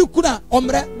bonukuna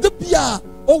omre debia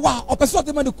or wa or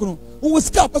pesoti manukunu who will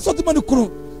scalp pesoti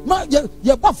manukunu. Ma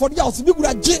ye ba for the house, you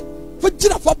could j for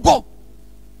jina for ball.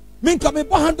 Min come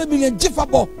 100 million jifa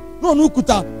ball. No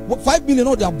kuta 5 million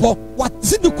or their ball. What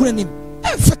did you couldn't him?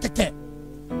 Efekeke.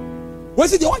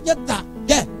 Was it the one yet that?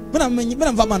 Yeah, when I'm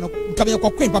Vamano, coming a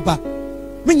queen papa.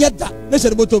 Min yet that, let's say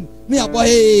the bottom, me a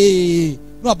boy,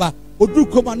 no, but would do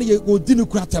come and you didn't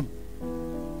cratem.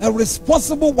 A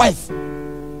responsible wife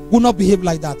will not behave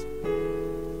like that.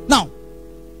 Now,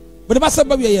 but the master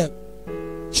baby,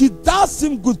 she does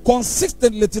him good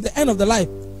consistently to the end of the life.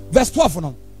 Verse 12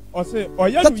 now. O say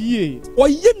oya ye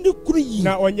nu kunu yi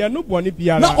na onya nu boni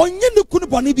biara na onya nu kunu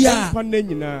boni biara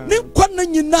ne nkwa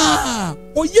nyina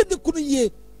oye nu kunu ye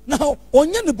na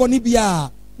onya nu boni biara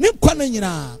ne nkwa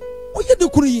nyina oye nu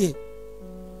kunu ye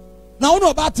na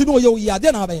ono ba ti no oye oyi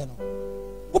ade na abaye no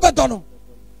wo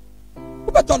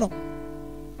beto no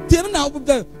tie na wo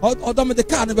be odom de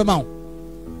car ne be ma wo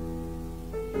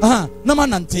aha na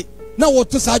manante na wo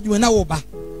to sa adwe na wo ba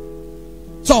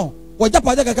so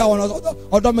Japade kaka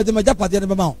odo me de Japade ne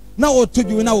bema na o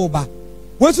toju na wo ba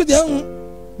we so de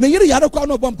me yiri yare kwa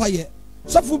no bompa ye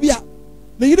sofu bia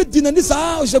me yiri dinani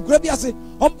sa o shekura bia se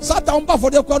sata on ba for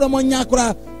de kwa no nya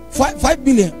kura 5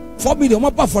 billion 4 billion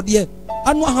mo ba for de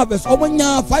annual harvest o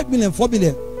nya 5 billion 4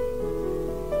 billion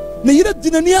me yiri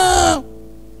dinani a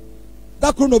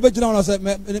da kro no be gina on say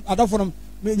me adafo no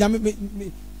me nyame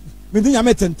me di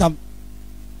nyame tentam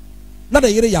na de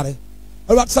yiri yare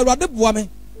salwade bua me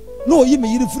no yi me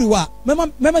yiri free wa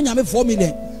mema nyame 4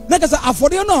 million na kasa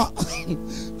afode no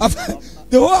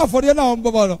the whole afode no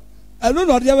bobo no elu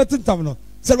no de wetintam no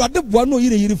se wade boa no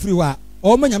yiri free wa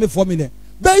o ma nyame 4 million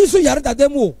be yi so yare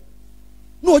dadem o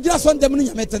no ogira so ndem no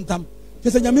nyame tentam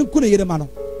kese nyame nku ne yire ma no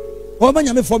o ma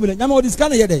nyame 4 million nyame o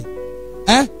discan ye dey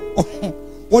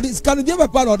o discan de be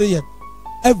pa no de ye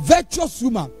a virtuous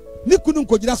woman ni kunu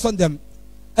nkogira so ndem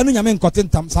enu nyame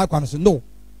nkotentam sa kwa no so no.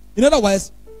 In other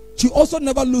words, she also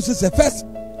never loses her first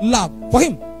love for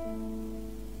him.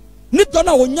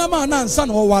 Nitona wonyama na ansa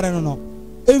no ware no.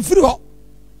 Emfiri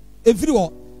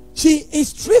ho. She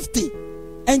is thrifty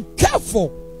and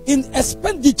careful in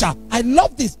expenditure. I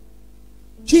love this.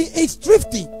 She is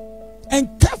thrifty and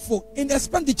careful in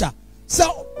expenditure.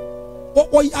 So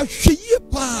ahwe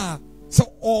pa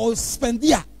so o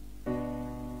spendia.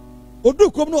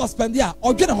 Odu kom no spendia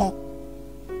odwene ho.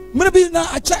 Maybe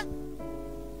na ache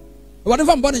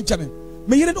whatever I'm born in Chamin.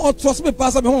 Me you don't trust me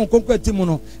pass me home conquer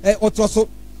Timono, or trust.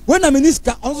 When I'm in this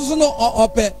car, also no or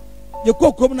pay you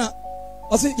cook na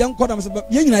or say young codam,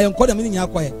 young codam in your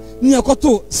quiet. Near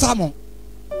Coto salmon.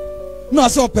 No,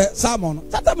 so pay salmon.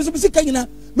 That time is a music,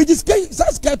 me this case,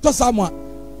 that's scared to someone.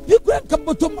 You couldn't come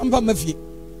to Mbamefi.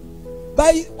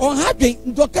 By on having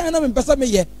into a kind of person me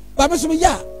ye, by Miss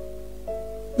Ya.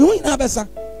 No, in Abessa.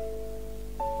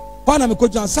 Panama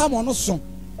coach and salmon no song.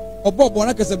 Or Bob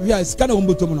Bonacas of here is kind of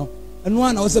umbutumo, and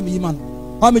one I was a man.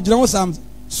 I'm a general Sam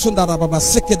Sundarababa,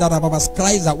 Sekedarababa,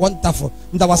 Skriza, one tafel,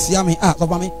 and that was Yami. Ah, of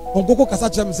me, on Coco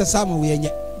Casacham says Sam, we ain't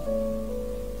yet.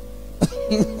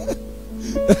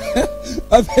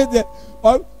 I've heard that.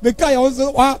 The guy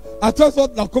also, I thought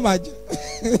what Nakumaji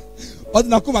or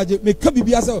Nakumaji may come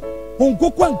be as a on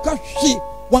Coco and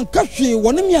Kashi,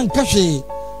 one me and Kashi.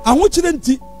 I want you to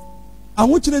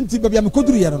be a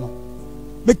Kodriano.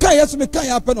 Mekai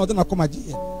happen or na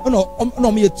komaji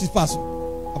no me ti pass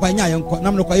abanya yenko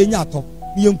nam no kwa yenya ato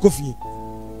me yenko fie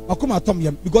akoma atom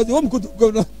yem because the home could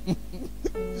go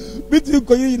between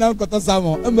ko yi na nkota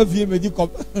samo am fie meji kom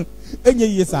enye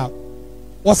yesa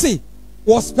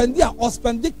was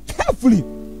spend carefully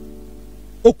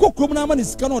okokrom na ma ni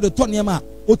sika no de to ne ma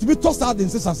otumi to sa de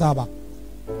nsesa saba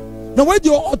na we de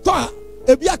oto a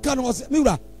ebi aka no me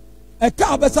wura e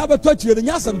ka obesa be to akire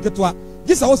nya asam ketwa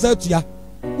gisa wo sa atua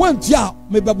wantia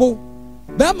mebebo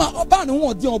bema oba ne ho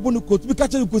odi obo no kotu bi ka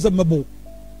che ko se mebo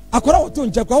akora woto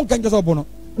nche kwa wonka nche obo no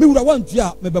me wura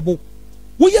wantia mebebo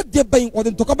wo ye de ben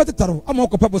odi ntoko betetaro ama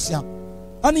okopa bosia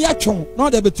ani ya twon na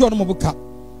de betu ono mobuka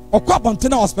okwa bonte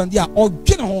na spend dia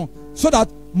odwene ho so that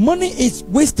money is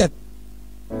wasted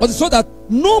or so that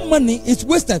no money is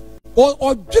wasted or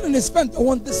odwene is spent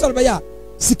on the salvaya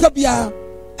sika bia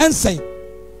ense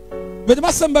but the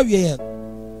masamba we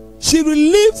she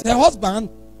relieves her husband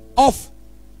of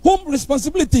home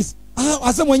responsibilities.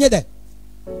 As a one year.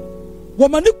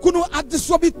 Woman kunu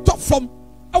adiswabi top from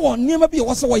our name be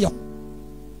was away.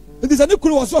 It is a new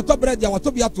kunu was top bread,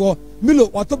 Watobia, Milo,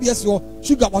 Watobias,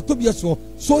 sugar, Watobias.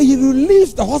 So he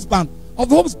relieves the husband of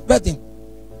the home's burden.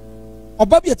 Or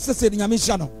Baby at said in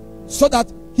Yamishano, so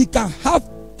that he can have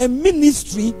a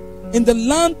ministry in the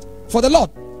land for the Lord.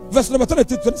 Verse number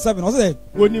 27. What's it?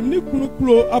 When you kuru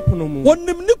apono. When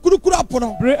you kuru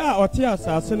apono. Brea otia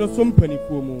asaseno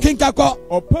sompanifuo mu. King Kako.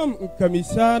 Opam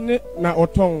kamisane na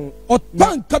otong.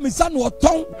 Opam kamisane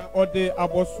otong. Na ode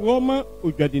abosuoma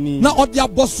odwadini. Na ode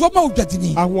abosuoma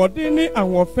odwadini. Ahwodeni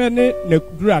ahwofene na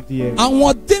durade.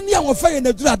 Ahwodeni ahwofene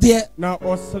na durade. Na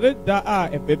osre da a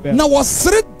ebebe. Na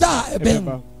osre da ebe.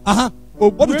 Aha.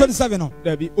 What 27 no?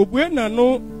 Dabi obue na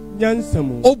no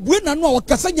nyansam. Obue na no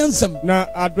wakasa nyansam. Na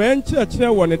adoyen kyerɛkyerɛ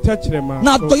wɔ ne tɛkyerɛma.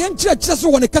 Na adoyen kyerɛkyerɛ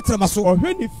so wɔ ne tɛkyerɛma so.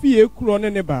 Ɔhwɛ ne fie kuro ne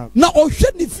ne ba. Na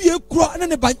ɔhwɛ ne fie kuro ne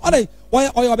ne ba. Ɔre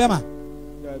ɔyɛ ɔbɛma.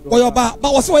 Ɔyɛ ba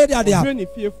wɔse ɔyɛ de ade a. Ɔhwɛ ne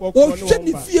fie fo kuro ne ba. Ɔhwɛ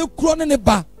ne fie kuro ne ne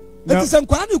ba. Eti sɛ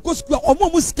nkwana ne kɔ sukuu a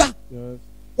ɔmo sika.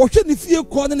 Ɔhwɛ ne fie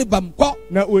kuro ne ne ba mkɔ.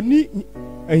 Na oni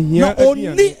ahia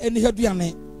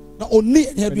aduane. Na oni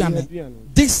aduane.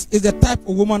 This is the type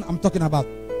of woman I'm talking about.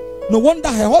 No wonder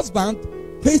her husband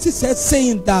praises her,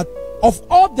 saying that of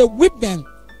all the women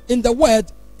in the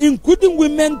world, including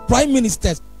women prime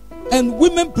ministers and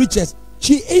women preachers,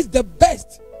 she is the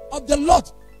best of the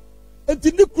lot. And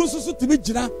to cruise to me,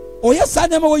 Jina, or yes, I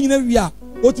never went in a year,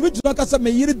 or to me, Jina,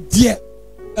 may you dear,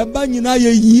 and man, you know,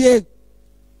 ye,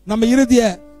 Namayiri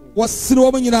dear, was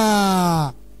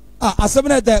Sinwoman, as a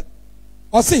minute that,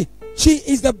 or see, she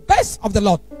is the best of the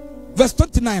lot. Verse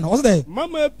 29, what's there?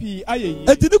 Mama P. Aye.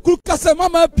 And did you say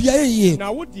Mama P. Aye?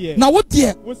 Now what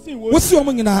dear? What's your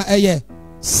woman in a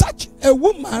such a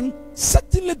woman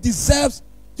certainly deserves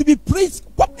to be praised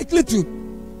publicly too.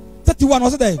 31,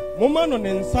 what's there? Momano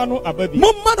Nensano Ababi.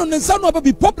 Momano Nensano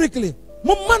Ababi publicly.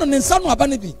 Momano Nensano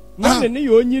Abanibi. None in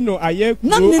you know, aye.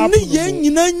 None in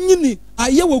the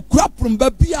aye will crap from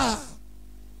Babia.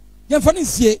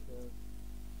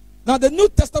 Now the New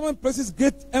Testament places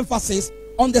great emphasis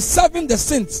on the serving the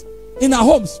saints in our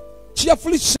homes.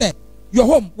 Cheerfully share your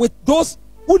home with those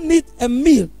who need a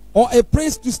meal or a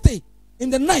place to stay in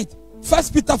the night. 1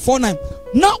 Peter 4:9.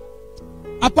 Now,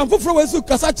 upon Fufu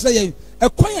Kasach, a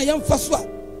choir young Faswa,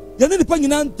 you need to put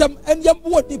in anthem and young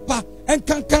Wadipa and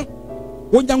Kankan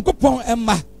when young Coupon and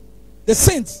Ma, the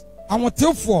saints, I want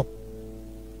to for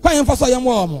choir Faswa young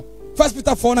warm. 1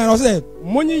 Peter 4:9 was there.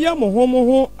 Money yamo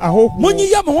homo aho. Money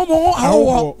yamo homo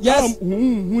aho. Yes.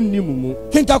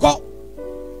 King Kako.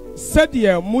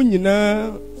 Sadia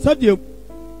Munina. Sadia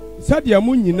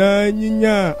Munina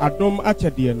Ninya Adom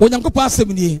Achadian. Onyanko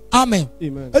Passemini. Amen.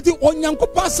 Amen. Eti Onyanko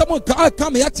Passamo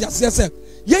come yet yes.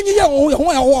 Yenny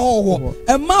ho.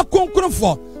 And ma concrete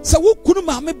for. So who couldn't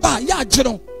mammy ba ya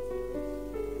general?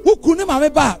 Who couldn't mammy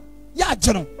ba ya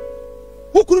general?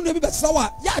 Who couldn't be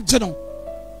sawa ya general?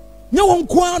 No one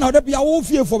crown or there be a wolf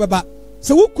here for Baba.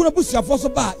 So who could have pushed your force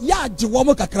about ya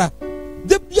Jiwamo Kakra?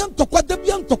 Debian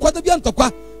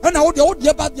Tokwa, and I would the old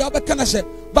about the other Kanashe.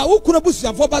 But who could have pushed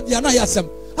your for about the Anayasem?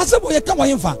 I said, boy, come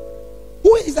on, for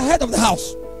who is the head of the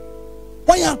house?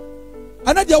 Why,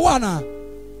 another one,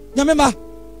 Yamema,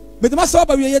 but the master of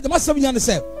the master of the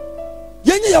said,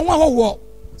 Yenny, one who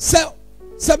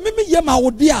said, Mimi Yama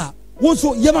would be a one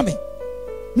so Yamame.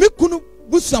 Mikunu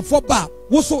Bush for Ba,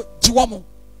 was so Jiwamo.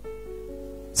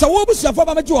 So what was your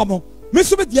father Juamo?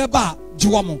 Miss Media Bar,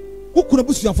 Juamo, who could have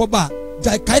pushed your father?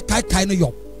 Jai Kai no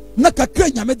yo. Naka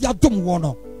Kenya media dum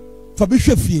wono. For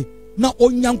Bishop Fee. Now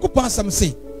on Yanko Passam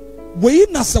say, we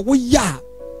nasa we ya.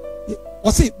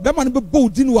 Or say, Beman be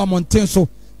bold in one mountain so.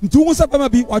 Two months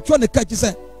up, be or trying to catch you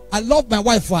say, I love my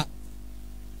wife.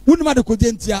 Wouldn't matter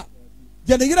Codentia.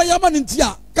 Yanagina Yaman in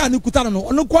Tia, can you Kutano,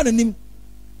 or no quantity.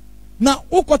 Now,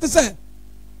 what to say?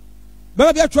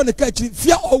 Baby, I trying to catch you,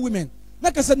 fear all women.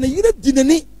 Like I said, you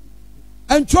didn't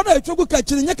and try to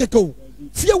catch in Yakako.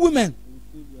 Fear women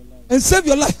and save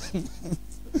your life.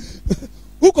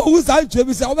 Who's I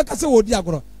to say, I say, oh,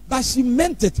 Diagro, but she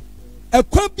meant it. A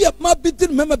copy of my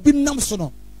bitten member been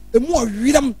Namsono, a more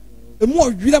rhythm,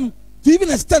 to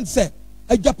even extend, say,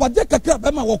 a Japadeka crab,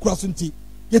 Emma walk cross in tea,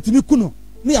 yet Nikuno,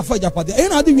 near for Japade,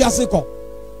 and I do Yasiko.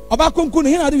 About Kunkun,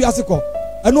 and I do Yasiko.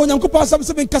 I know Yanko Passam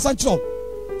in Casancho.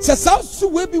 Says, South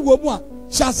will be woman.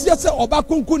 Shall see us oba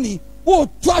kunkuni o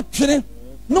twa twene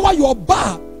no wa your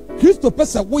bar Christo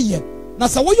pesa wo ye na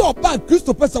sa wo your bar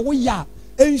Christo pesa wo ya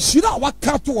enhira wa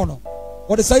ka to no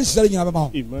wo de say nhira nyina be ma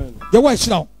amen ye wa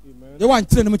nhira ye wa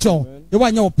ntre ne me che ye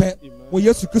wa nya wo pe wo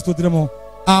Yesu Christo dire mo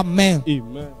amen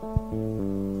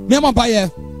me ma ba ye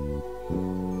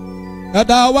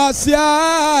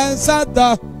Adawasia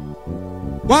Santa.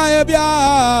 Why be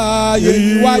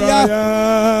waya?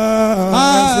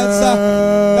 Answer.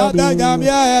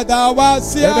 Dadanyamia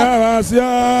Dawasia.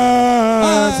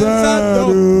 Santa.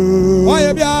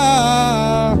 Why be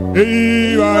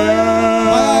waya?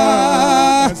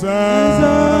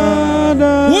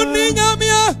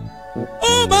 Uninyamia.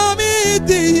 Oh mami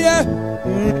dear.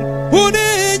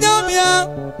 Uninyamia.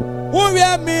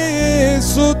 Uwe mi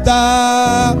suta.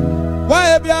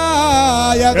 Why be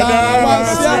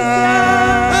Dawasia?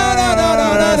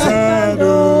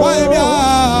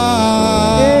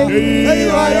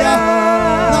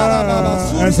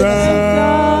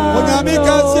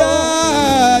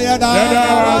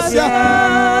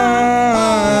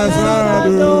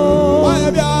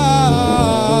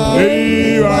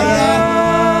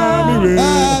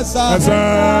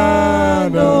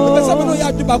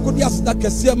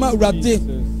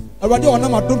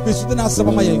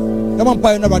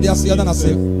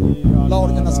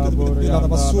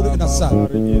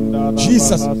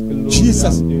 Jesus,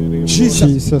 Jesus, Jesus,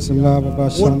 Jesus, love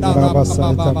Bashandra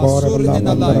Basata Bora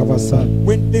Basa,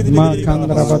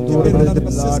 Makandra Badur,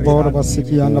 Bora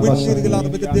Basiki and Basa,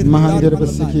 Mahandir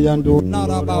Basiki and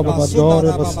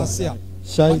Bador Basa,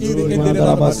 Shai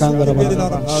Mandara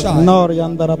Nor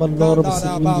Yandara Balor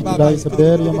Basiki, Dice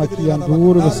Beria Maki and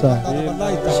Ursa,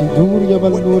 Shiduria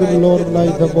Balur, Lord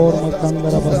Light the Bor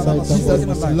Makandara Basata,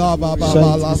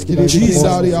 Jesus,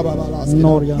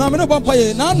 Noria. No.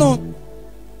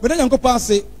 But then you pass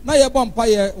it. Now you're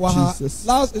vampire. Last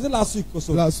is it last week or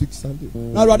so? Last week Sunday.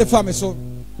 Now you are the family so.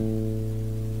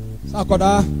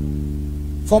 Sakoda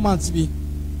 4 months be.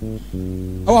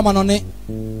 Our man on it.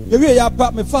 The way you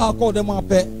part me far call them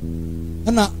up.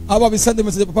 And now I will be sending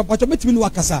message. Papa, you meet me no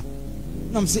wakasa.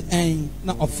 Now I'm saying,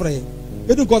 not afraid.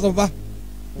 You don't cause of that.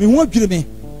 Me won't give me.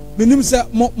 Me name say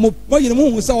mo you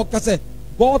know say wakasa.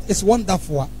 God is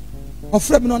wonderful.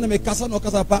 Afraid me no me kasa no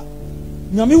kasa pa.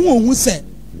 Nyame who say.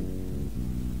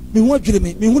 What it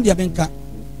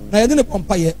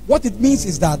means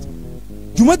is that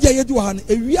you might do a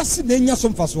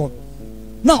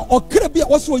now, or could be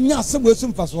also in some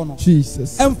person.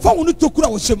 Jesus. And found to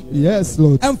Kurashim. Yes,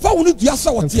 Lord. And found it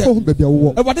Yasa.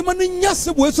 And what the man in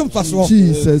Yasa was some person.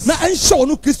 Jesus. Now, and show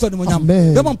no Christian.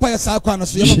 Amen. The vampire Sakana.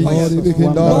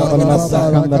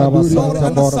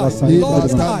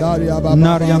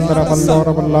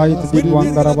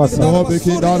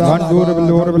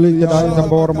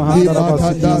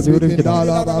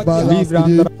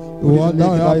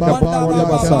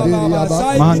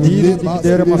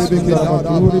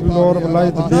 Lord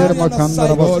light there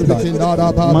Makandara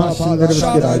Masindra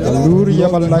Luria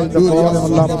light the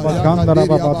Makandara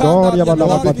Badoria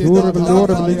Lord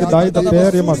light the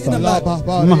Berry Mahandra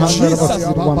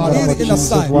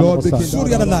Jesus.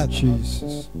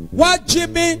 What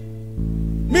Jimmy?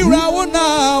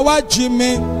 Mirawana, what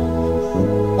Jimmy?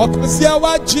 Okisia,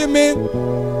 what Jimmy?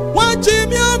 What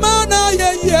Jimmy, Amana,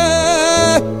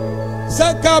 yeah.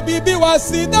 Saka Bibi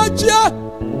was in that year.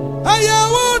 I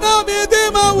wanna be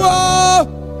the mawa,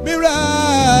 Mira,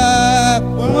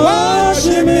 watch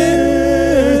me,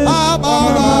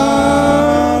 Amama,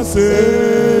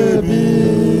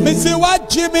 Missy,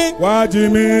 watch me,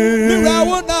 Mira,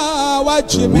 wanna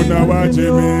watch me,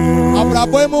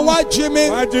 Abraboymo, watch me,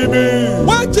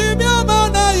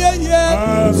 Amana,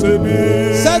 yeah,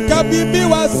 Saka Bibi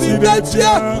was in that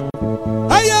year.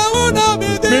 I wanna be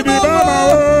the mawa,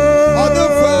 on the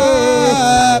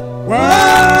fire.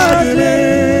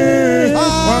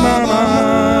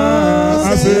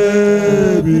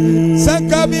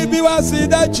 Saka bibi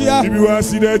wasidachia.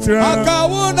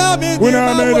 Akawuna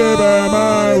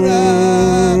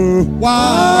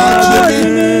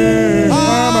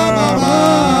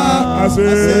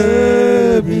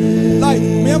like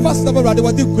me and Pastor Brother,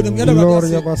 what you couldn't get everybody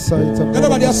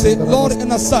say, Lord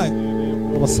in a sight.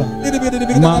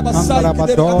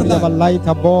 Mandara light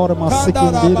a bor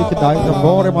masikin diri kidai the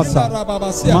bor masa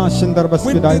mashindar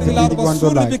baskidai the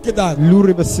wandolai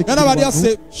luri basik everybody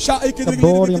say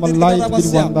bor yam light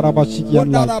bir wandara basiki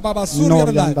Allah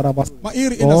nor yandara bas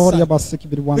bor ya basik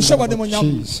bir wandara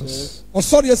Jesus o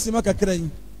sorry esima kakrai e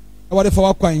wade fa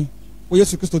wakwan o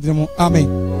Yesu Kristo dimo amen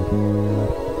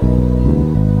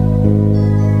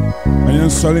ayen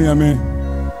sorry amen.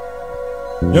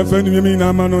 Your friend, you mean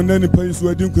I'm on any place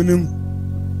where you can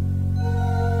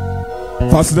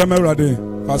fast them already.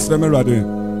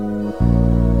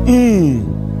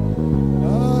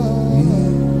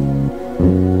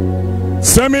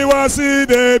 Semi wasi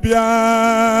debia,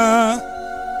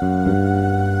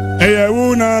 eye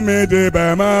una me de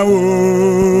bama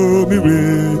wo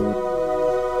miwe,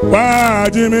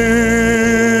 wajime,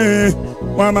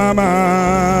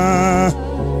 mama.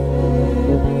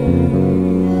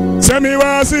 Semi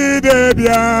wasi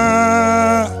debia.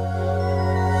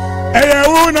 Eye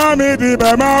una mi di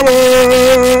bemawo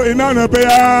inana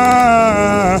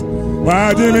peya.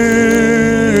 Wajimi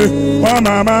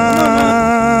mama.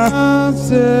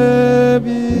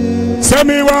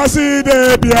 Semi wasi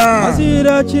debia.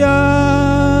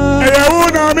 Eye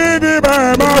una mi di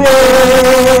bemawo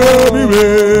biwe.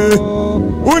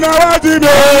 Una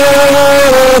wajimi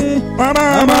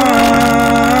mama.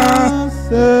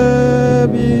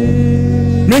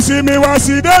 Missy me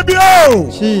wasi debio.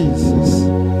 Jesus.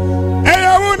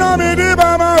 Eye una mi di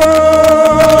bemawo.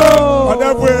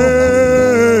 Adefwe.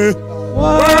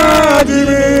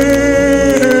 Wajimi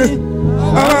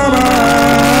mama.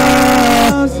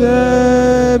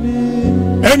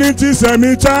 Anything say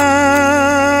me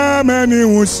cha many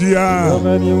wushia.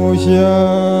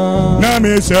 Na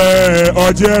me say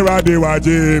ojera de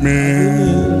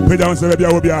wajimi. Pray down say bia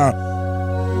obia.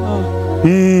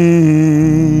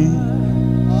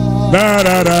 Da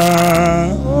da da.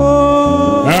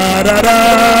 Da da da.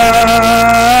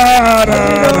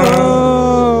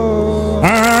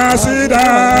 Asida.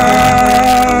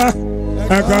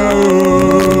 Akao.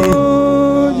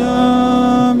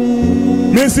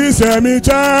 Missy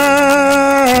Semicha,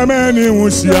 many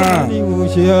wushia.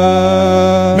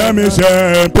 Let me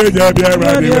say, Peja, be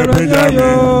ready, ready,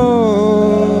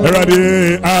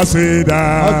 Asida.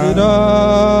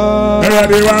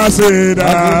 Ready, Asida.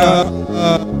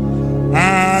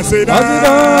 Asida.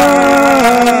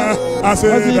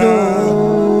 Asida.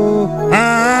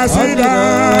 Asida.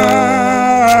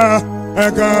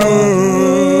 Ekao.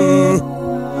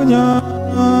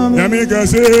 Yamiga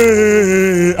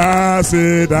say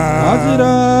Asida.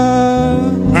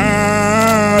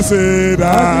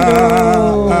 Asida.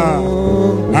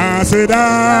 Asida.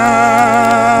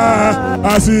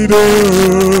 Asido.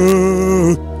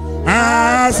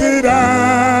 Asida.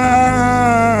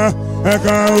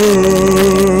 Ekao.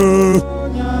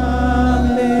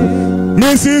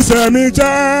 Missy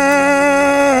Semicha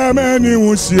many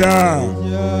wushia.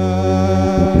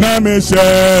 Na me she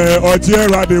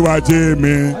ojera de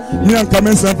wajemi. Mi anka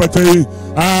me sanfate.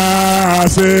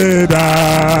 Asida.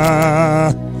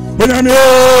 Onyame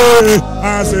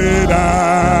Asida.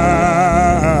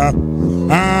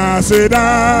 Asida.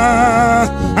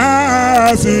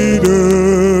 Asido.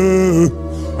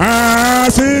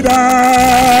 Asida.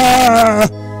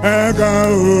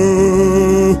 Egao.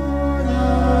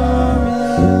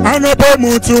 Anopo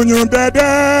mutunyu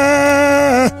dede.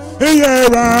 Iye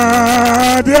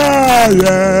radia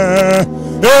ye.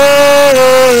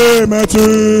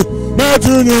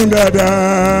 Metu nyundada.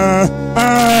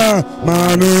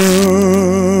 Manu.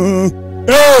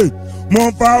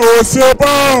 Monfa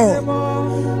osebo.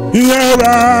 Iye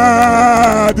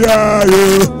radia ye.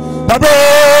 Babe.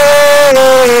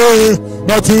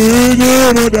 Metu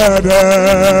nyundada.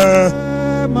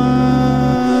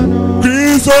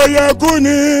 Kristo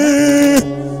yakuni.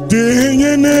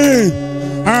 Dinyini.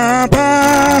 Apa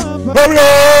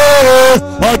ole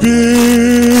odi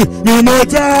ni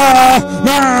moja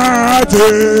mate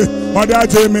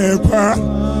odaje mekwa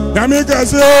yami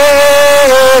kase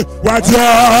waja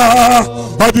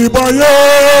odi boye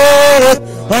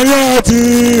ayati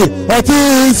oti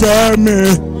sami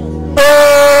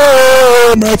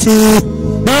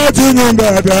metu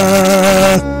nyumbada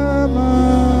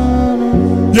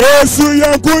Yesu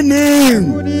yakuni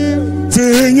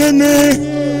tinyini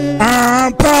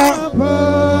Ampa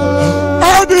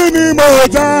Odini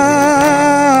moja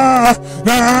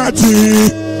Nati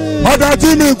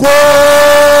Odati miko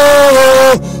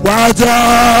Waja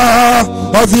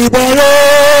Oziboye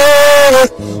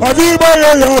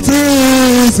Yoti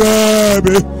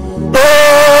Sebe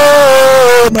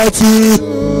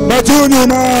Metu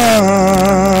nyuma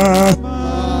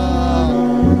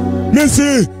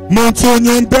Missy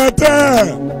Montunyin Bete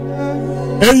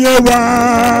Eye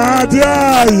wadia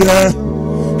ye.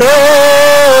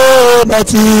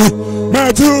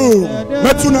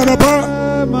 Metu na napa.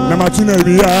 Na matu na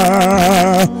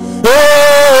biya.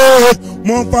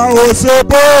 Monfa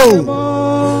osebo.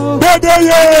 Bede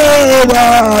ye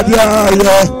wadia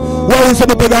ye. Wari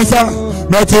sobo pedansa.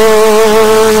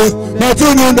 Metu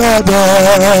nundada.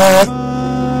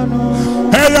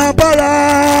 Eya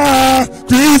para.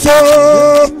 Kristo.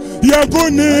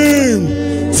 Yakunim.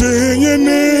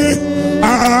 Tinyini.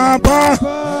 Apa.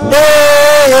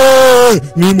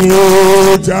 Ni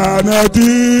moja na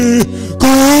di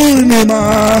kunima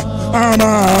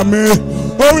amame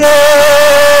oye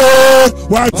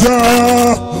waja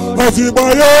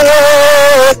osiboye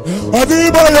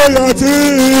yati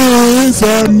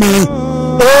semi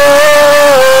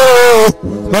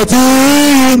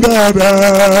Otin bebe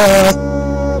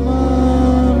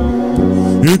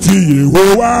Iti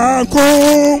Yehowa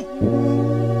kum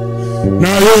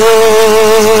Na ye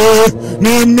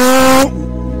Nimno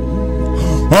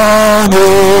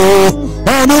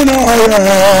Anu na ye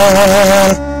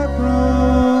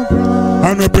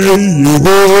Anu pe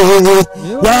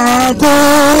Yehowa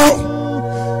kum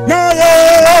Na ye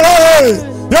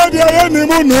Ye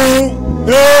nimunu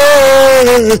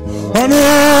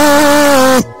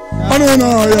Anu na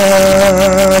ye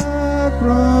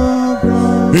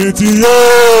Iti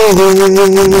Yehowa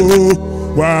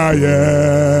ye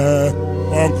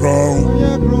Okron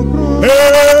Ye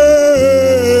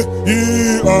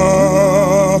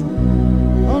are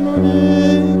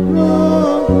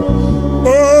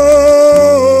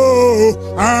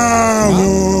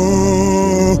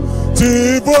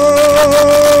Tivo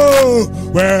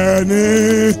when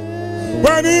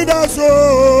it does so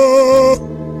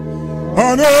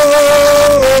oh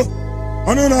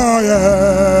no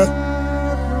yeah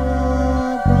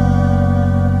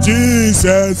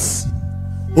Jesus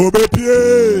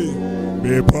obepie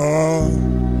bepa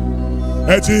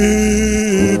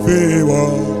etivewo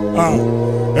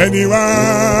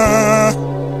anywhere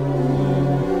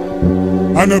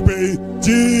anope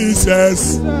Jesus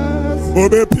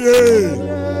obepie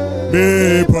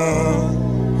bepa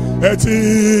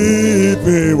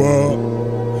etivewo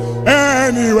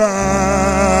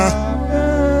anywhere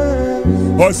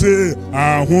ose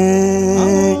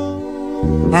ahun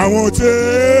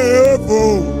tefo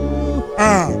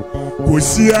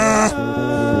Kosia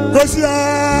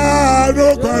no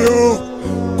kwayo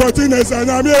continue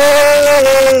anyame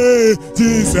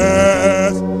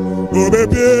Jesus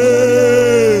obebe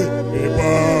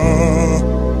ipa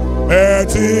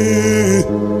eti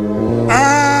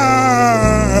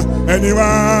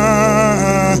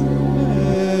anywhere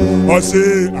ose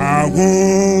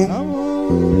ahun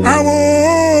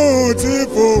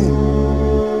tifo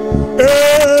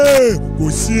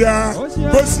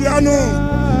Kosia no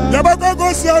Yabako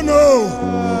Gosiano,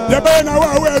 Yabana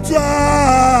Wawetua,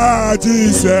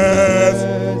 Jesus,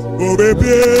 oh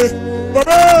baby,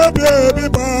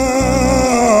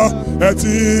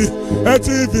 eti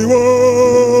vivo,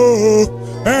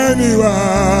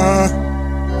 anywhere,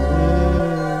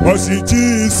 oh see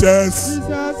Jesus,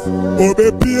 oh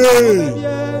baby,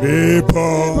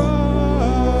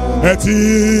 eti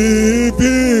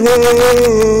vivo,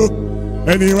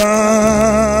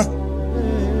 anywhere.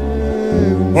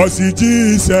 Oh, see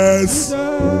Jesus,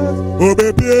 oh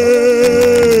baby,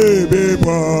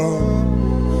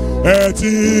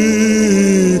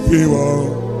 eti piwo,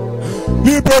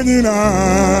 ni penina,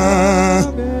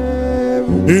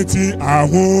 eti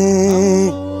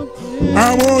ahun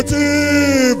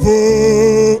tivo,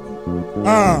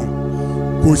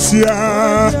 kosia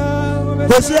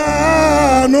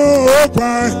no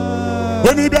kwa.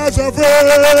 When he does of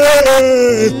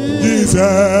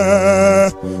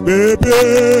Jesus, baby,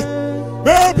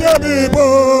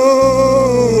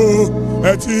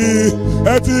 eti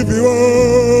vivo,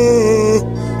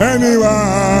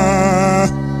 anywhere,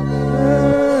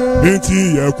 eti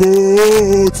yeko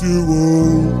tiwo.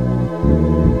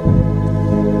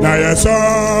 Na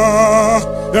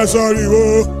yesori wo,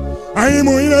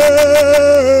 ayimu ile,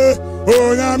 o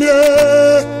nyamie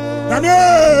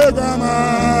gama.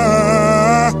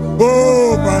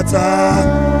 Oh, bata,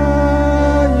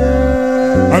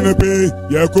 anope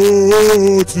yeko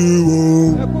tuwo.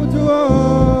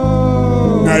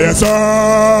 Na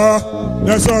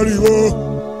yesori wo,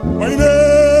 oine,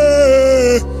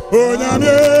 oh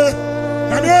nyamie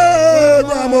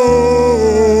gwamo.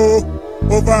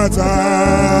 Oh, bata,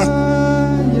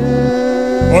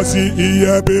 osi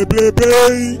iye bebebe,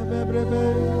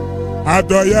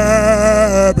 adoye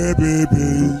bebebe.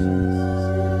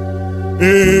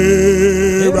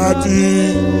 Rati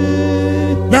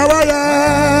Nawaya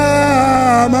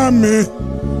Mami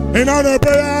in honor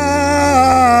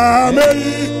prayer may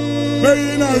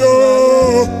na yo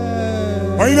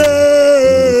oine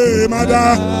mada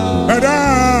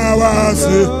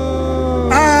wasi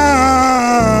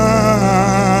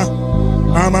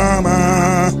mama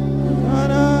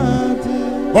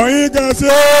oinga se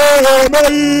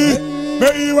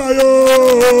may wa yo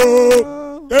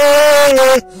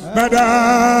Mada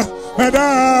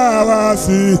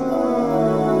wasi.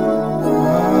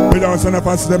 Pida wasana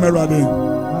fasi de merade.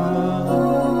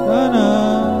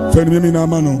 Feni mimi na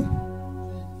mano.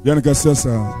 Yana kasesa.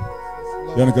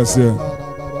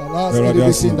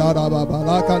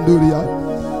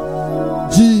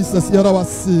 Jesus yara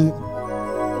wasi.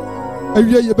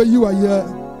 Ewie ye be you aye.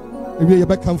 Ewie ye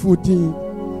be kamfu din.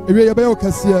 Ewie ye be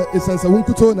okase esansa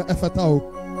wunkuto na efata o.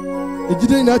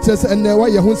 ejide na kyerɛ sɛ ɛnɛ wa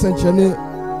yɛ ho nsɛnkyerɛnne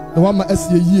na wama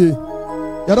asie yie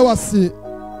yɛda wase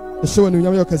ɛhyɛ wɔ ne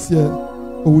nyame yɛ kɛseɛ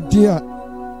ɔwodin a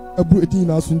abu edin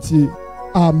na so ntie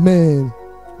amen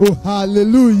oh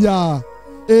hallelujah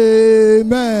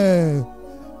amen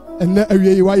ɛnɛ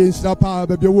awie yi wayɛ nhyira paa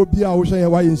baabi ɛwɔ bi a wohwɛ yɛ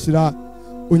wayɛ nhyira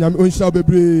onyame ɔnhyira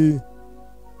bebree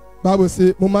bible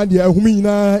say moma deɛ ahum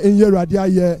nyinaa ɛnyɛ awurade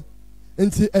ayɛ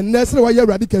nti ɛnɛ sɛ wayɛ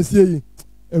awurade kɛseɛ yi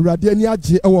awurade ani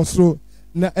agye ɛwɔ soro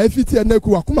na afiti ɛnɛ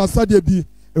ku wakoma sadeɛ bi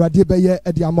awurade bɛyɛ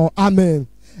ɛde ama amen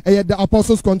ɛyɛ the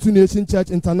apostles continuation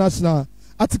church international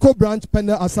article branch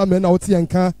panel assignment na wote yɛn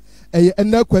ka ɛyɛ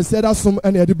ɛnɛ kwasi ɛda som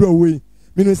ɛna yɛde brɛ owei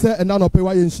minu sɛ ɛna nɔpɛ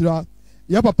wayɛ nhyira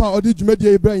yɛ papa ɔde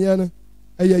dwumadie brɛ yɛn no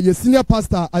ɛyɛ yɛ senior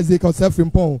pastor Isaac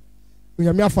FRIMPONG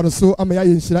onyame afa no so ama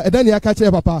yɛayɛ nhyira ɛda ne yɛaka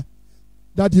kyerɛ papa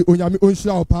dadi onyame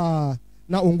ɔnhyira wo paa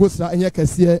na ɔngosra ɛnyɛ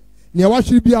kɛseɛ nea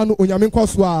wahwere bia no onyame nkɔ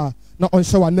so a na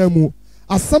ɔnhyɛ w'anan mu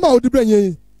asɛm a wode brɛ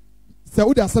yɛn sɛ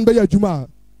wode asɛm bɛyɛ adwuma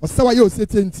a ɔsɛ wayɛ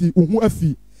osetie nti wo ho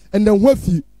afi ɛnɛ ho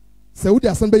afi sɛ wode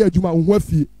asɛm bɛyɛ adwuma a wo ho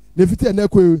afi na ɛfiti ɛnɛ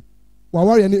kɔ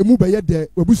waware no ɛmu bɛyɛ dɛ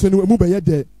wabusua no ɛmu bɛyɛ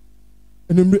dɛ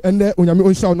ɛnɛ onyame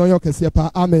ɔnhyira wo na ɔnyɛ kɛseɛ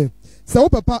paa amen sɛ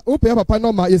wopɛ papa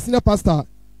nɔma yɛ senior pastor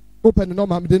wopɛ ne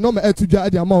nɔma mede nɔma ɛto dwa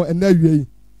ɛde ama wo ɛnɛ awie yi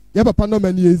yɛ papa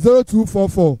nɔma ni yɛ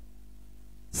 0244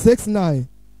 69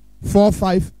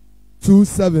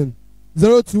 4527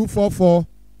 0244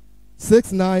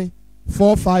 69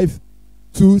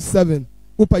 4527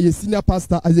 wopɛ yɛ senior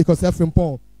pastor Isaac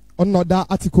FRIMPONG ɔno ɔda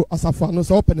article asafo ano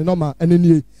sɛ wopɛ ne nɔma ɛne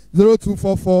nie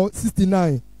 0244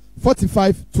 69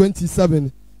 45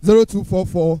 27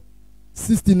 0244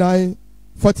 69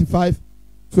 45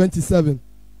 27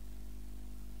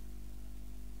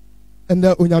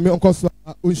 ɛnɛ onyame ɔnkɔ so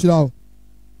a ɔnhyira wo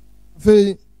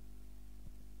afei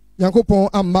nyankopɔn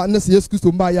amma ne sɛ yesu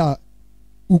kristo mbaeɛ a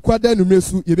wokwada numere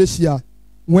so yɛbɛhyia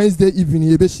Wednesday evening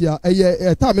yɛbɛhyia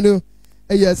ɛyɛ time no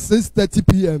ɛyɛ 6:30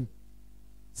 p.m.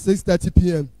 6:30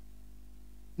 p.m.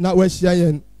 na wɔahyia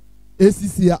yɛn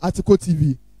ACC a Article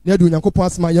TV na yɛde onyankopɔn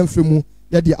asɛm a yɛmfrɛ mu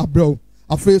yɛde abrɛw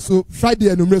afei so Friday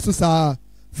anumere so saa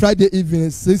Friday evening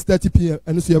 6:30 p.m.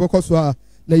 ɛno so yɛbɛkɔ so a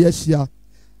na yɛahyia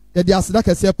yɛde aseda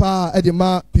kɛseɛ paa ɛde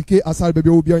ma pike asare baabi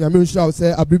a wɔ bia onyame nhyira wo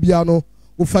sɛ abere bia no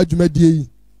wofa dwumadie yi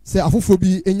sɛ afoforɔ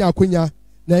bi ɛnya akonya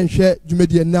na nhwɛ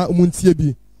dwumadie na ɔmu ntie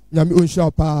bi nyame ɔnhyira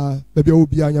wo paa baabi a wɔ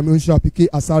bia nyame ɔnhyira wo pike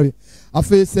asare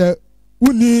afei sɛ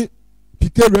wonni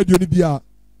pike radio no bi a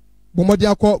bɔmmɔde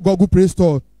akɔ Google Play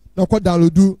Store na ɔkɔ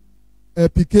downloadu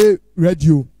pike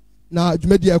radio na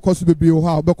dwumadie a ɛkɔ so bebree wɔ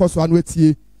hɔ a wobɛkɔ so a no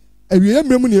atie awie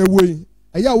mmerɛ mu na ɛwɔ yi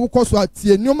ɛyɛ a wokɔ so a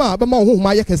tie nneɛma a bɛma wo honhom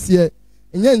ayɛ kɛseɛ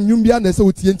ɛnyɛ nnwom bia na ɛsɛ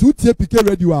wotie nti wotie pike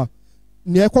radio a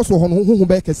nea ɛkɔ so hɔ no honhom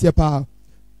bɛyɛ kɛseɛ paa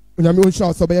onyame ɔnhyira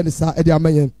wo sɛ ɔbɛyɛ ne saa ɛde ama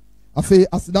yɛn afei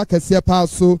aseda kɛseɛ paa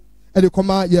so ɛde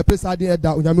kɔma yɛ presa aden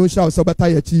ɛda onyame ɔnhyira wo sɛ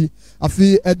ɔbɛta yɛ akyi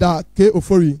afei ɛda ke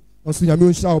ofori nso nyame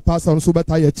ɔnhyira wo paa sɛ ɔno nso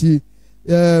wobɛta yɛ akyi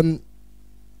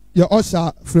yɛ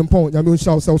ɔhyɛ FRIMPONG nyame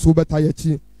ɔnhyira wo sɛ ɔso wobɛta yɛ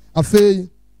akyi afei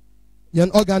yɛn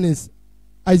organist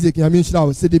Isaac nyame nhyira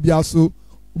wo sɛ de bia so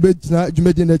wobɛgyina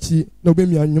dwumadie no akyi na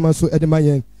wobɛmia nnwuma so ɛde ma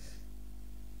yɛn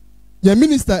yɛn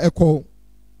minister ɛkɔ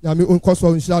nyame ɔnkɔ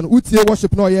so nhyira no wotie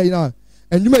worship na ɔyɛ yi na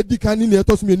nnwuma di kan ne na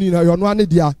ɛtɔ so mmienu na ɛyɛ ɔno ane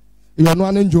dea ɛyɛ ɔno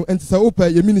ane ndwo nti sɛ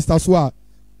wopɛ yɛ minister so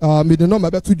a mede nɔma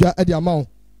bɛto dwa ɛde ama wo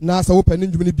na sɛ wopɛ ne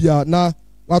ndwom no bia na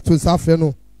wato nsa afrɛ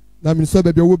no na mene sɛ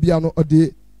baabi a wɔ bia no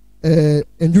ɔde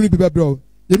ndwom no bi bɛbrɛ wo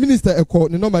yɛ minister ɛkɔ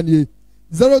ne nɔma nie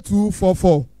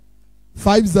 0244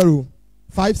 50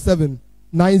 57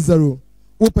 90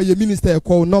 wopɛ yɛ minister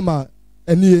ɛkɔ nɔma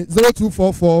ɛnie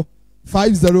 0244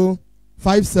 50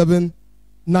 57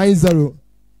 90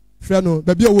 frɛ no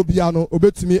baabi a wɔ bia no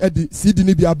obɛtumi adi CD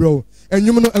no bi abrɛ wo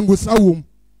ɛnwom no ngosa wom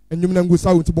ɛnwom no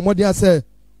ngosa wom nti bɔ mmɔden a sɛ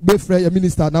wobɛfrɛ yɛ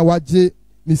minister na wagye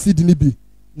ne CD no bi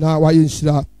na wayɛ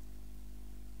nhyira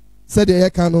sɛdeɛ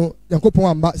yɛka no nyankopɔn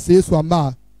amba sɛ yesu amba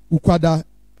a wokwada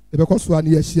yɛbɛkɔ so a ne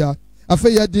yɛahyia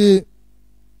afei yɛde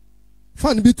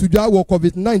fan bi to dwa wɔ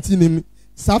COVID-19 nim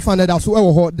saa fan no ɛda so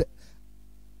ɛwɔ hɔ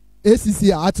ACC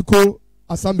a Article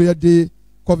Assembly yɛde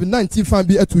COVID-19 fan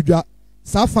bi ato dwa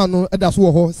saa fan no ɛda so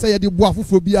wɔ hɔ sɛ yɛde boa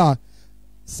foforɔ bi a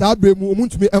saa bere mu ɔmu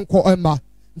ntumi nkɔ ɛma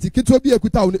nti ketewa bi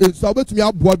ekuta wo nso a wobɛtumi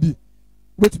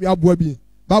aboa bi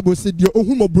Bible sɛ deɛ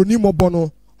ohun mɔbroni mɔbɔ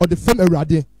no ɔde fam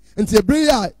Awurade nti ebere yi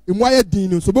a emu ayɛ din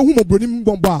no so bohu mɔbroni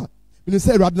mbɔbɔ a mene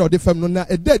sɛ Awurade na ɔde fam no na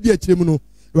ɛda di akyire mu no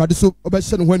Awurade so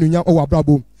ɔbɛhyɛ no ho anunya ɔwɔ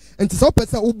abrabɔ nti sɛ wopɛ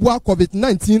sɛ woboa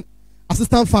COVID-19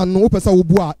 assistant fan no wopɛ sɛ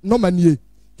woboa nɔma nie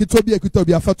ketewa bi ekuta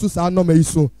bi afa to saa nɔma yi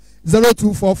so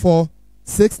 0244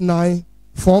 69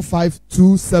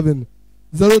 4527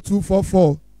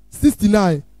 0244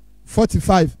 69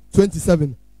 45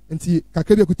 27 nti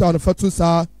kakra bi ekuta no fa to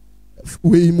saa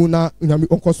wei mu na nyame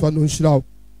ɔnkɔ so no nhyira wo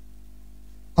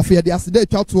afia de aside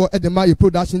atwa to e de ma ye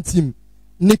production team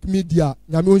Nick Media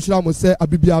nyame onhira mo se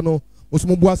abibia no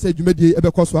osumo bua se dwumedie e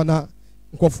be koso na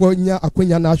nkofo nya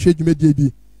akwanya na ahwe dwumedie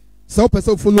bi se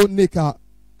opese follow Nick a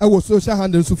e wo social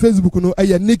handle so Facebook no e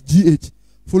ye Nick GH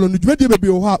follow no dwumedie be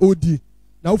ho a odi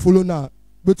na wo follow na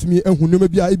betumi ehunu me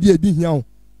bia e bia edi hia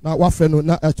na wafre no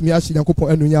na atumi ahye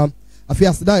yankopon anunyam afia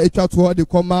asida atwa to de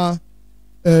koma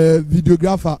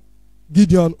videographer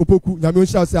Gideon Opoku nyame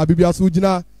onhira se abibia so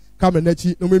gina camera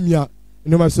nachi no memia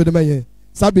no ma so de mayen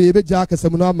sabe ebe ja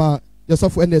kasem no ama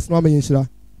yesofo ns no ama yenhira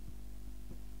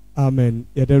amen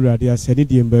yede radio asani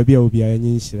die mba bia obi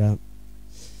ayenhira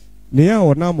ne ya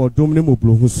wona modom ne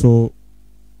moblohu so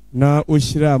na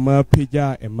ohira ma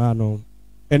peja ema no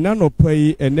ena no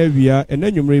pai ena wia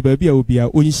ena nwumre ba bia obi a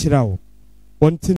onhira wo